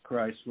Jesus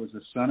Christ was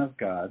the Son of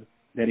God,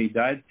 that he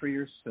died for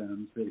your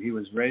sins, that he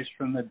was raised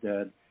from the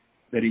dead,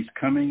 that he's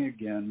coming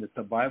again, that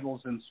the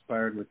Bible's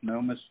inspired with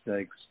no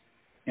mistakes.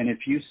 And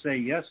if you say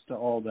yes to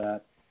all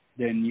that,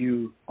 then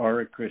you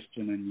are a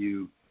Christian, and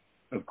you,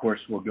 of course,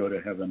 will go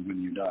to heaven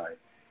when you die.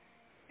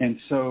 And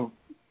so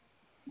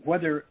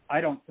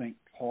I don't think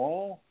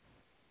Paul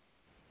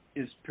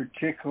is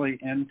particularly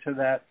into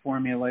that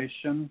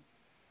formulation,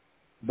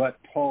 but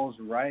Paul's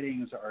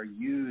writings are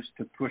used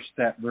to push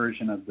that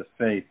version of the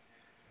faith,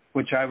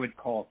 which I would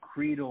call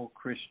creedal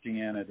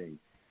Christianity.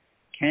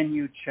 Can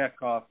you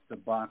check off the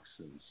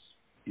boxes,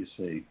 you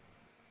see?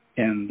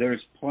 And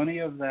there's plenty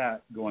of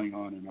that going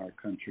on in our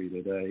country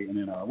today and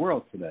in our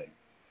world today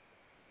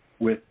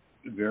with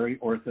very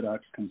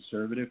Orthodox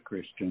conservative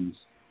Christians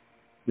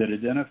that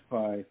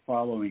identify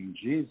following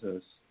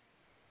Jesus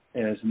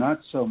as not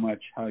so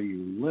much how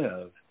you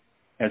live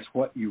as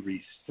what you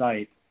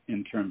recite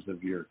in terms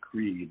of your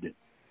creed.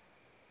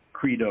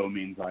 Credo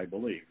means I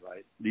believe,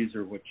 right? These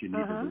are what you need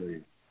to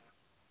believe.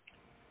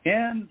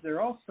 And there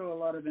are also a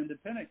lot of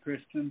independent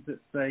Christians that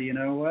say, you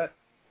know what,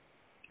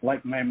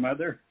 like my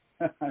mother,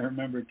 I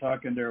remember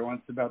talking to her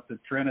once about the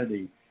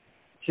Trinity.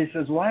 She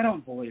says, well, I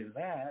don't believe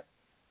that.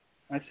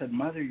 I said,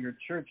 Mother, your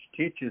church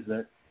teaches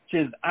it. She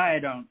says, I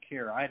don't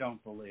care. I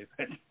don't believe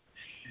it.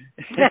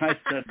 And I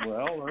said,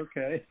 well,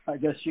 okay. I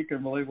guess you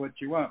can believe what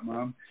you want,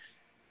 Mom.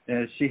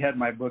 And she had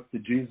my book, The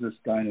Jesus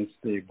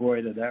Dynasty.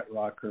 Boy, did that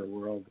rock her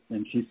world.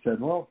 And she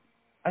said, well,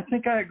 I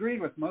think I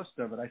agreed with most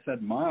of it. I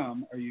said,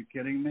 Mom, are you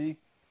kidding me?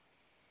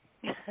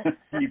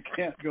 You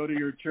can't go to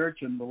your church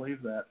and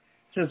believe that.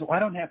 She says, well, I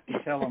don't have to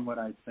tell them what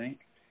I think.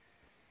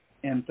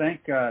 And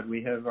thank God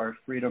we have our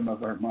freedom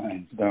of our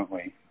minds, don't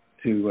we,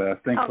 to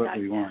think what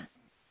we want.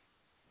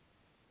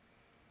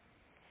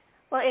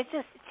 Well, it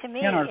just, to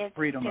me... And our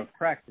freedom of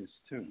practice,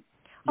 too.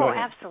 Go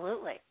ahead.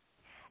 Absolutely.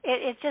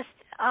 It just,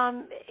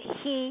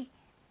 he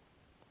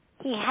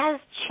has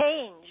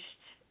changed.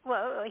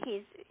 Well,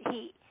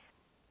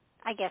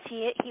 I guess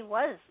he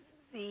was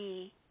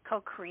the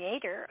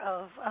co-creator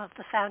of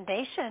the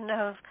foundation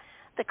of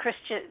the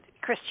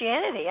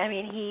Christianity. I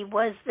mean, he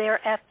was there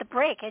at the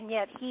break, and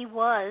yet he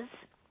was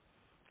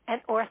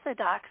an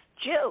Orthodox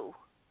Jew.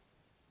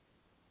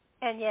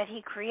 And yet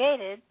he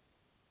created,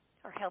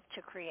 or helped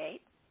to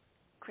create,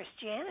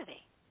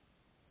 Christianity.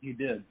 He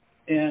did.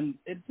 And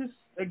it just,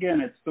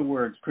 again, it's the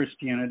words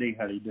Christianity.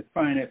 How do you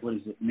define it? What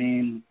does it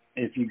mean?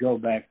 If you go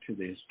back to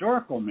the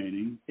historical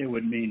meaning, it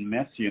would mean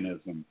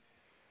messianism,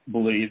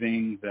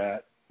 believing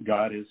that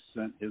God has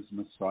sent his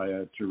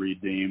Messiah to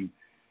redeem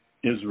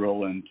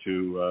Israel and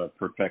to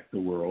perfect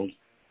the world.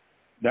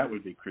 That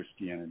would be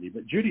Christianity.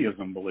 But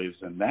Judaism believes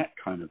in that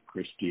kind of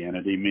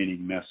Christianity,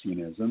 meaning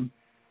messianism.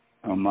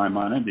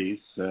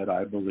 Maimonides said,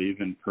 I believe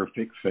in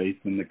perfect faith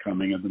in the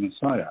coming of the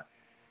Messiah.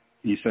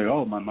 You say,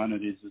 oh,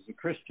 Maimonides is a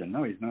Christian.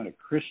 No, he's not a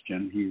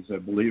Christian. He's a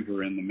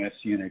believer in the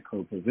Messianic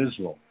hope of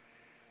Israel.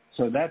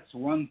 So that's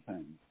one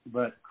thing.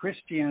 But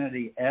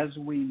Christianity as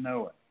we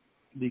know it,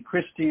 the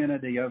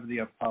Christianity of the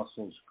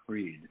Apostles'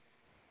 Creed,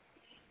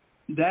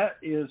 that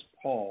is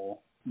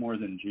Paul more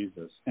than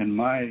Jesus. In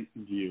my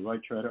view, I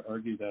try to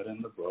argue that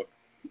in the book.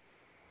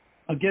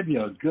 I'll give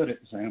you a good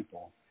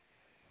example.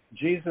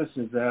 Jesus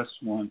is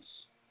asked once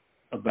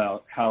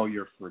about how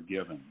you're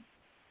forgiven.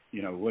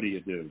 You know, what do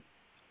you do?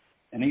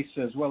 And he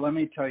says, well, let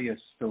me tell you a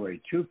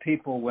story. 2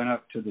 people went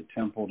up to the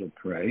temple to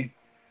pray.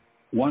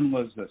 One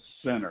was a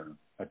sinner,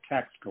 a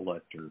tax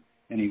collector,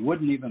 and he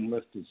wouldn't even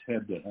lift his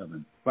head to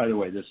heaven. By the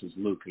way, this is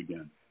Luke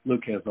again.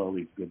 Luke has all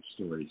these good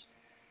stories.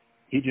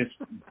 He just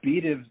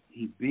beat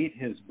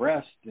his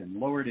breast and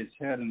lowered his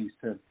head, and he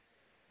said,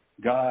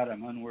 God,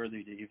 I'm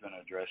unworthy to even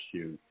address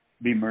you.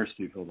 Be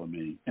merciful to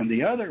me. And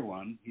the other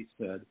one, he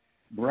said,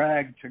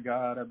 bragged to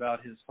God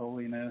about his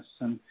holiness,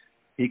 and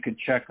he could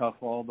check off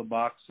all the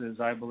boxes.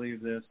 I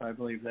believe this, I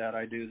believe that,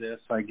 I do this,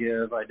 I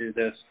give, I do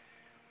this.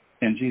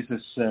 And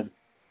Jesus said,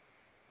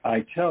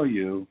 I tell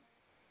you,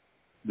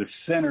 the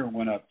sinner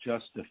went up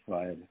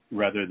justified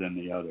rather than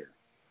the other.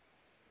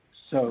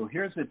 So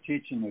here's a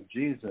teaching of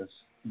Jesus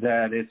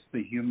that it's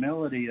the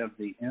humility of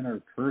the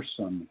inner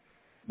person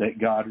that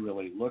God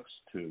really looks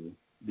to,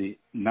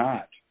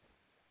 not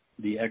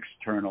the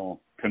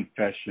external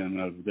confession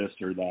of this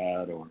or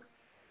that, or,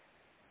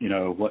 you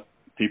know, what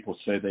people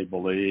say they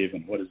believe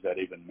and what does that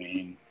even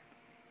mean.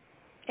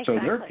 Exactly.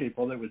 So there are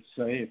people that would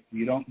say, if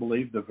you don't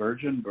believe the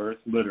virgin birth,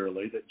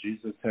 literally, that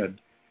Jesus had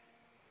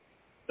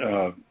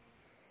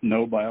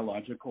no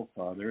biological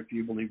father, if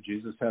you believe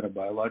Jesus had a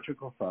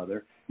biological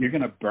father, you're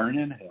going to burn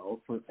in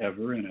hell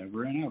forever and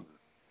ever and ever.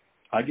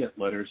 I get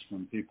letters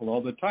from people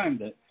all the time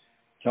that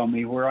tell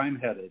me where I'm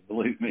headed,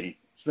 believe me,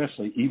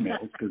 especially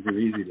emails because they're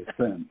easy to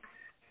send.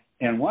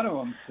 And one of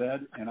them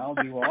said, and I'll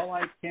do all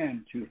I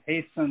can to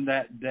hasten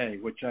that day,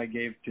 which I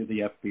gave to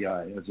the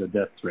FBI as a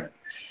death threat,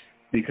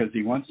 because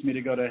he wants me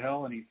to go to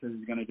hell, and he says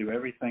he's going to do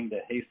everything to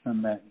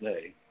hasten that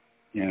day.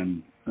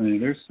 And I mean,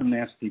 there's some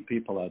nasty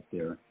people out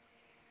there.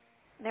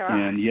 There are.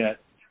 And yet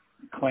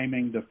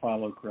claiming to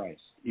follow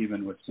Christ,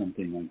 even with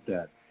something like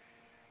that.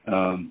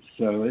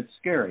 So it's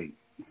scary.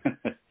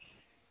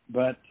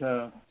 But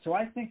so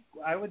I think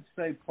I would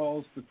say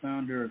Paul's the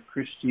founder of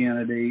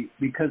Christianity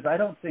because I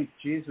don't think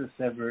Jesus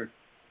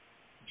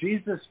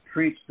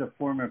preached a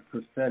form of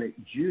prophetic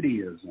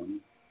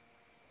Judaism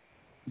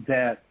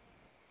that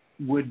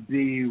would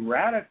be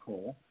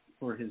radical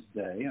for his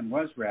day and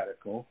was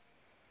radical,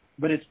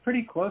 but it's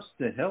pretty close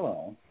to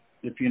Hillel.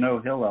 If you know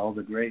Hillel,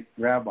 the great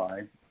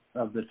rabbi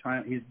of the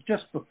time, he's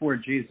just before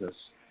Jesus.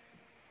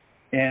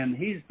 And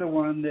he's the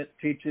one that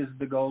teaches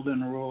the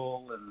golden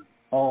rule and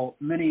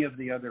many of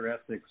the other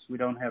ethics. We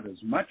don't have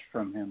as much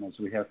from him as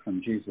we have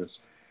from Jesus,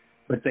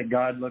 but that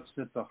God looks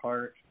at the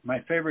heart. My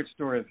favorite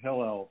story of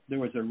Hillel, there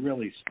was a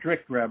really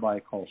strict rabbi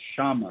called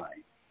Shammai,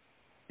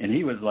 and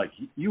he was like,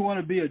 you want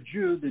to be a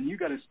Jew, then you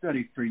got to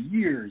study for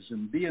years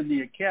and be in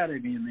the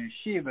academy and the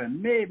yeshiva,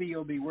 and maybe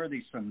you'll be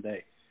worthy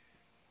someday.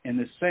 And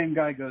the same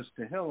guy goes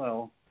to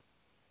Hillel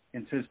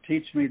and says,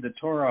 teach me the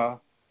Torah.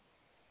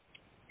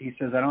 He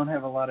says, I don't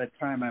have a lot of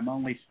time. I'm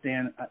only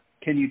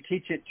can you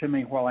teach it to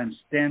me while I'm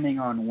standing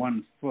on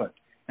one foot?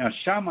 Now,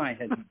 Shammai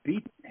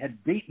had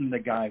beaten the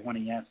guy when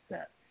he asked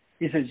that.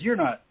 He says,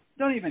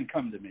 don't even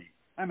come to me.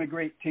 I'm a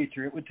great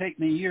teacher. It would take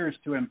me years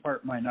to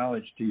impart my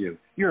knowledge to you.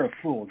 You're a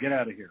fool. Get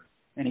out of here.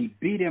 And he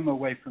beat him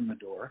away from the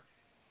door.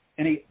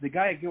 And the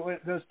guy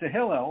goes to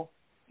Hillel,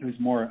 who's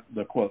more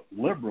the, quote,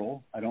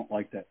 liberal. I don't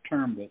like that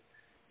term, but,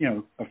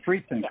 a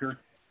free thinker.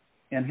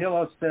 Yeah. And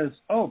Hillel says,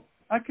 oh,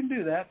 I can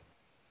do that.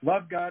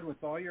 Love God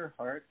with all your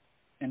heart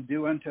and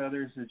do unto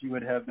others as you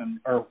would have them.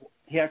 Or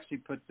he actually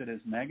puts it as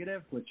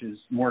negative, which is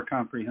more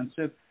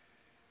comprehensive.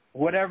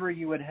 Whatever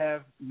you would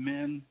have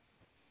men,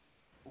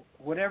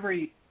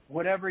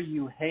 whatever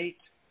you hate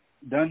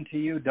done to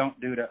you, don't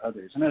do to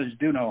others. In other words,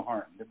 do no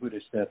harm. The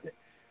Buddhist ethic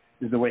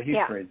is the way he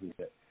phrases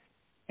it.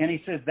 And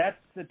he says that's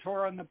the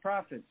Torah and the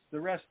prophets. The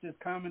rest is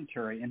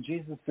commentary. And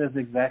Jesus says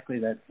exactly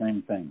that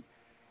same thing.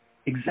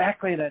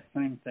 Exactly that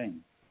same thing.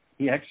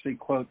 He actually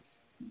quotes,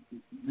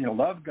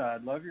 love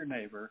God, love your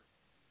neighbor.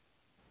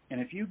 And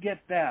if you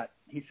get that,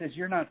 he says,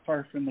 you're not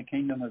far from the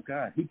kingdom of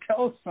God. He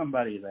tells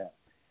somebody that.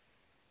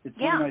 It's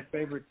one of my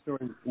favorite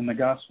stories in the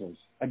Gospels.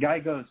 A guy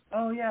goes,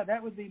 oh, yeah,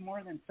 that would be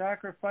more than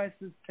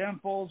sacrifices,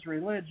 temples,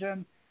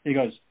 religion. He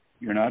goes,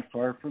 you're not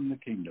far from the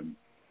kingdom.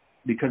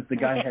 Because the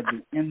guy had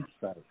the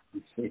insight,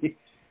 you see.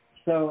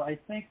 So I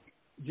think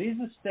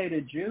Jesus stayed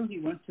a Jew. He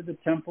went to the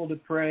temple to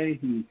pray.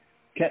 He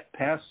kept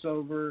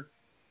Passover.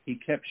 He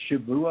kept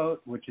Shavuot,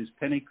 which is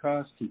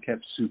Pentecost. He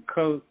kept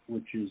Sukkot,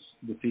 which is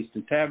the Feast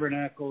of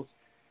Tabernacles.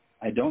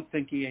 I don't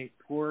think he ate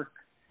pork.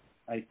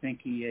 I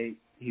think he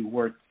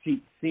wore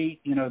tzitzit,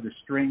 the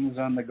strings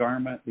on the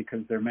garment,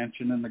 because they're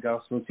mentioned in the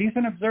Gospels. He's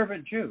an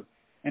observant Jew,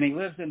 and he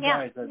lives and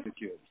dies as a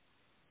Jew.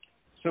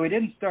 So he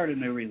didn't start a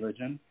new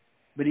religion,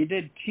 but he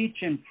did teach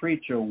and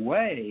preach a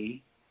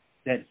way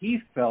that he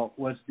felt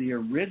was the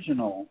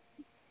original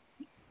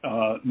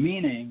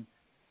meaning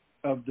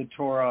of the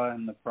Torah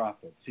and the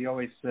prophets. He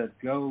always said,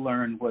 go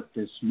learn what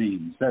this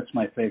means. That's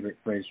my favorite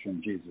phrase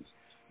from Jesus.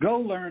 Go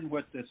learn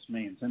what this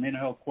means. And then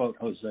he'll quote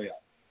Hosea,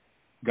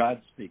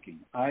 God speaking,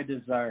 I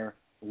desire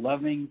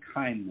loving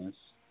kindness,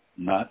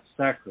 not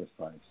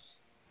sacrifice.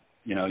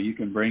 You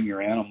can bring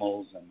your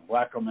animals and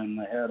whack them in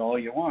the head all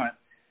you want,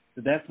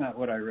 but that's not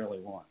what I really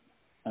want.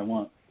 I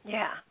want,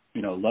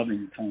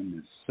 loving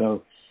kindness.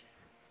 So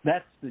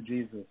that's the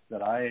Jesus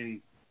that I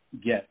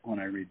get when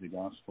I read the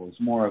Gospels.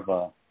 More of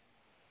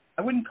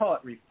I wouldn't call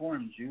it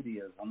Reformed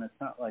Judaism. It's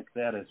not like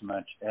that as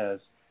much as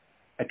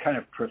a kind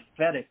of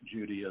prophetic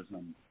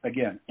Judaism.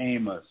 Again,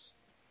 Amos,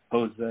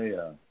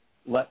 Hosea,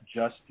 let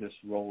justice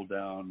roll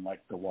down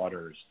like the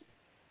waters.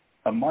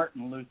 A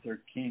Martin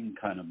Luther King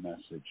kind of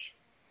message.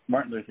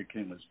 Martin Luther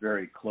King was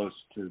very close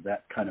to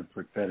that kind of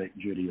prophetic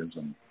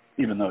Judaism,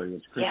 even though he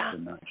was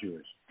Christian, not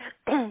Jewish.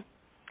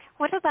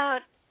 What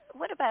about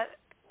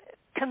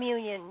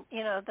communion?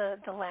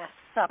 The Last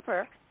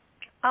Supper.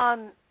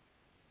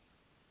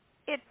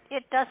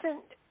 It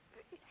doesn't.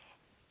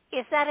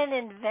 Is that an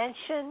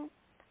invention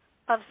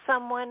of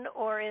someone,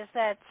 or is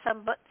that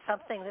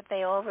something that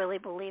they all really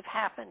believe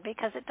happened?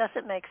 Because it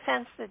doesn't make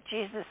sense that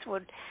Jesus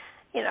would,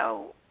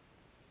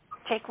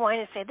 take wine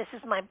and say, "This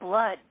is my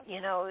blood."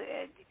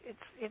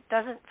 It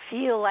doesn't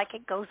feel like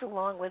it goes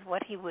along with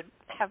what he would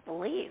have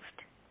believed.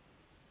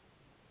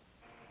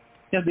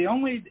 Yeah, the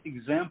only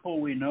example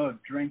we know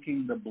of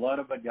drinking the blood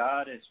of a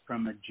god is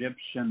from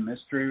Egyptian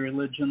mystery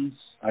religions.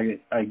 I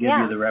give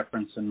you the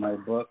reference in my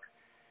book.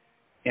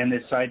 And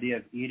this idea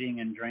of eating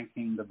and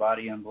drinking the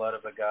body and blood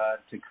of a god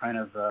to kind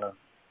of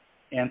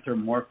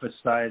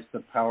anthropomorphize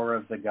the power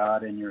of the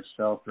god in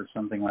yourself or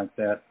something like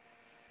that.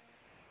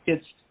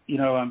 It's,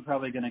 I'm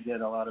probably going to get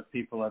a lot of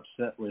people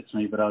upset with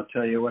me, but I'll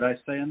tell you what I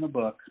say in the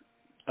book.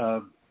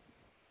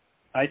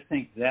 I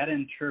think that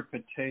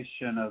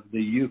interpretation of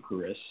the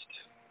Eucharist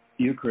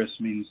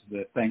means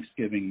the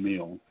Thanksgiving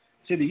meal.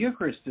 See, the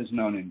Eucharist is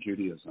known in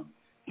Judaism.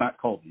 It's not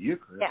called the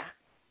Eucharist. Yeah.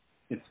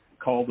 It's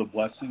called the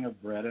blessing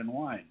of bread and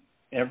wine.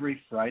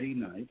 Every Friday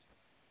night,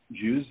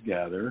 Jews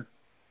gather,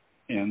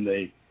 and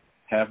they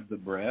have the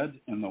bread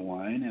and the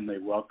wine, and they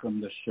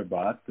welcome the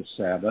Shabbat, the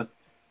Sabbath,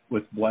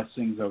 with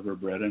blessings over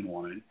bread and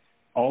wine.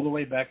 all the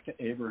way back to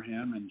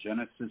Abraham in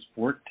Genesis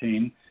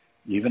 14.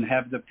 You even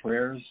have the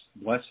prayers,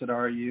 blessed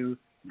are you,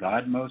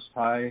 God Most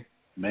High,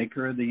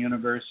 maker of the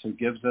universe, who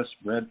gives us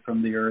bread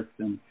from the earth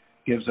and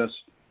gives us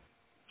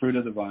fruit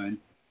of the vine.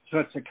 So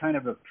it's a kind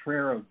of a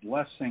prayer of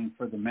blessing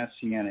for the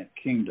Messianic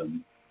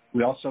kingdom.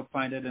 We also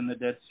find it in the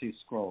Dead Sea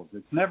Scrolls.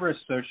 It's never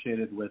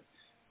associated with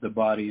the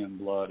body and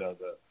blood of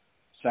a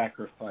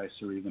sacrifice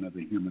or even of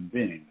a human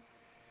being.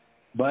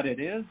 But it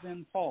is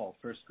in Paul,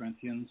 1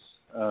 Corinthians.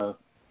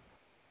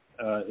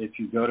 If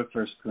you go to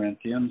 1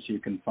 Corinthians, you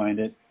can find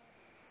it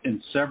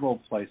in several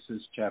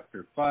places,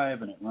 chapter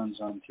 5, and it runs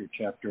on through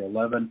chapter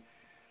 11.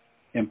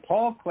 And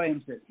Paul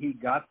claims that he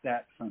got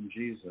that from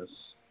Jesus,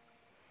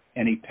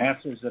 and he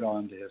passes it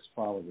on to his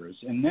followers.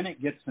 And then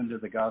it gets into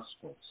the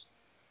Gospels.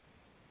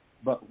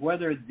 But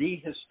whether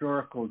the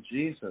historical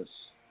Jesus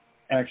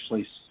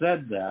actually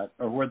said that,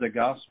 or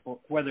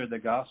whether the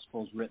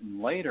Gospels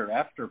written later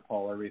after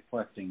Paul are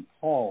reflecting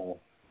Paul,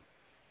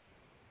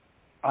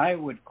 I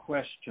would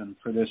question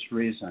for this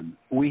reason.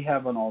 We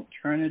have an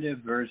alternative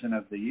version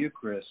of the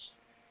Eucharist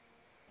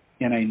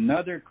in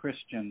another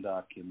Christian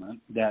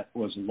document that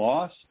was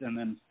lost and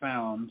then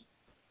found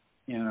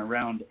in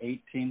around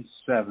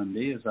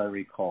 1870, as I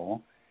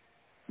recall.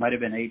 Might have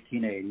been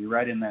 1880,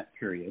 right in that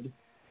period,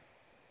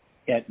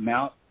 at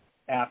Mount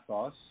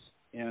Athos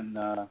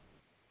in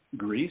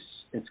Greece.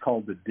 It's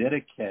called the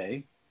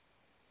Didache,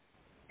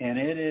 and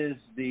it is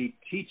the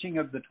teaching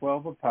of the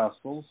 12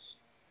 apostles.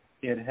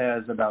 It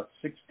has about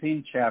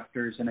 16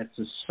 chapters, and it's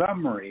a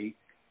summary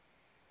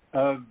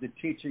of the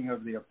teaching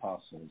of the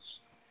apostles.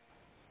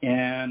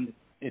 And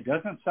it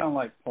doesn't sound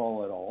like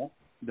Paul at all.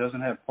 It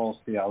doesn't have Paul's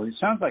theology. It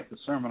sounds like the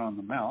Sermon on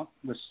the Mount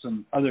with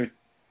some other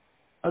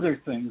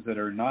things that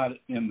are not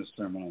in the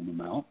Sermon on the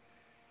Mount.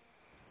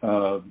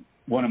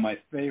 One of my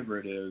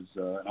favorite is,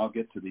 and I'll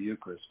get to the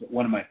Eucharist, but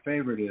one of my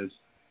favorite is,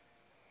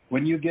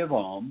 when you give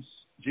alms,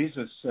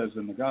 Jesus says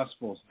in the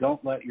Gospels,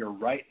 don't let your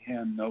right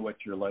hand know what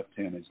your left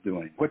hand is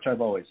doing, which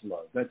I've always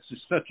loved. That's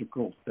just such a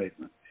cool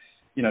statement.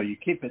 You know, you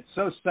keep it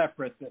so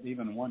separate that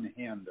even one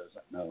hand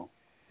doesn't know.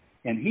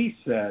 And he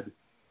said,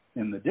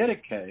 in the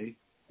Didache,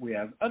 we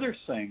have other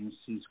sayings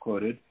he's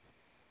quoted.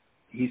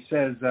 He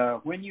says,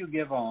 when you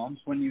give alms,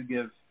 when you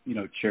give,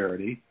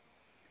 charity,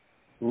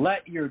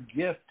 let your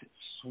gift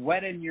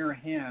sweat in your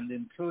hand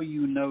until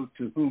you know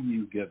to whom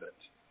you give it.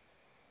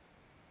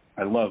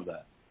 I love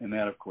that. And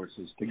that, of course,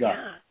 is to God.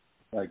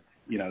 Yeah. Like,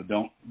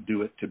 don't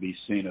do it to be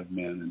seen of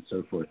men and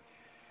so forth.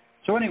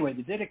 So anyway,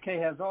 the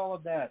Didache has all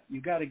of that.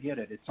 You got to get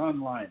it. It's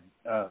online.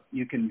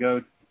 You can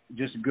go,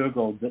 just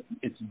Google,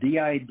 it's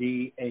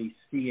Didache.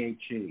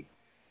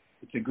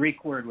 It's a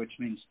Greek word which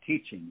means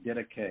teaching,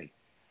 Didache.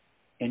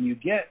 And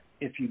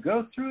if you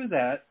go through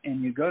that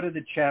and you go to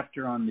the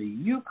chapter on the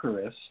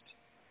Eucharist,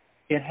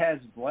 it has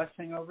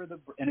blessing over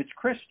and it's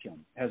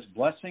Christian, it has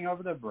blessing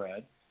over the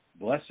bread,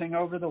 blessing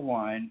over the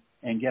wine,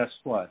 and guess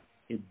what?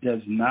 It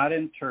does not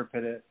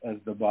interpret it as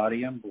the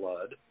body and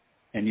blood,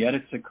 and yet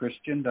it's a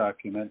Christian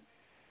document.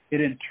 It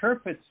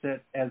interprets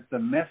it as the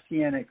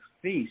Messianic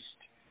feast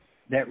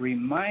that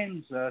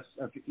reminds us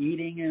of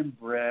eating in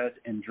bread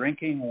and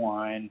drinking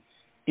wine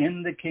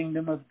in the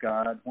kingdom of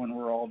God when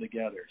we're all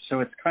together.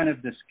 So it's kind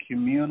of this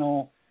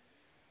communal,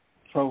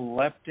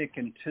 proleptic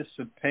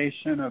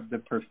anticipation of the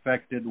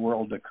perfected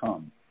world to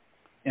come.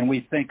 And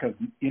we think of,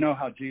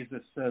 how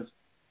Jesus says,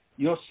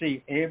 you'll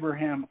see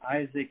Abraham,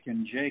 Isaac,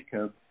 and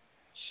Jacob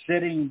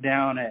sitting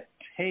down at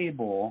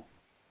table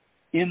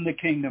in the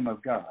kingdom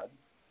of God,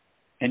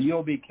 and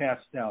you'll be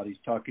cast out. He's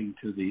talking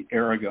to the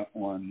arrogant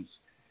ones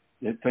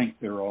that think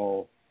they're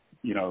all,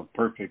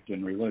 perfect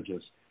and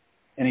religious.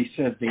 And he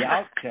says the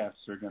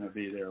outcasts are going to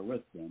be there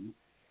with them.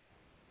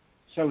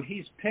 So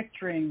he's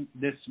picturing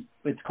this,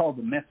 it's called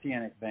the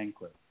Messianic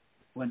banquet,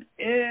 when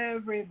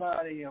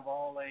everybody of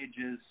all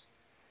ages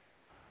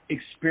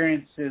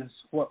experiences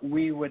what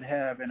we would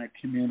have in a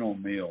communal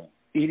meal,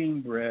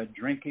 eating bread,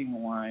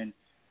 drinking wine,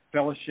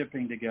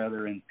 fellowshipping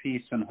together in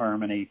peace and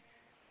harmony.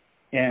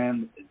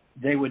 And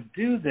they would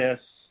do this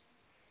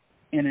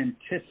in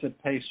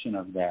anticipation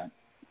of that.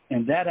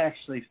 And that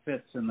actually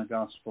fits in the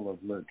Gospel of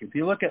Luke. If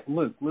you look at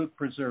Luke, Luke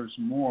preserves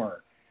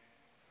more,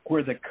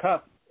 where the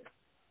cup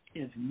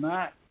is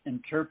not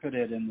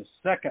interpreted in the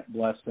second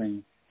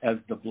blessing as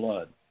the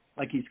blood.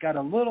 Like he's got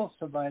a little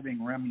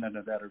surviving remnant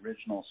of that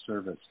original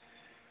service.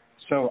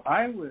 So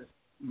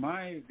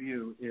my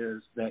view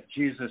is that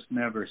Jesus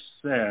never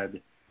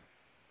said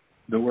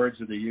the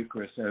words of the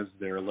Eucharist as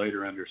they're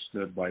later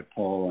understood by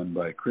Paul and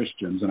by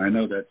Christians. And I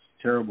know that's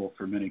terrible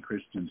for many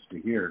Christians to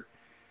hear.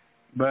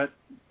 But,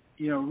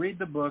 read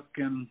the book,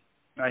 and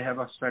I have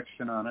a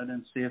section on it,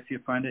 and see if you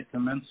find it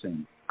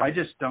convincing. I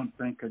just don't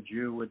think a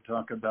Jew would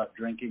talk about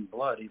drinking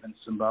blood, even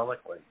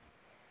symbolically.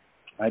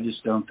 I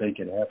just don't think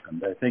it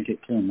happened. I think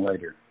it came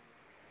later.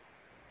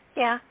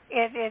 Yeah,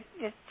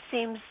 it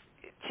seems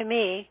to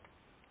me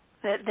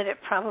that it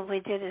probably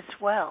did as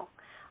well.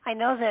 I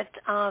know that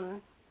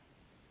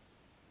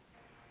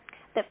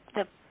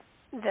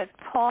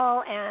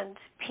Paul and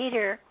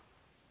Peter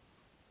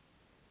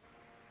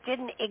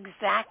didn't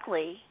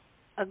exactly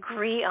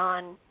agree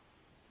on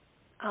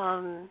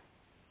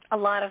a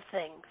lot of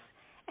things.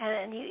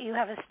 And you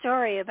have a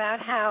story about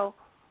how,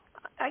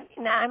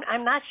 now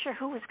I'm not sure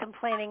who was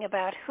complaining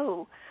about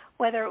who,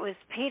 whether it was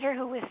Peter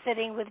who was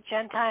sitting with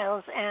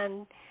Gentiles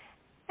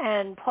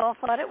and Paul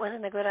thought it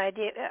wasn't a good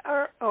idea,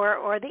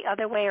 or the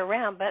other way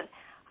around. But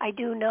I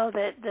do know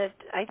that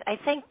I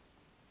think,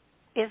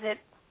 is it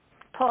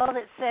Paul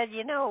that said,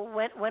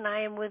 when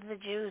I am with the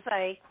Jews,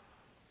 I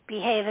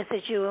behave as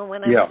a Jew, and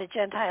when I'm with the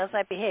Gentiles,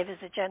 I behave as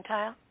a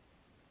Gentile?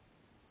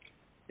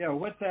 Yeah,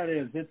 what that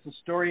is, it's a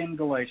story in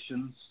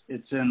Galatians.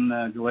 It's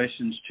in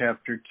Galatians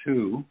chapter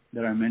 2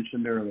 that I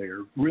mentioned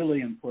earlier.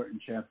 Really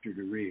important chapter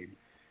to read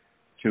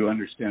to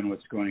understand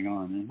what's going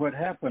on. And what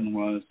happened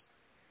was,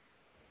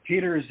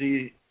 Peter's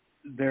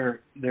they're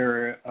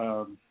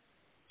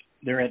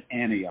at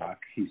Antioch,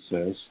 he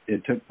says.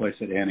 It took place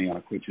at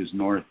Antioch, which is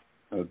north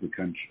of the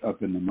country,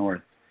 up in the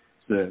north.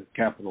 The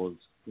capital is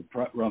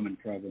the Roman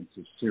province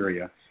of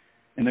Syria.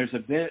 And there's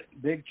a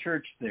big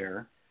church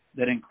there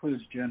that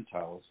includes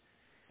Gentiles.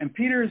 And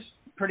Peter's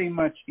pretty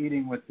much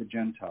eating with the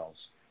Gentiles.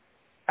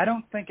 I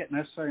don't think it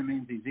necessarily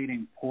means he's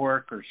eating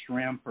pork or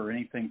shrimp or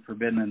anything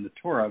forbidden in the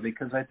Torah,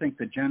 because I think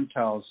the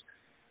Gentiles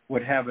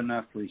would have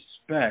enough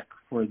respect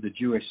for the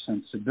Jewish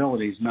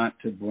sensibilities not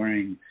to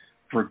bring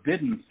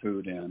forbidden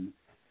food in,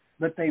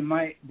 but they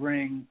might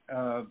bring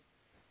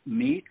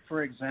meat,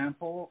 for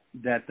example,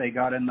 that they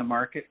got in the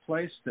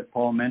marketplace that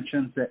Paul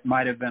mentions that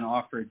might have been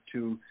offered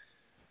to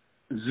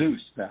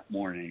Zeus that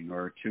morning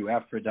or to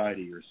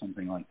Aphrodite or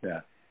something like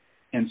that.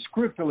 And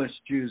scrupulous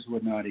Jews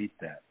would not eat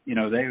that.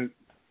 They,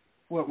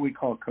 what we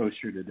call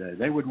kosher today,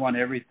 they would want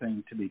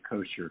everything to be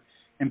kosher.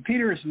 And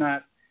Peter is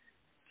not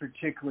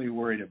particularly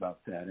worried about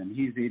that, and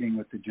he's eating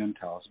with the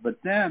Gentiles. But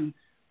then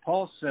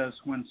Paul says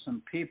when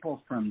some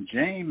people from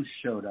James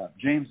showed up,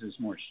 James is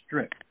more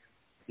strict.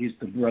 He's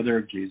the brother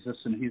of Jesus,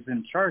 and he's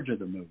in charge of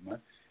the movement.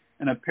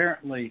 And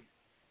apparently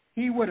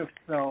he would have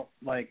felt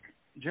like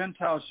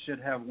Gentiles should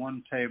have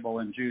one table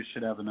and Jews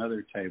should have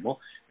another table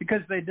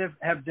because they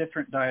have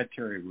different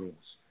dietary rules.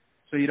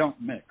 So you don't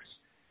mix.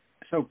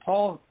 So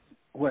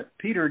what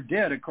Peter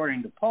did,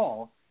 according to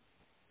Paul,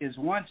 is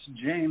once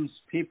James'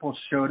 people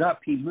showed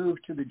up, he moved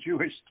to the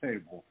Jewish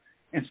table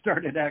and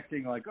started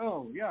acting like,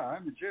 oh, yeah,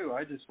 I'm a Jew.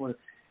 I just want.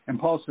 And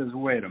Paul says,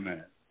 wait a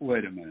minute.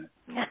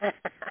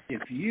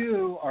 If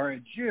you are a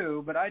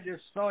Jew, but I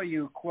just saw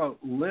you, quote,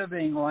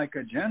 living like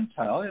a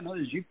Gentile,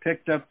 as you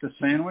picked up the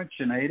sandwich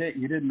and ate it,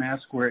 you didn't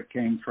ask where it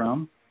came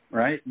from,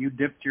 right? You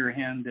dipped your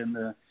hand in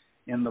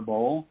the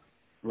bowl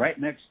right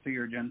next to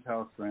your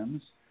Gentile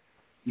friends.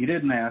 You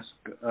didn't ask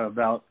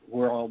about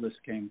where all this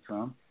came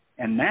from.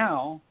 And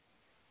now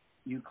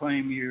you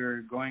claim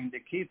you're going to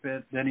keep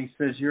it, then he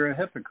says you're a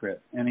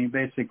hypocrite. And he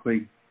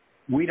basically,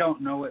 we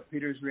don't know what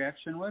Peter's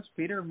reaction was.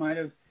 Peter might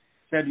have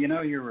said,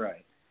 you're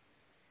right.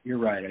 You're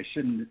right. I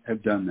shouldn't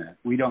have done that.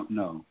 We don't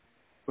know.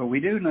 But we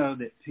do know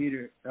that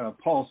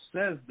Paul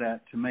says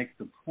that to make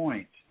the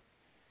point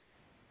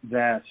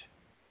that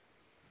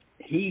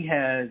he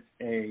has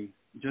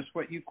just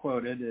what you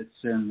quoted, it's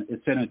in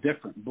a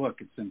different book.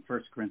 It's in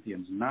 1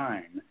 Corinthians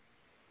 9,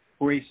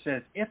 where he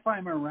says, if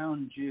I'm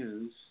around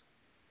Jews,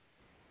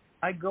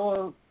 I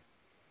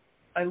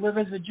live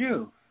as a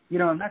Jew.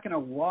 I'm not going to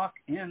walk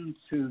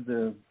into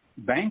the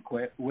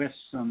banquet with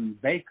some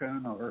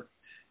bacon or,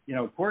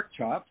 pork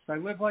chops. I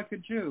live like a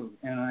Jew,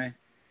 and I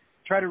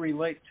try to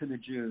relate to the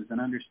Jews and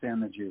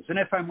understand the Jews. And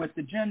if I'm with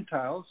the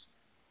Gentiles,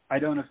 I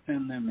don't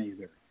offend them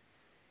either,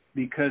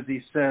 because he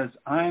says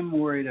I'm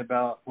worried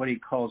about what he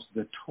calls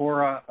the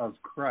Torah of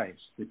Christ,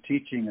 the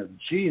teaching of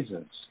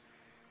Jesus.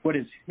 What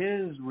is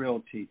his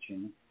real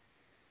teaching,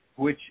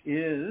 which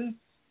is,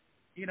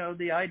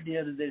 the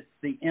idea that it's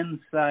the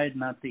inside,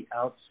 not the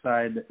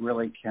outside, that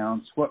really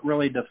counts. What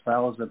really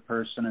defiles a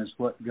person is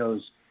what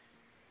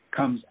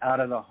comes out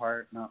of the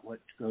heart, not what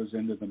goes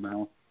into the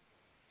mouth.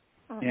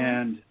 Uh-huh.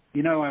 And,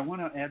 I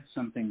want to add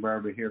something,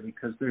 Barbara, here,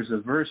 because there's a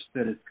verse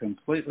that is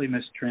completely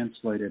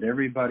mistranslated.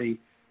 Everybody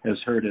has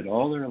heard it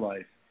all their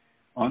life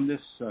on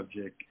this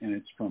subject, and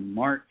it's from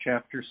Mark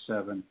chapter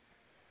 7,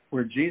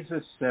 where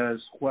Jesus says,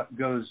 what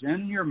goes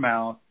in your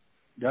mouth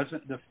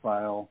doesn't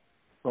defile,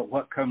 but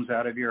what comes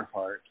out of your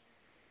heart.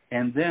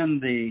 And then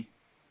the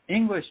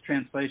English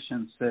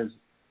translation says,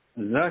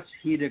 thus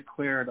he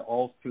declared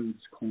all foods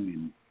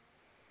clean.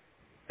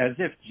 As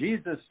if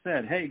Jesus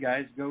said, hey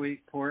guys, go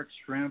eat pork,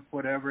 shrimp,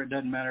 whatever, it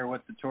doesn't matter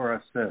what the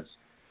Torah says.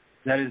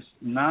 That is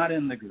not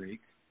in the Greek.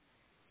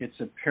 It's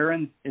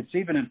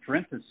even in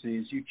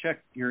parentheses. You check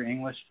your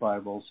English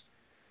Bibles,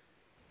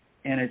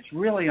 and it's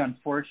really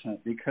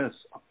unfortunate because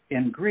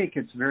in Greek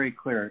it's very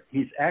clear.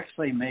 He's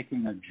actually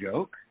making a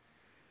joke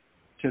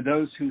to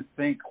those who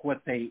think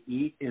what they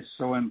eat is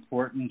so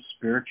important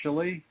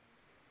spiritually.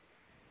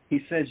 He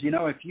says,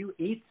 if you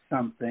eat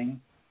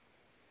something,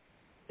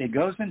 it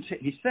goes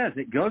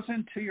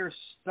into your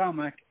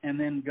stomach and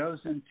then goes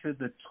into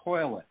the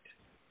toilet.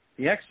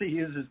 He actually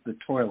uses the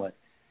toilet.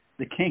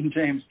 The King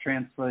James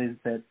translates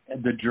it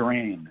the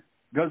drain.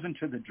 Goes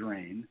into the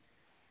drain,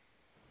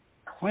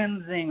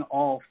 cleansing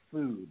all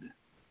food.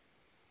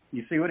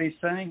 You see what he's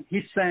saying?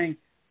 He's saying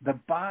the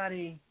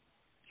body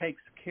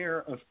takes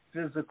care of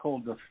physical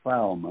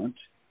defilement,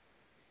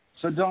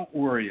 so don't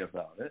worry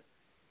about it.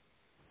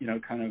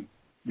 Kind of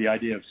the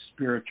idea of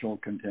spiritual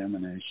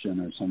contamination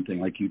or something,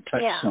 like you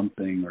touched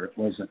something or it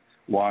wasn't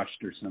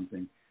washed or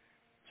something.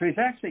 So he's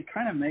actually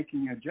kind of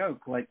making a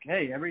joke, like,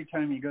 hey, every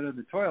time you go to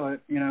the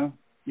toilet,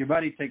 your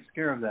body takes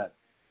care of that.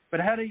 But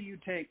how do you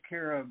take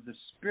care of the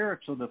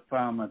spiritual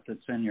defilement that's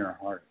in your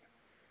heart?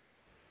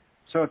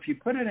 So if you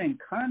put it in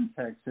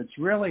context, it's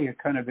really a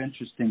kind of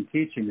interesting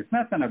teaching. It's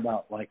nothing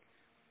about, like,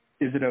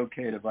 is it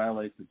okay to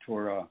violate the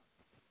Torah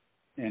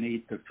and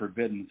eat the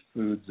forbidden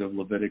foods of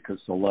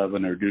Leviticus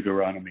 11 or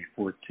Deuteronomy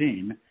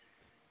 14,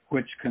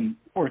 which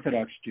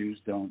Orthodox Jews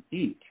don't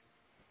eat,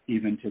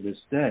 even to this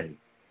day.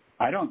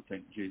 I don't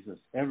think Jesus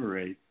ever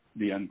ate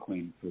the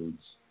unclean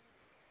foods.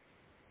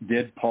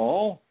 Did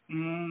Paul?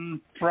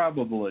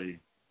 Probably,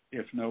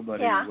 if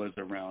nobody was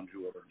around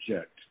who would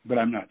object. But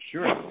I'm not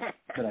sure.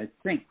 But I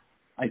think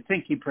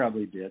he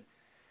probably did,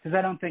 because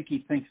I don't think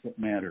he thinks it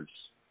matters.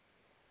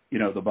 I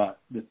don't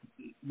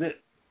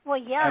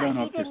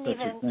know if there's such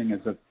a thing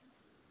as a.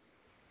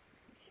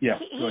 Yeah.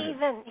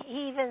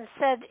 He even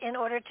said, in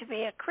order to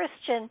be a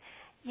Christian,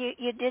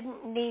 you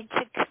didn't need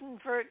to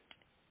convert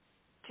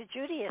to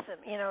Judaism.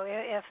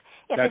 If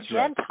that's a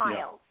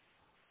Gentile,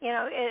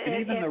 right.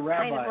 And even the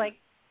rabbis, kind of like.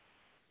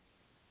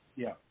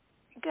 Yeah.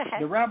 Go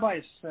ahead. The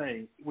rabbis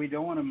say, we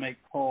don't want to make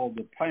Paul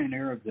the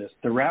pioneer of this.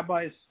 The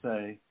rabbis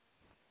say,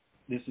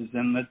 this is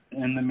in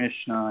the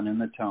Mishnah and in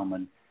the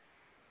Talmud,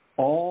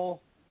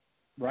 all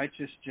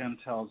righteous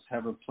Gentiles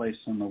have a place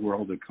in the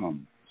world to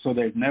come. So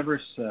they've never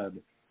said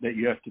that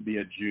you have to be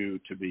a Jew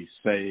to be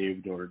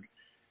saved or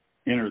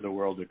enter the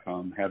world to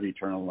come, have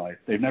eternal life.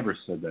 They've never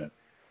said that.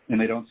 And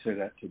they don't say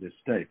that to this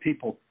day.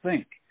 People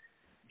think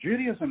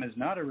Judaism is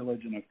not a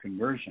religion of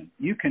conversion.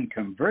 You can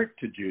convert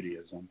to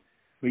Judaism,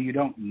 but you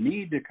don't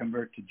need to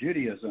convert to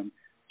Judaism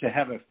to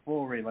have a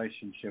full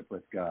relationship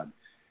with God.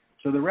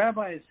 So the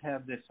rabbis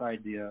have this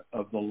idea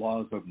of the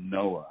laws of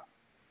Noah,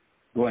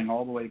 going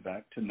all the way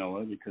back to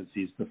Noah, because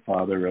he's the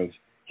father of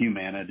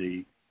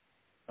humanity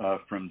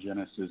from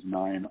Genesis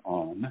 9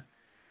 on.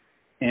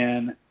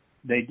 And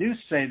they do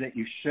say that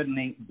you shouldn't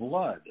eat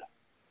blood,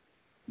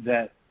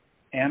 that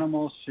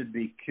animals should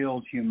be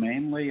killed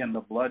humanely and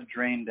the blood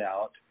drained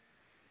out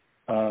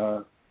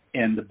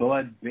and the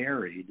blood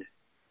buried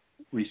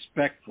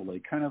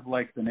respectfully, kind of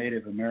like the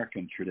Native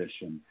American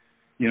tradition.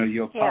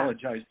 You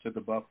apologize to the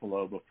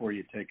buffalo before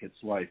you take its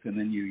life, and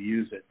then you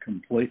use it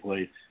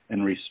completely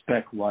and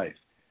respect life.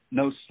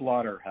 No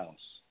slaughterhouse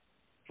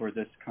for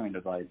this kind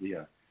of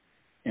idea.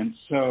 And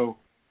so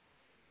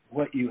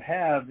what you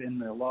have in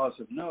the laws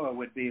of Noah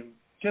would be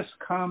just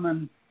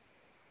common,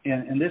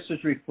 and this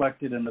is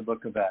reflected in the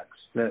book of Acts,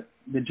 that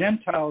the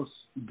Gentiles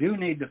do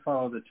need to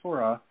follow the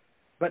Torah,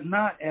 but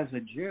not as a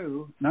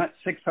Jew, not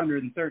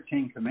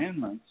 613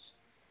 commandments,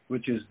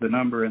 which is the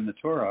number in the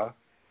Torah.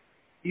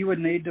 You would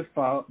need to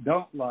follow,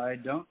 don't lie,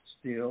 don't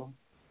steal,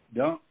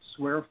 don't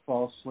swear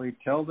falsely,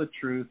 tell the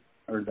truth,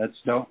 or that's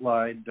don't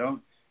lie,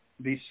 don't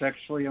be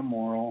sexually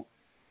immoral,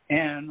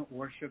 and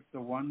worship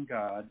the one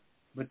God.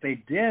 But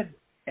they did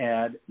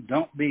add,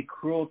 don't be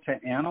cruel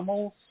to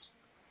animals,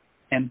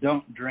 and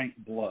don't drink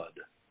blood.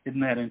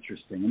 Isn't that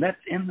interesting? And that's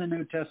in the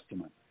New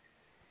Testament,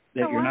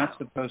 that you're not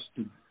supposed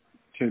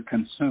to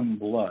consume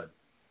blood.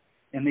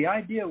 And the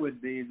idea would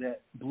be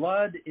that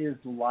blood is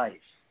life,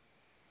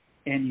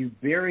 and you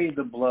bury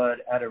the blood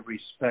out of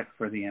respect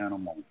for the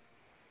animal.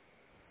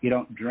 You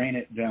don't drain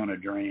it down a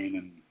drain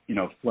and,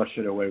 flush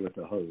it away with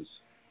a hose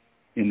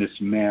in this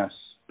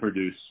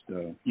mass-produced,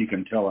 you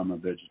can tell I'm a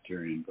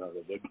vegetarian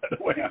probably by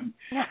the way I'm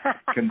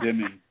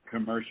condemning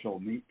commercial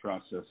meat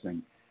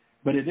processing.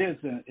 But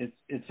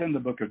it's in the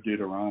book of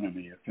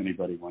Deuteronomy if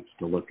anybody wants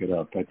to look it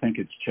up. I think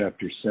it's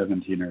chapter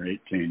 17 or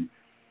 18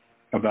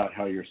 about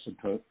how you're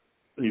supposed,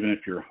 even if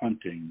you're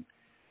hunting,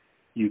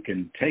 you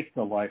can take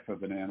the life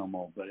of an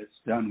animal, but it's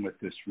done with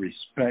this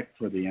respect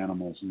for the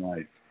animal's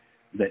life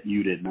that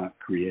you did not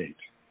create.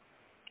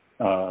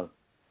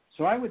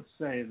 So I would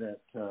say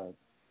that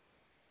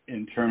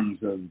in terms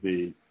of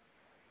the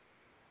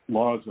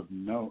laws of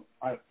Noah,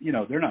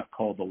 they're not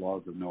called the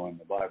laws of Noah in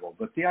the Bible,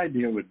 but the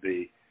idea would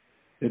be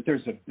that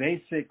there's a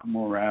basic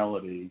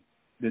morality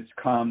that's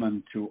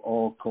common to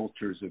all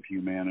cultures of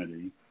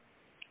humanity.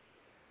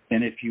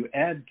 And if you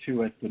add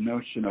to it the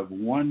notion of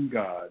one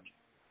God,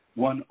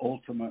 one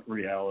ultimate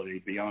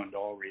reality beyond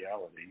all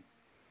reality,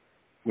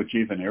 which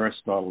even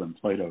Aristotle and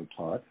Plato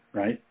taught,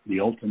 right? The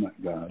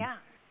ultimate God. Yeah.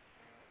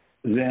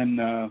 Then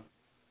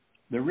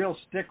the real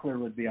stickler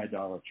would be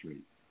idolatry.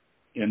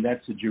 And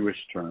that's a Jewish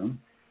term.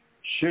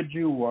 Should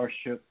you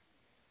worship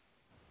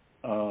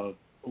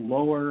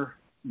lower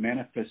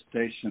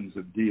manifestations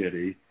of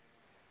deity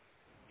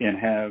and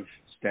have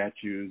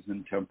statues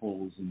and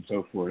temples and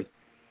so forth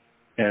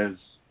as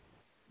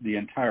the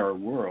entire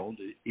world,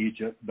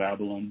 Egypt,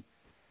 Babylon,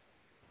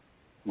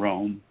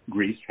 Rome,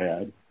 Greece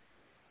had,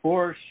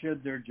 or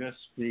should there just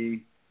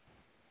be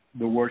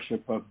the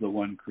worship of the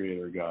one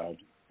creator God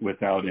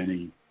without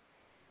any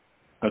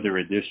other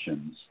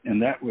editions,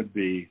 and that would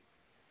be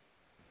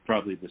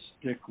probably the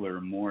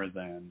stickler more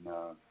than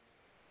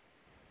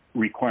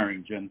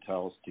requiring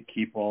Gentiles to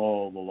keep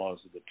all the laws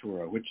of the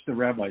Torah, which the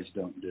rabbis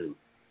don't do.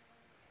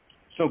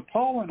 So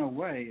Paul, in a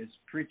way, is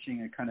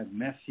preaching a kind of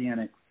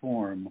messianic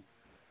form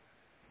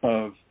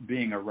of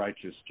being a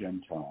righteous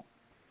Gentile.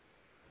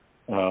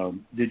 Do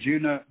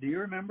you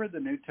remember the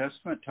New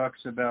Testament talks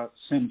about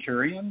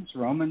centurions,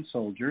 Roman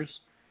soldiers,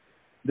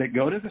 that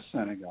go to the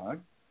synagogue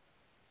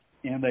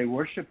and they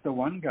worship the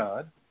one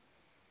God.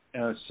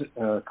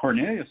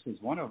 Cornelius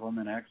is one of them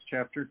in Acts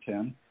chapter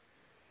 10.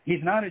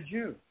 He's not a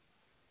Jew,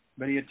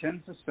 but he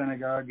attends the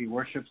synagogue. He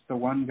worships the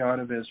one God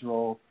of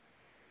Israel.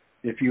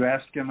 If you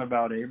ask him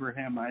about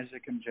Abraham,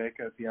 Isaac, and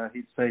Jacob,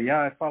 he'd say,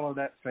 I follow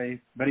that faith,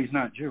 but he's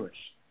not Jewish.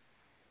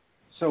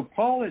 So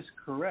Paul is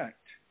correct.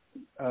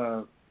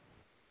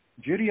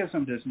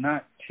 Judaism does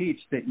not teach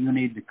that you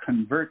need to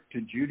convert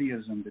to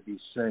Judaism to be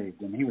saved,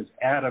 and he was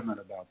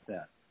adamant about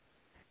that.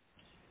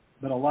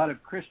 But a lot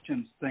of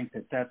Christians think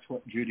that that's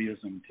what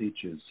Judaism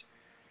teaches.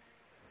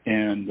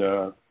 And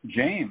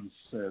James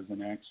says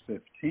in Acts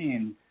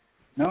 15,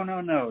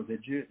 no, the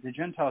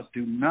Gentiles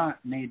do not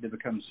need to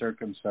become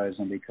circumcised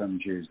and become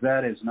Jews.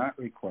 That is not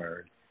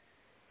required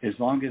as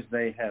long as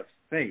they have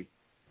faith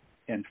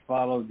and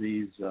follow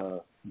these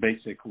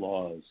basic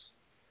laws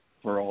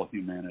for all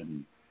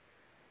humanity.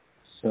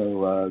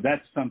 So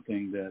that's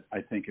something that I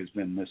think has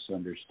been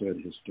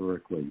misunderstood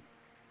historically.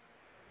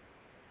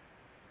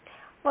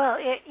 Well,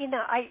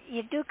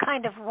 you do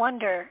kind of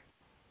wonder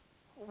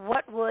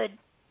what would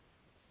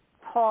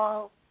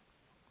Paul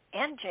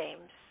and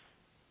James,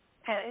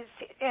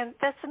 and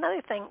that's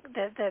another thing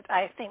that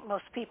I think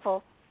most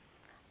people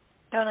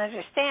don't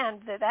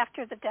understand, that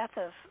after the death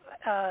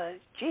of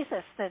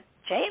Jesus, that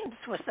James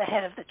was the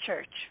head of the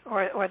church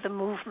or the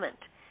movement.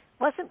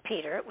 It wasn't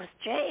Peter, it was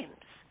James.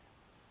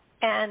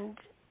 And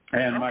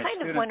I'm my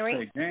kind of students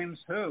wondering, say, James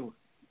who?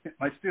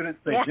 My students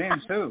say, Yeah.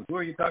 James who? Who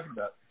are you talking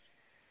about?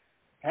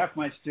 Half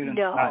my students,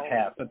 No. not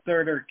half, a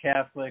third are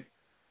Catholic,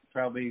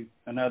 probably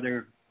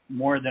another,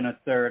 more than a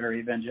third are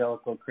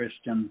evangelical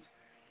Christians.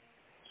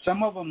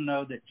 Some of them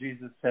know that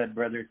Jesus had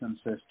brothers and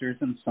sisters,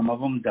 and some of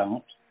them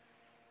don't.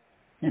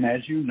 And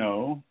as you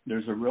know,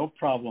 there's a real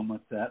problem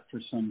with that for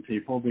some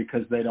people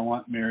because they don't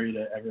want Mary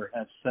to ever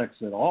have sex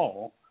at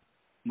all,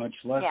 much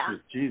less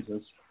with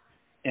Jesus.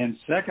 And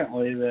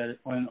secondly, that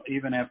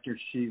even after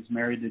she's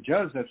married to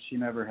Joseph, she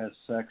never has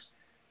sex,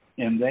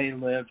 and they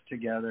live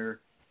together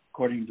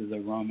according to the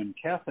Roman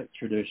Catholic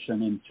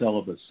tradition in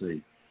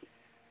celibacy,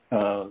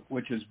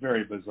 which is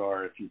very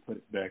bizarre if you put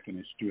it back in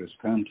its Jewish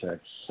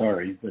context.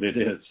 Sorry, but it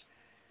is.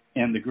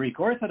 And the Greek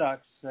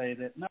Orthodox say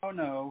that,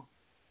 no,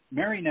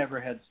 Mary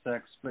never had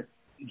sex, but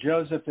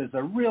Joseph is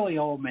a really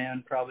old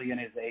man, probably in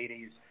his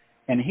 80s,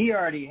 and he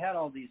already had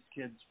all these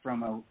kids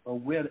from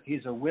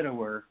he's a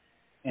widower,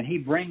 and he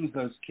brings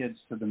those kids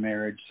to the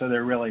marriage, so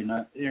they're really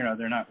not,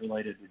 they're not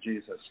related to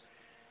Jesus.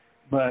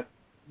 But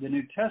the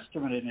New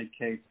Testament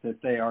indicates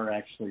that they are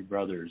actually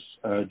brothers.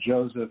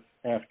 Joseph,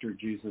 after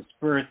Jesus'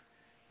 birth,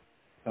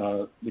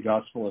 the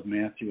Gospel of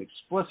Matthew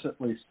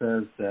explicitly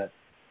says that,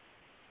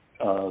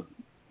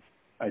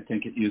 I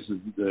think it uses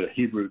the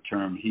Hebrew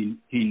term,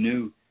 he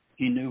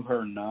knew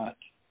her not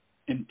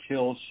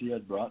until she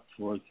had brought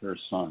forth her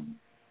son.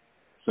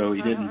 So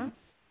he didn't,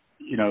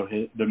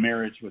 the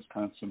marriage was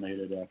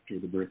consummated after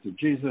the birth of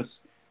Jesus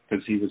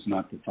because he was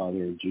not the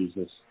father of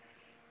Jesus,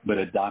 but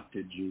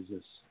adopted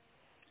Jesus.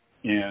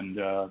 And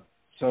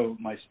so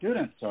my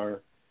students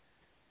are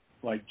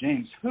like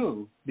James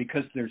who,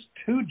 because there's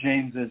two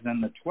Jameses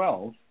in the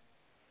 12.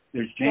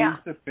 There's James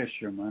the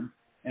fisherman,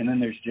 and then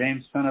there's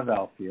James, son of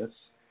Alphaeus,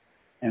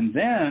 and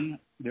then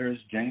there's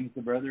James,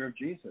 the brother of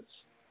Jesus.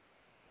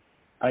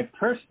 I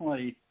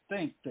personally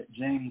think that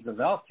James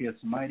of Alphaeus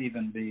might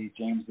even be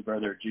James, the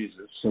brother of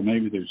Jesus, so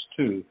maybe there's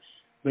two.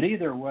 But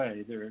either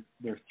way, there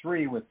are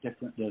three with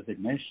different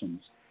designations.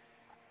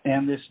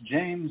 And this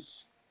James,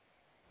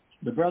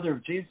 the brother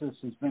of Jesus,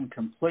 has been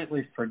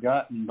completely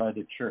forgotten by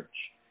the church.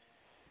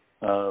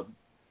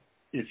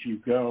 If you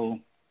go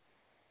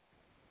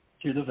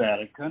to the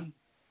Vatican,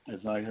 as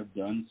I have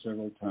done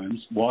several times,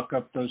 walk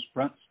up those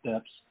front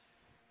steps.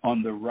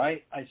 On the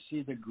right, I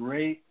see the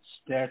great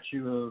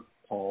statue of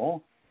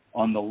Paul.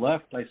 On the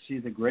left, I see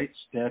the great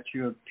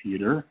statue of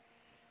Peter.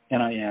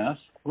 And I ask,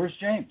 where's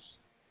James?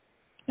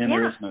 And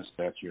there is no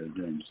statue of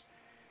James.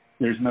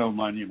 There's no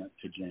monument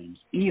to James,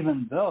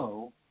 even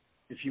though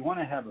if you want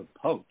to have a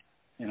pope,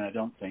 and I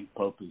don't think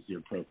pope is the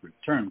appropriate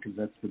term because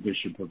that's the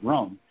Bishop of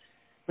Rome,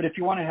 but if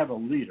you want to have a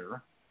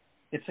leader,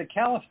 it's a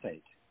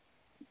caliphate.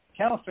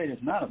 Caliphate is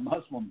not a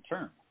Muslim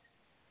term.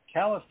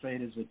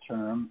 Caliphate is a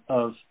term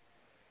of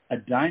a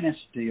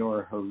dynasty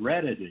or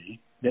heredity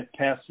that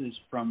passes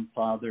from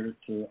father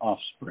to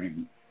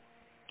offspring.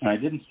 And I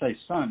didn't say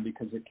son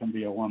because it can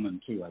be a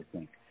woman too, I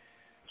think.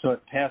 So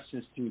it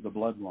passes through the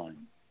bloodline,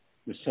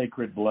 the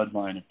sacred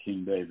bloodline of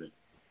King David.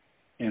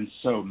 And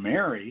so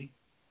Mary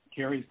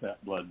carries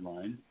that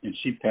bloodline, and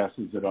she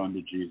passes it on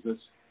to Jesus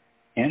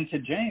and to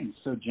James.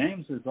 So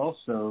James is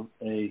also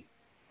a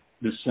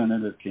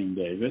descendant of King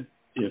David,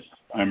 if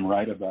I'm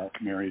right about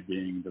Mary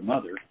being the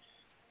mother.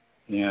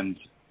 And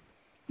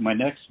my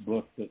next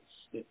book,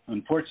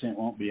 unfortunately it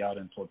won't be out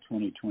until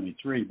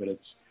 2023, but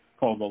it's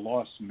called The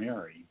Lost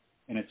Mary,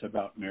 and it's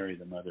about Mary,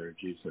 the mother of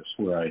Jesus,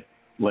 where I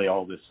lay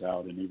all this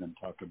out and even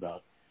talk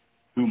about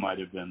who might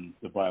have been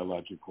the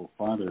biological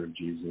father of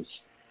Jesus.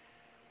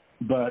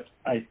 But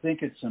I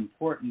think it's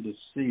important to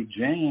see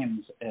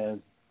James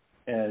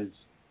as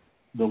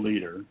the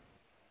leader,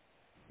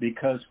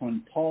 because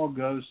when Paul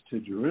goes to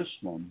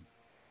Jerusalem,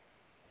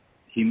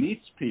 he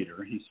meets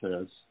Peter, he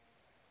says,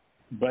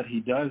 but he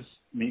does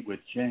meet with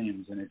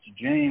James, and it's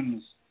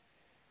James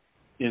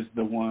is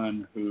the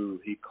one who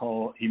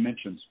he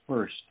mentions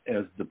first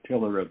as the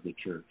pillar of the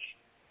church.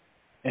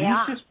 And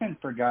he's just been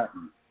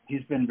forgotten.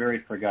 He's been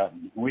very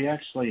forgotten. We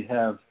actually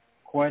have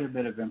quite a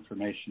bit of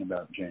information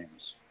about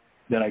James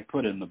that I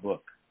put in the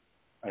book.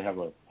 I have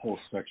a whole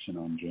section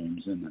on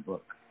James in the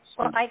book.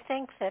 So. Well, I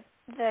think that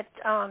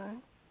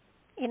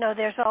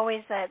there's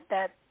always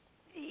that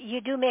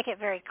you do make it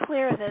very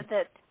clear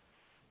that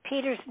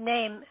Peter's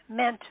name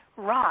meant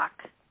rock.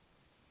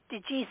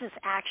 Did Jesus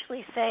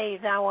actually say,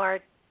 "Thou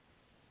art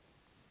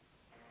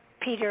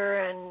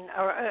Peter,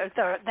 or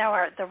thou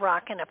art the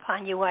rock, and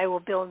upon you I will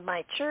build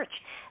my church"?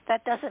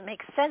 That doesn't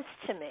make sense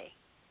to me.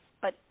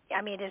 But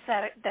I mean,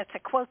 that's a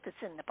quote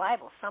that's in the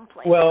Bible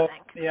someplace? Well,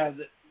 I think. yeah,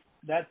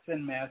 that's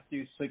in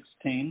Matthew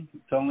 16.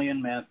 It's only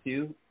in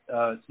Matthew.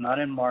 It's not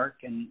in Mark,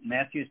 and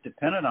Matthew's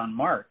dependent on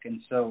Mark,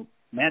 and so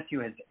Matthew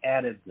has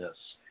added this.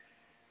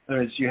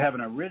 Whereas you have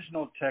an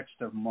original text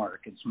of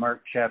Mark. It's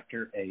Mark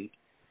chapter 8,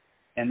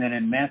 and then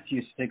in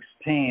Matthew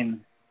 16,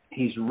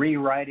 he's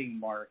rewriting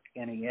Mark,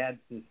 and he adds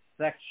this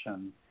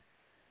section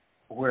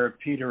where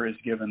Peter is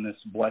given this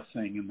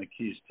blessing and the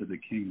keys to the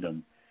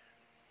kingdom.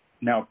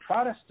 Now,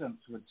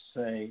 Protestants would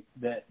say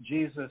that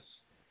Jesus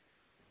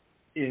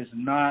is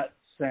not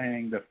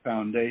saying the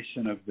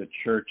foundation of the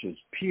church is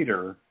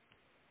Peter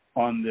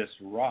on this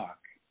rock.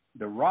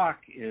 The rock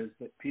is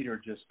that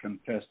Peter just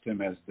confessed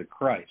him as the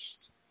Christ,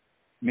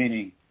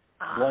 meaning,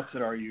 blessed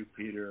are you,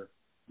 Peter,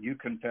 you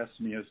confess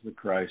me as the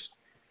Christ,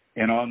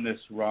 and on this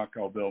rock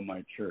I'll build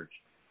my church.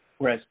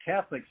 Whereas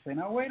Catholics say,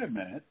 now wait a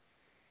minute.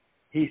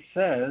 He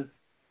says,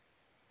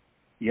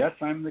 yes,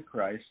 I'm the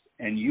Christ,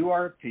 and you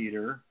are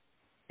Peter,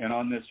 and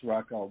on this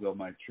rock I'll build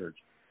my church.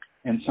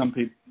 And some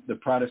people, the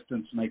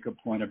Protestants, make a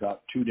point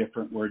about two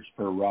different words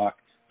for rock,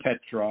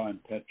 Petra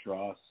and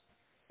Petros,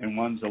 and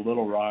one's a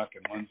little rock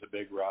and one's a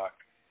big rock.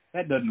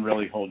 That doesn't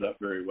really hold up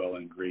very well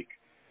in Greek.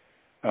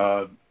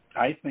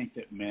 I think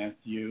that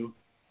Matthew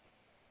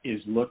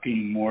is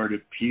looking more to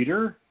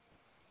Peter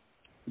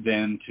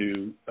than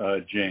to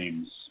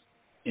James,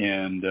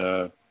 and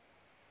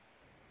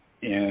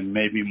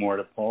maybe more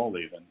to Paul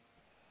even,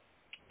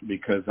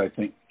 because I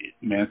think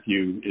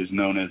Matthew is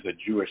known as a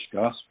Jewish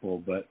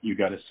gospel, but you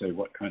got to say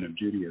what kind of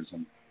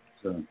Judaism.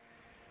 So,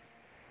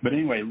 but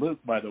anyway, Luke,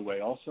 by the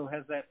way, also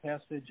has that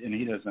passage, and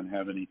he doesn't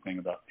have anything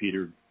about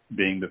Peter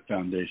being the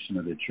foundation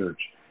of the church.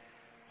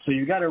 So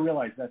you got to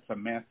realize that's a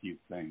Matthew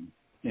thing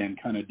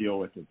and kind of deal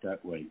with it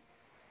that way.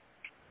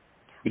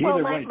 But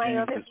either way,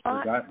 James is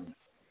forgotten.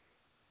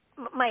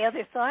 My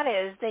other thought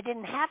is they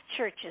didn't have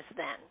churches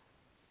then.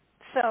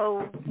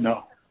 So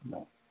No.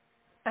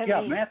 I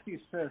mean, Matthew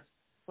says,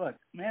 look,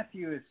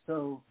 Matthew is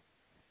so,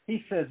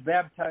 he says,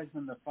 baptize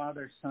in the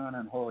Father, Son,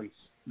 and Holy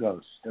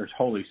Ghost. There's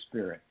Holy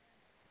Spirit.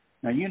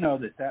 Now, you know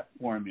that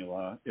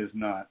formula is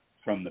not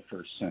from the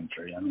first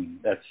century. I mean,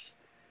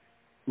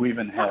 we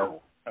even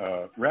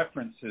have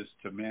references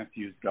to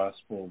Matthew's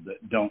gospel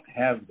that don't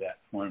have that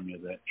formula,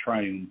 that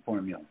triune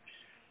formula.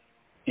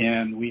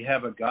 And we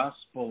have a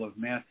gospel of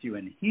Matthew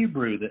in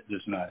Hebrew that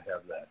does not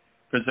have that,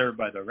 preserved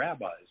by the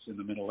rabbis in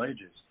the Middle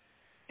Ages.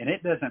 And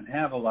it doesn't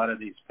have a lot of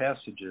these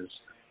passages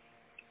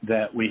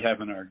that we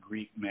have in our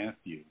Greek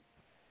Matthew.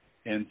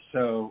 And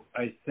so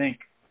I think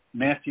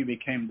Matthew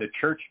became the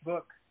church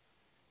book.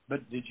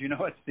 But did you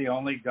know it's the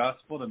only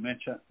gospel to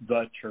mention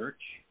the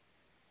church?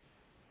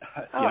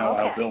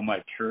 I'll build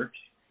my church.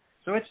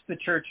 So it's the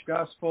church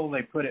gospel.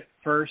 They put it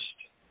first.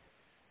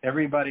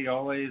 Everybody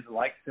always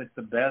likes it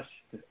the best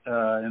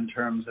in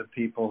terms of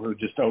people who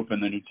just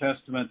open the New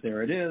Testament.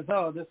 There it is.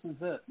 Oh, this is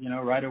it.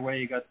 Right away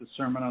you got the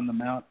Sermon on the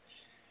Mount.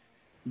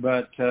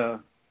 But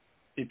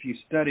if you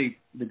study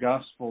the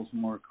Gospels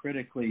more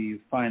critically, you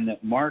find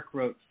that Mark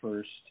wrote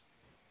first,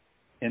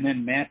 and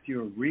then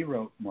Matthew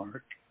rewrote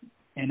Mark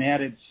and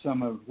added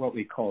some of what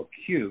we call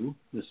Q,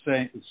 the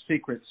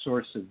secret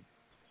source of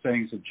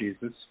sayings of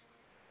Jesus.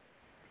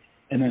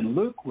 And then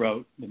Luke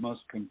wrote the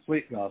most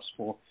complete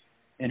gospel,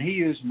 and he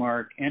used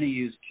Mark, and he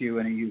used Q,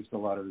 and he used a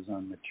lot of his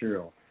own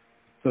material.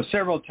 So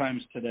several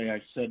times today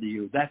I've said to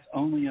you, that's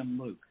only in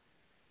Luke.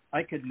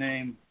 I could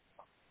name,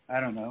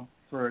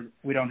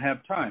 we don't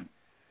have time,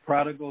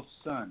 Prodigal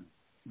Son,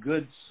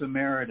 Good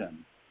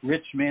Samaritan,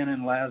 Rich Man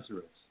and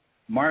Lazarus,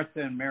 Martha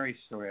and Mary's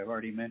story I've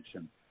already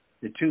mentioned,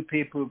 the two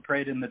people who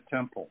prayed in the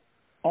temple.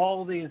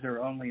 All these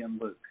are only in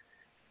Luke.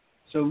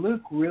 So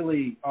Luke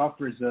really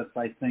offers us,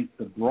 I think,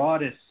 the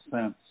broadest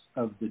sense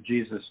of the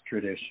Jesus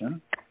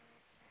tradition.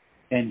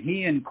 And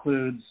he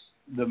includes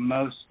the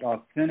most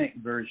authentic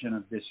version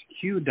of this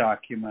Q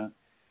document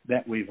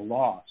that we've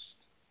lost.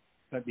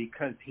 But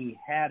because he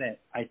had it,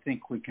 I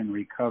think we can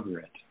recover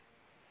it.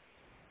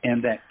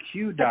 And that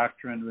Q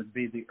doctrine would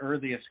be the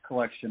earliest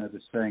collection of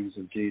the sayings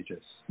of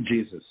Jesus.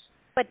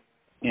 But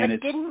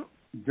it's didn't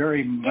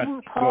very much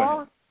didn't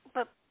Paul?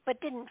 But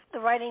didn't the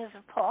writings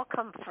of Paul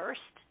come first?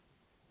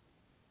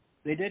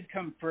 They did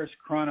come first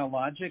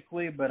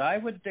chronologically, but I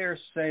would dare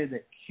say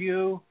that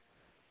Q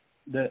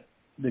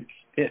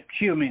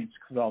means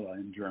Quelle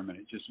in German.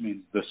 It just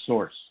means the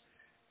source.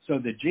 So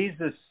the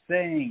Jesus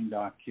saying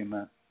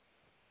document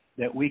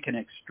that we can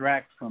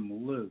extract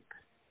from Luke,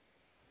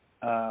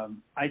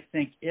 I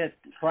think it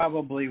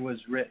probably was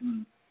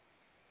written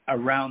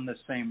around the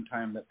same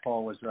time that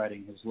Paul was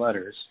writing his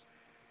letters.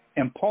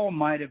 And Paul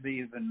might have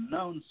even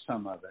known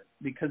some of it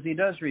because he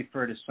does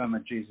refer to some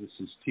of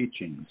Jesus's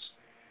teachings.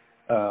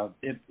 But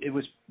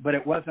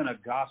it wasn't a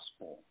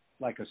gospel,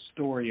 like a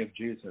story of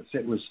Jesus.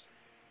 It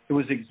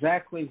was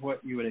exactly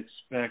what you would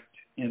expect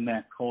in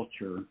that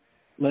culture.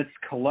 Let's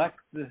collect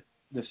the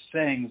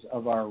sayings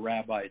of our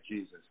Rabbi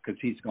Jesus, because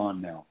he's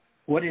gone now.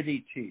 What did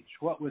he teach?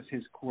 What was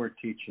his core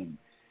teaching?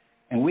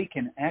 And we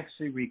can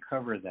actually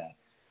recover that.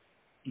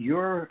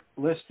 Your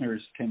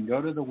listeners can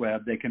go to the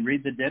web. They can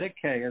read the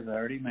Didache, as I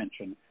already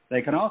mentioned.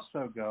 They can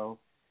also go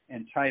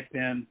and type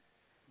in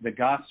the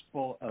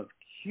Gospel of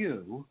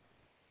Q,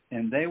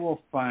 and they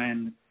will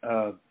find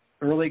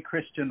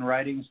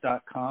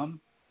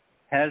earlychristianwritings.com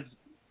has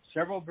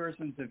several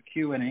versions of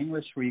Q in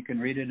English where you can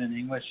read it in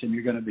English, and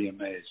you're going to be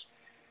amazed.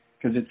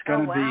 Because it's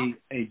going to be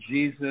a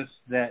Jesus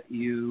that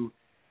you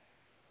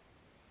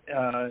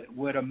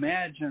would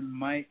imagine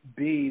might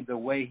be the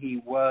way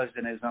he was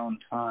in his own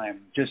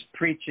time, just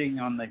preaching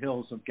on the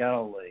hills of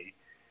Galilee.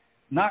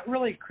 Not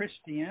really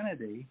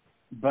Christianity,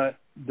 but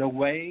the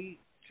way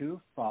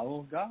to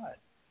follow God.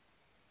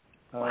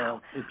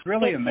 Wow. It's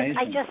really amazing.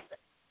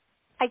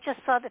 I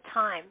just saw the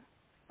time.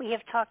 We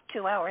have talked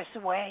 2 hours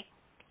away.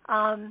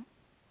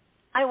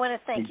 I want to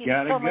thank you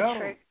so much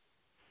for...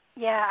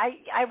 Yeah,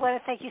 I want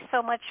to thank you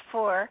so much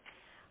for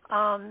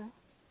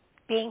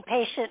being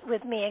patient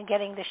with me and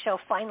getting the show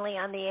finally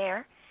on the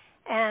air.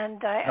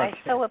 And I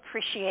so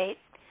appreciate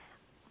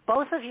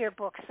both of your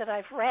books that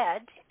I've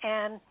read,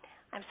 and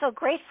I'm so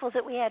grateful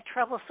that we had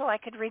trouble so I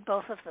could read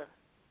both of them.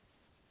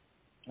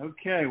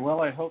 Okay,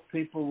 well, I hope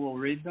people will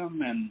read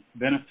them and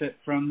benefit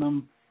from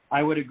them.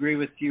 I would agree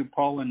with you,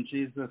 Paul and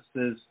Jesus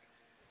is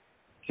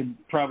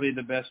probably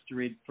the best to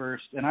read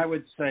first. And I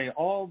would say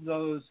all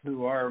those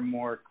who are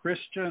more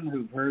Christian,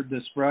 who've heard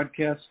this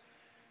broadcast,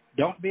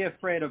 don't be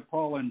afraid of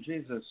Paul and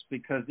Jesus,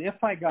 because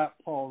if I got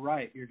Paul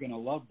right, you're going to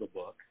love the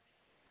book.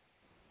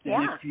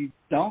 And if you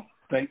don't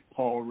think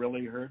Paul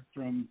really heard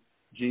from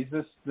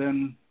Jesus,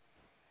 then,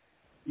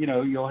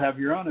 you'll have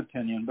your own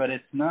opinion. But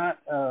it's not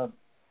a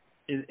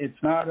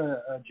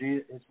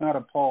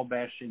Paul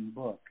bashing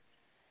book.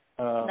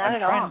 I'm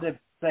trying to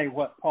say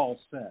what Paul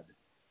said.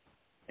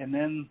 And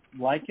then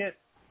like it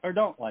or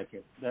don't like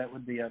it. That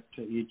would be up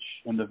to each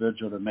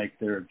individual to make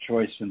their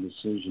choice and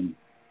decision.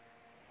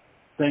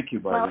 Thank you,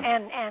 Barbara.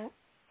 Well,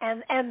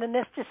 and the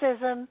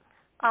mysticism,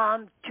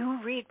 do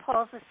read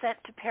Paul's Ascent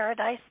to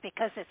Paradise,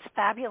 because it's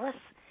fabulous,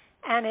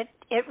 and it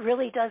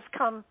really does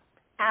come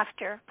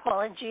after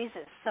Paul and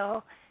Jesus.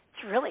 So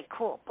it's really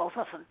cool, both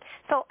of them.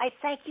 So I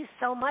thank you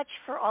so much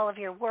for all of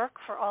your work,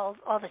 for all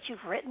that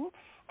you've written,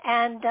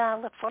 and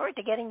look forward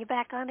to getting you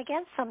back on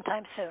again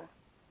sometime soon.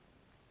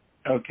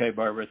 Okay,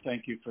 Barbara,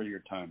 thank you for your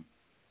time.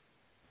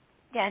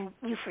 And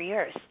you for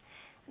yours.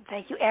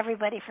 Thank you,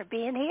 everybody, for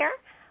being here.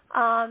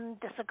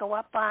 This will go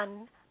up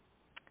on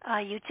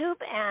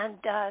YouTube, and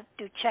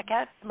do check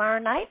out tomorrow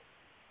night.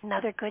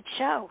 Another good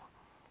show.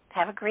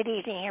 Have a great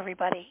evening,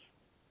 everybody.